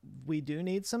 we do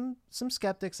need some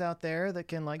skeptics out there that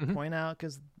can like point out,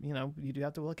 because, you know, you do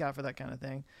have to look out for that kind of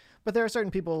thing. But there are certain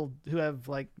people who have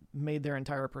like made their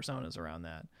entire personas around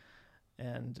that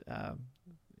and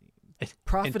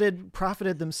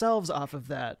profited themselves off of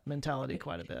that mentality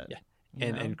quite a bit. Yeah.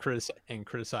 And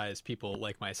criticize people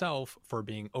like myself for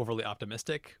being overly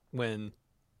optimistic when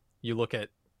you look at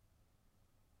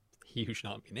he who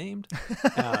shall not be named.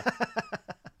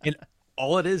 And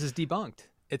all it is debunked.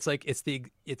 It's like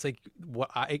what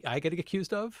I get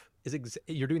accused of is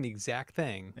you're doing the exact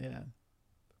thing. Yeah.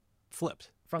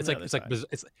 Flipped. It's like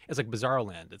Bizarro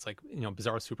Land. It's like, you know,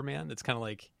 Bizarro Superman. It's kind of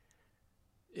like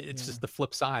it's just the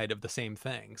flip side of the same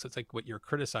thing. So it's like what you're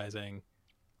criticizing,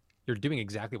 you're doing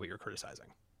exactly what you're criticizing,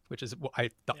 which is what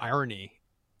the irony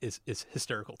is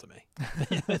hysterical to me.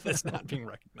 That's not being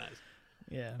recognized.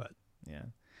 Yeah.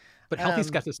 But healthy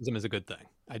skepticism is a good thing.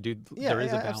 I do. Yeah, there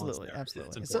is a balance absolutely.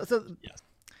 there. So yes.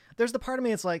 There's the part of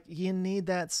me. It's like you need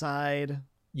that side.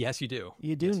 Yes, you do.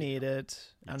 You do need it.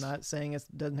 Yes. I'm not saying it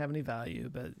doesn't have any value,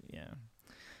 but yeah.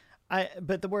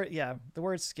 But the word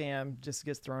scam just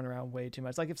gets thrown around way too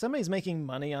much. Like if somebody's making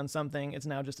money on something, it's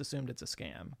now just assumed it's a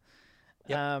scam.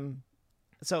 Yep.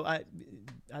 So I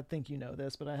think you know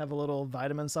this, but I have a little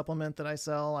vitamin supplement that I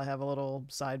sell. I have a little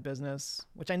side business,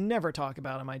 which I never talk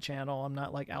about on my channel. I'm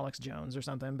not like Alex Jones or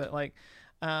something, but like,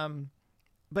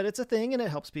 but it's a thing and it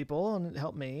helps people and it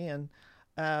helped me. And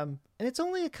it's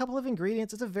only a couple of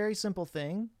ingredients. It's a very simple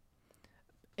thing.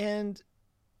 And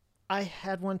I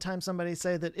had one time somebody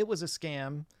say that it was a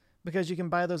scam because you can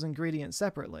buy those ingredients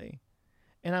separately.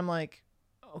 And I'm like,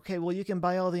 okay, well, you can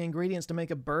buy all the ingredients to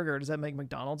make a burger. Does that make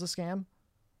McDonald's a scam?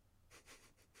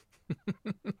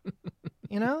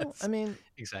 You know, I mean,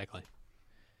 exactly.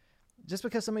 Just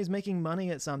because somebody's making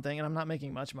money at something, and I'm not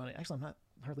making much money. Actually, I'm not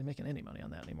hardly making any money on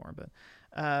that anymore. But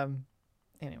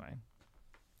anyway,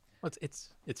 well, it's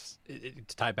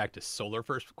to tie back to solar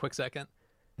for a quick second.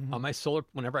 Mm-hmm. On my solar,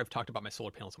 whenever I've talked about my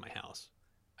solar panels on my house,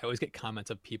 I always get comments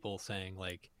of people saying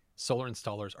like solar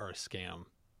installers are a scam.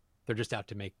 They're just out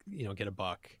to make, you know, get a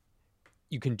buck.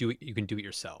 You can do it. You can do it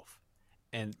yourself.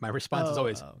 And my response is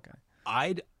always,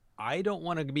 okay. I don't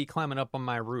want to be climbing up on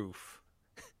my roof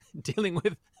dealing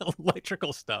with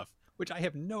electrical stuff, which I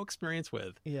have no experience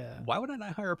with. Yeah. Why wouldn't I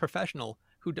hire a professional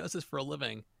who does this for a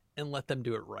living and let them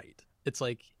do it right? It's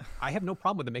like, I have no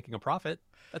problem with them making a profit.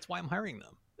 That's why I'm hiring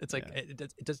them. It's like, it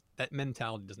does, that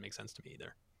mentality doesn't make sense to me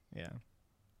either. Yeah.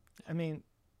 I mean,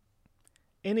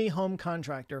 any home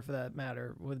contractor for that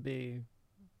matter would be.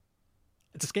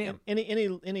 It's a scam.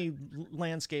 Any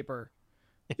landscaper.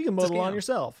 You can mow the lawn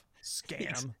yourself.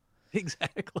 Scam.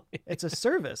 Exactly. It's a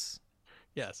service.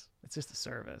 Yes. It's just a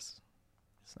service.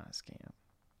 It's not a scam.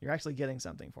 You're actually getting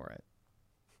something for it.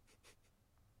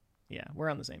 Yeah, we're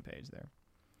on the same page there.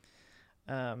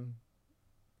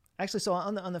 Actually, so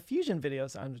on the fusion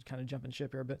videos, I'm kind of jumping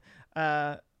ship here, but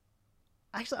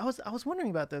actually, I was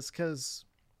wondering about this because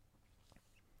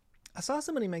I saw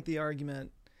somebody make the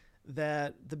argument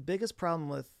that the biggest problem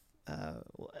with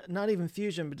not even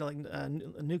fusion, but like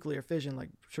nuclear fission,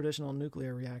 like traditional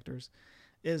nuclear reactors,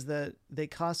 is that they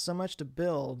cost so much to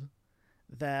build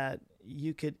that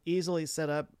you could easily set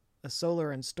up a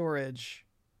solar and storage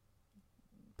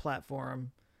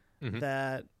platform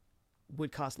that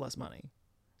would cost less money.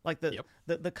 Like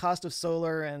the cost of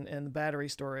solar and the battery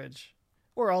storage,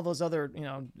 or all those other,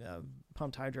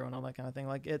 pumped hydro and all that kind of thing.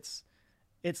 Like it's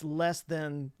less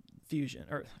than fusion,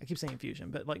 or I keep saying fusion,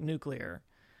 but like nuclear.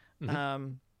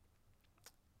 And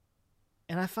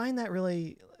I find that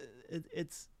really,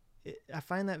 I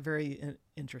find that very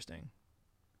interesting.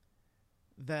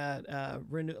 That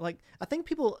I think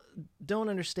people don't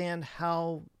understand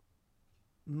how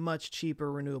much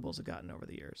cheaper renewables have gotten over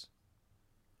the years.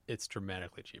 It's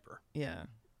dramatically cheaper. Yeah.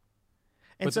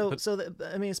 And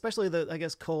I mean, especially I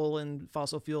guess coal and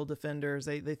fossil fuel defenders,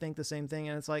 they think the same thing.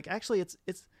 And it's like, actually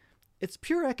it's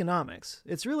pure economics.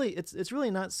 It's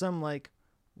really not some like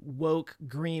woke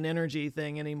green energy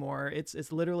thing anymore.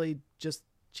 It's literally just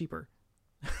cheaper.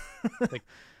 Like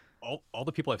all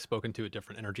the people I've spoken to at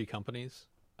different energy companies,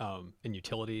 and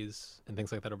utilities and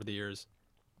things like that over the years,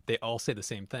 they all say the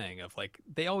same thing of like,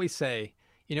 they always say,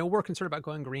 we're concerned about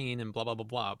going green and blah, blah, blah,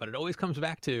 blah. But it always comes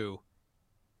back to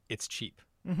it's cheap.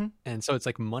 And so it's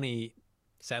like money,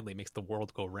 sadly, makes the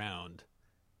world go round.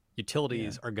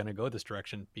 Utilities are going to go this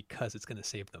direction because it's going to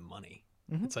save them money.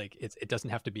 It's like, it doesn't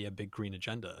have to be a big green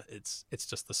agenda. It's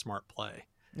just the smart play.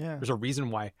 Yeah. There's a reason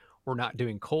why we're not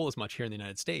doing coal as much here in the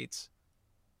United States,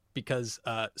 because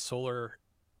solar,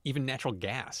 even natural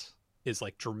gas, is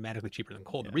like dramatically cheaper than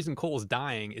coal. The reason coal is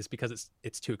dying is because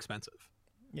it's too expensive.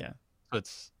 Yeah. So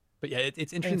it's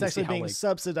interesting. And it's actually to see being how, like,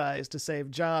 subsidized to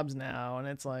save jobs now, and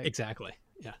it's like exactly,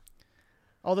 yeah,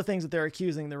 all the things that they're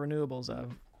accusing the renewables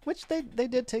of, which they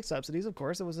did take subsidies, of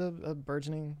course. It was a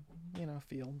burgeoning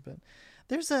field, but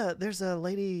there's a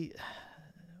lady,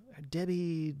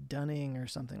 Debbie Dunning or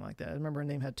something like that. I remember her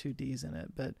name had 2 D's in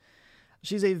it, but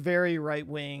she's a very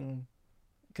right-wing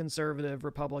conservative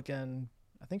Republican.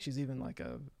 I think she's even like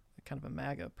a kind of a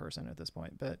MAGA person at this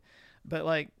point, but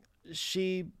like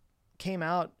she came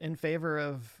out in favor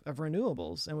of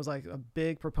renewables and was like a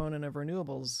big proponent of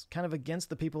renewables, kind of against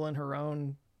the people in her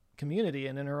own community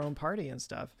and in her own party and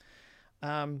stuff.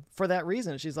 For that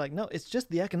reason, she's like, no, it's just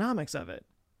the economics of it.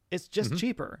 It's just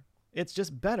cheaper. It's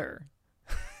just better.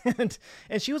 and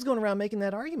she was going around making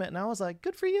that argument, and I was like,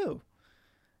 good for you.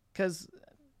 Because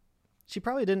she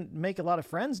probably didn't make a lot of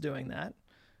friends doing that.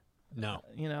 No,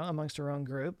 amongst her own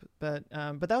group, but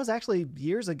that was actually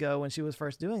years ago when she was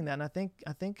first doing that. And I think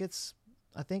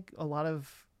a lot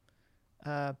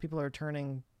of people are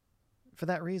turning for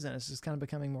that reason. It's just kind of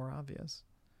becoming more obvious.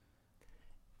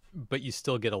 But you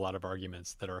still get a lot of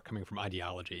arguments that are coming from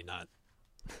ideology, not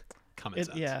common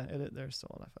sense. Yeah, there's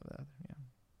still enough of that.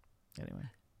 Yeah. Anyway,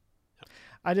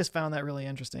 I just found that really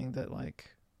interesting that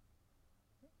like.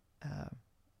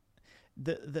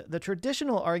 The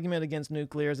traditional argument against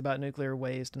nuclear is about nuclear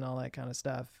waste and all that kind of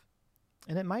stuff.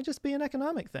 And it might just be an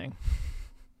economic thing.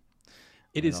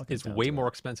 It's way more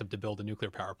expensive to build a nuclear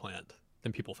power plant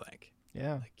than people think.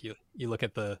 Yeah. Like you look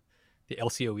at the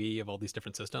LCOE of all these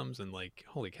different systems and like,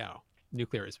 holy cow,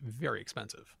 nuclear is very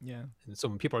expensive. Yeah. And so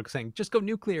when people are saying, just go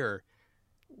nuclear,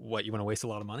 what, you want to waste a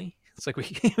lot of money? It's like we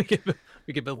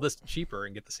could build this cheaper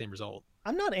and get the same result.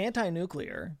 I'm not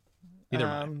anti-nuclear. Neither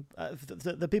am I.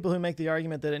 The people who make the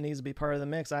argument that it needs to be part of the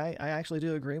mix, I actually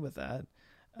do agree with that.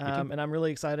 And I'm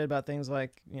really excited about things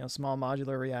like, small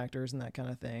modular reactors and that kind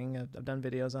of thing. I've done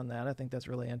videos on that. I think that's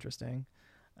really interesting.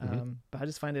 But I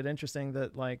just find it interesting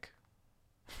that like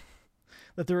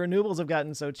that the renewables have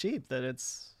gotten so cheap that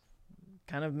it's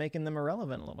kind of making them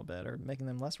irrelevant a little bit, or making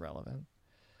them less relevant.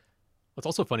 It's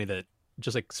also funny that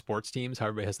just like sports teams, how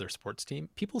everybody has their sports team,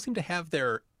 people seem to have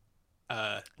their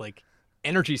like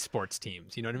energy sports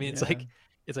teams. You know what I mean? Yeah.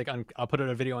 It's like I'll put out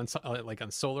a video on like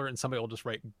on solar, and somebody will just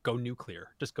write "go nuclear,"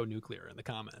 just "go nuclear" in the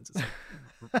comments. It's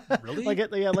like, really? like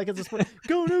it's a sport.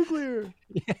 Go nuclear.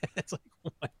 Yeah, it's like,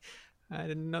 what? I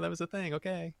didn't know that was a thing.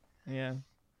 Okay. Yeah,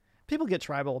 people get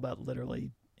tribal about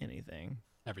literally anything.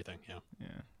 Everything. Yeah.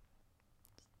 Yeah.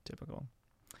 Typical.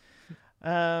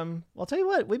 Well, I'll tell you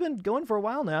what. We've been going for a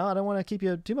while now. I don't want to keep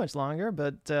you too much longer,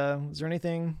 but is there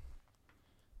anything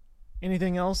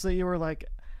else that you were like,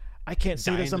 I can't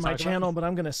say this on my channel, but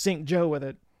I'm going to sink Joe with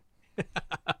it?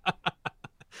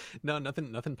 No,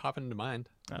 nothing popping into mind.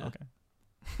 Oh, Yeah. okay.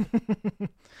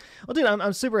 Well, dude,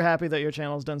 I'm super happy that your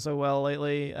channel's done so well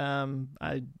lately.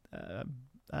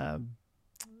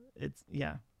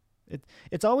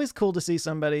 It's always cool to see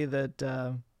somebody that,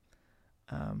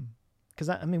 because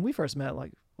I mean, we first met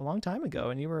like a long time ago,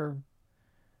 and you were,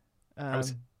 I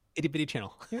was itty bitty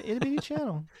channel. you're itty bitty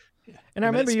channel. Yeah. And I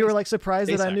remember you were like surprised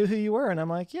that I Space knew who you were, and I'm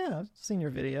like, yeah, I've seen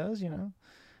your videos,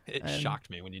 It shocked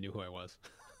me when you knew who I was.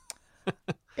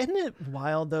 Isn't it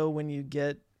wild though when you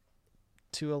get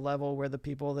to a level where the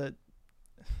people that,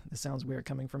 this sounds weird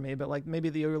coming from me, but like maybe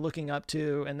that you're looking up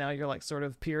to, and now you're like sort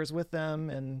of peers with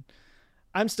them, and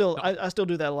I still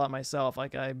do that a lot myself.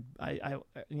 Like I'll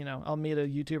meet a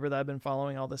YouTuber that I've been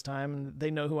following all this time, and they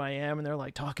know who I am, and they're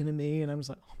like talking to me, and I'm just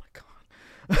like, oh my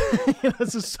God,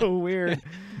 this is so weird.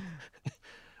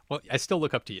 Well, I still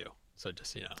look up to you. So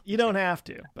just, you don't have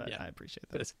to, but yeah. I appreciate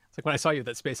that. It's like when I saw you at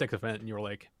that SpaceX event and you were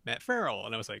like, Matt Farrell.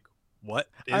 And I was like, what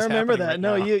is I remember that. right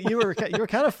No, now? you were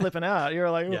kind of flipping out. You were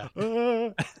like, Yeah.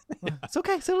 It's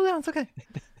okay. Settle down. It's okay.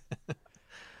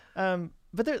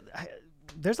 But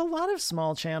there's a lot of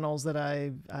small channels that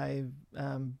I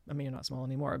mean, you're not small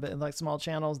anymore, but like small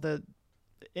channels that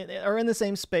are in the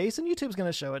same space, and YouTube's going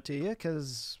to show it to you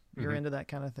because you're into that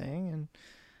kind of thing.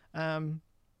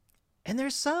 And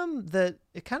there's some that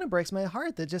it kind of breaks my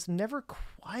heart that just never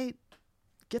quite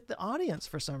get the audience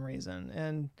for some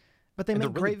reason. But they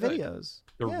make great videos.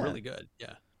 They're really good.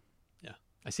 Yeah. Yeah.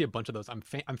 I see a bunch of those. I'm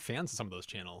fans of some of those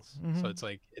channels. So it's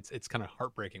like, it's kind of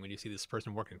heartbreaking when you see this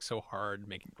person working so hard,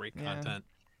 making great content,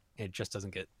 and it just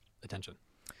doesn't get attention.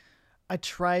 I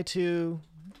try to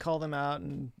call them out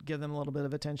and give them a little bit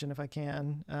of attention if I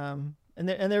can. And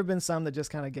there have been some that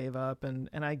just kind of gave up, and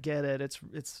I get it.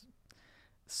 It's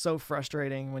so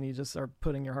frustrating when you just are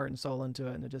putting your heart and soul into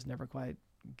it and it just never quite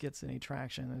gets any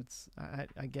traction.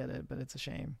 I get it, but it's a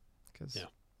shame because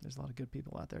there's a lot of good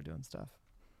people out there doing stuff.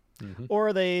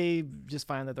 Or they just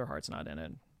find that their heart's not in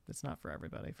it. It's not for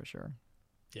everybody, for sure.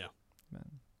 Yeah. But,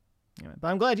 anyway, but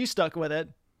I'm glad you stuck with it.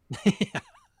 Yeah.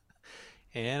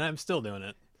 And I'm still doing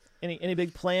it. Any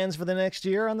big plans for the next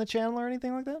year on the channel or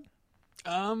anything like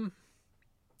that?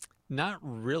 Not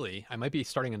really. I might be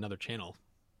starting another channel.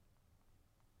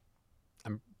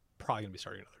 I'm probably gonna be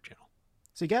starting another channel.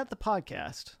 So you got the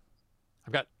podcast.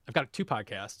 I've got 2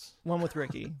 podcasts. One with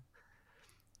Ricky.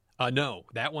 No,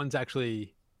 that one's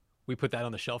actually, we put that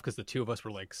on the shelf because the two of us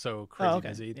were like so crazy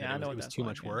busy that it was too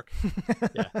much work.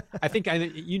 Yeah, I think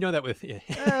you know that with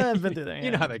I've been through that.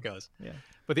 You know how that goes. Yeah.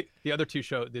 But the other two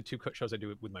shows I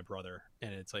do with my brother,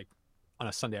 and it's like on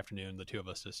a Sunday afternoon, the two of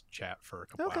us just chat for a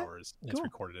couple hours. And It's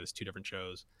recorded as 2 different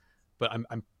shows. But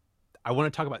I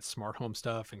want to talk about smart home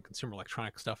stuff and consumer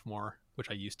electronic stuff more, which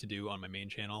I used to do on my main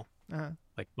channel.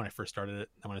 Like when I first started it,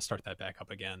 I want to start that back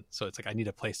up again. So it's like I need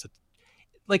a place to,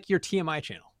 like your TMI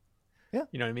channel. Yeah.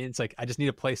 You know what I mean? It's like I just need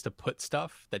a place to put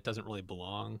stuff that doesn't really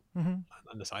belong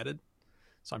undecided.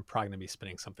 So I'm probably going to be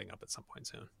spinning something up at some point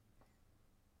soon.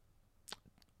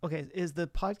 Okay, is the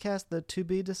podcast the to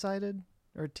be decided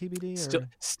or TBD? Or?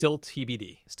 Still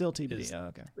TBD. Still TBD.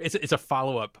 Okay. It's a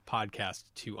follow-up podcast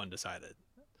to Undecided.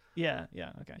 Yeah.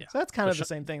 Okay. Yeah. So that's kind of the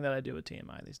same thing that I do with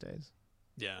TMI these days.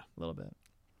 Yeah. A little bit.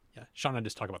 Yeah. Sean and I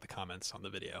just talk about the comments on the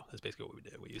video. That's basically what we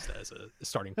did. We used that as a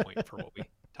starting point for what we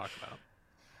talk about.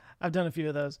 I've done a few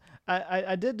of those.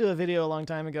 I did do a video a long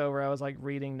time ago where I was like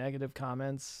reading negative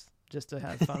comments just to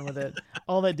have fun with it.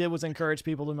 All they did was encourage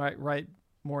people to write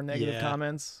more negative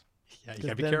comments. Yeah, you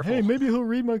gotta be careful. Hey, maybe he'll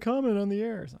read my comment on the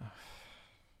air. So,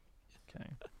 okay,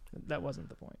 that wasn't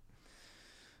the point.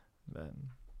 But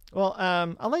well,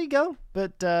 I'll let you go.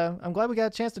 But I'm glad we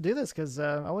got a chance to do this because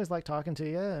I always like talking to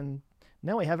you, and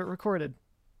now we have it recorded.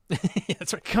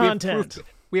 That's right. Content.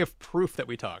 We have proof that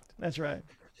we talked. That's right.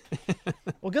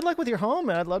 Well, good luck with your home,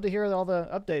 and I'd love to hear all the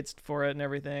updates for it and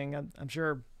everything. I'm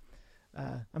sure.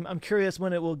 I'm curious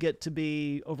when it will get to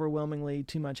be overwhelmingly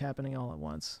too much happening all at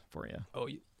once for you. Oh,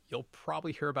 you'll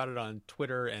probably hear about it on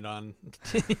Twitter and on.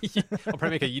 I'll probably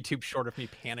make a YouTube short of me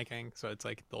panicking. So it's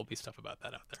like there'll be stuff about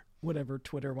that out there. Whatever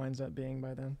Twitter winds up being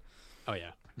by then. Oh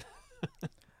yeah.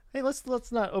 Hey,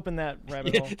 let's not open that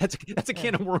rabbit hole. That's a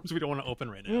can of worms we don't want to open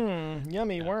right now.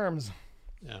 Yummy worms.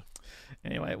 Yeah.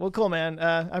 Anyway, well, cool, man.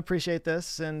 I appreciate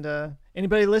this. And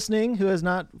anybody listening who is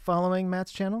not following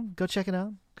Matt's channel, go check it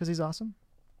out because he's awesome.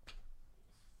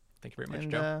 Thank you very much,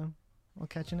 Joe. We'll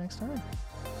catch you next time.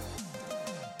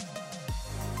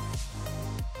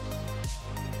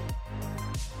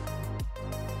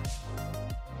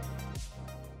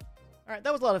 All right,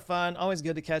 that was a lot of fun. Always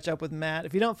good to catch up with Matt.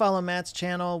 If you don't follow Matt's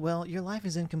channel, well, your life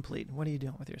is incomplete. What are you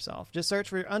doing with yourself? Just search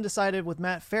for Undecided with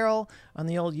Matt Farrell on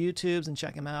the old YouTubes and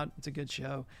check him out. It's a good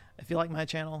show. If you like my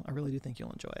channel, I really do think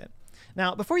you'll enjoy it.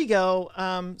 Now, before you go,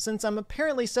 since I'm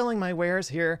apparently selling my wares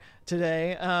here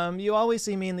today, you always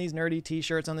see me in these nerdy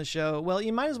t-shirts on the show. Well,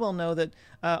 you might as well know that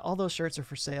all those shirts are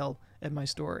for sale at my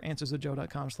store,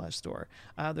 answerswithjoe.com/store.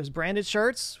 There's branded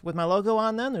shirts with my logo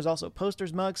on them. There's also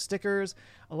posters, mugs, stickers,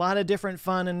 a lot of different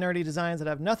fun and nerdy designs that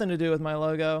have nothing to do with my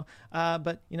logo,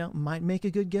 but, you know, might make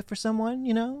a good gift for someone,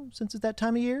 you know, since it's that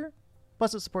time of year.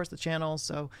 Plus, it supports the channel,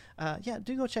 so yeah,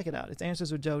 do go check it out. It's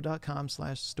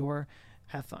answerswithjoe.com/store.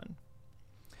 Have fun.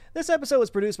 This episode was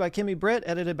produced by Kimmy Britt,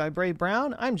 edited by Bray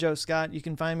Brown. I'm Joe Scott. You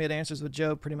can find me at Answers with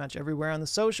Joe pretty much everywhere on the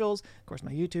socials. Of course,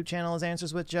 my YouTube channel is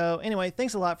Answers with Joe. Anyway,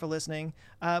 thanks a lot for listening.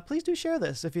 Please do share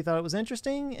this if you thought it was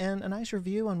interesting, and a nice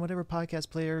review on whatever podcast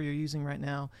player you're using right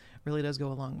now really does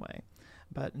go a long way.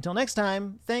 But until next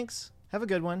time, thanks. Have a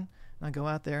good one. Now go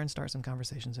out there and start some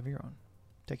conversations of your own.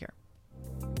 Take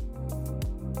care.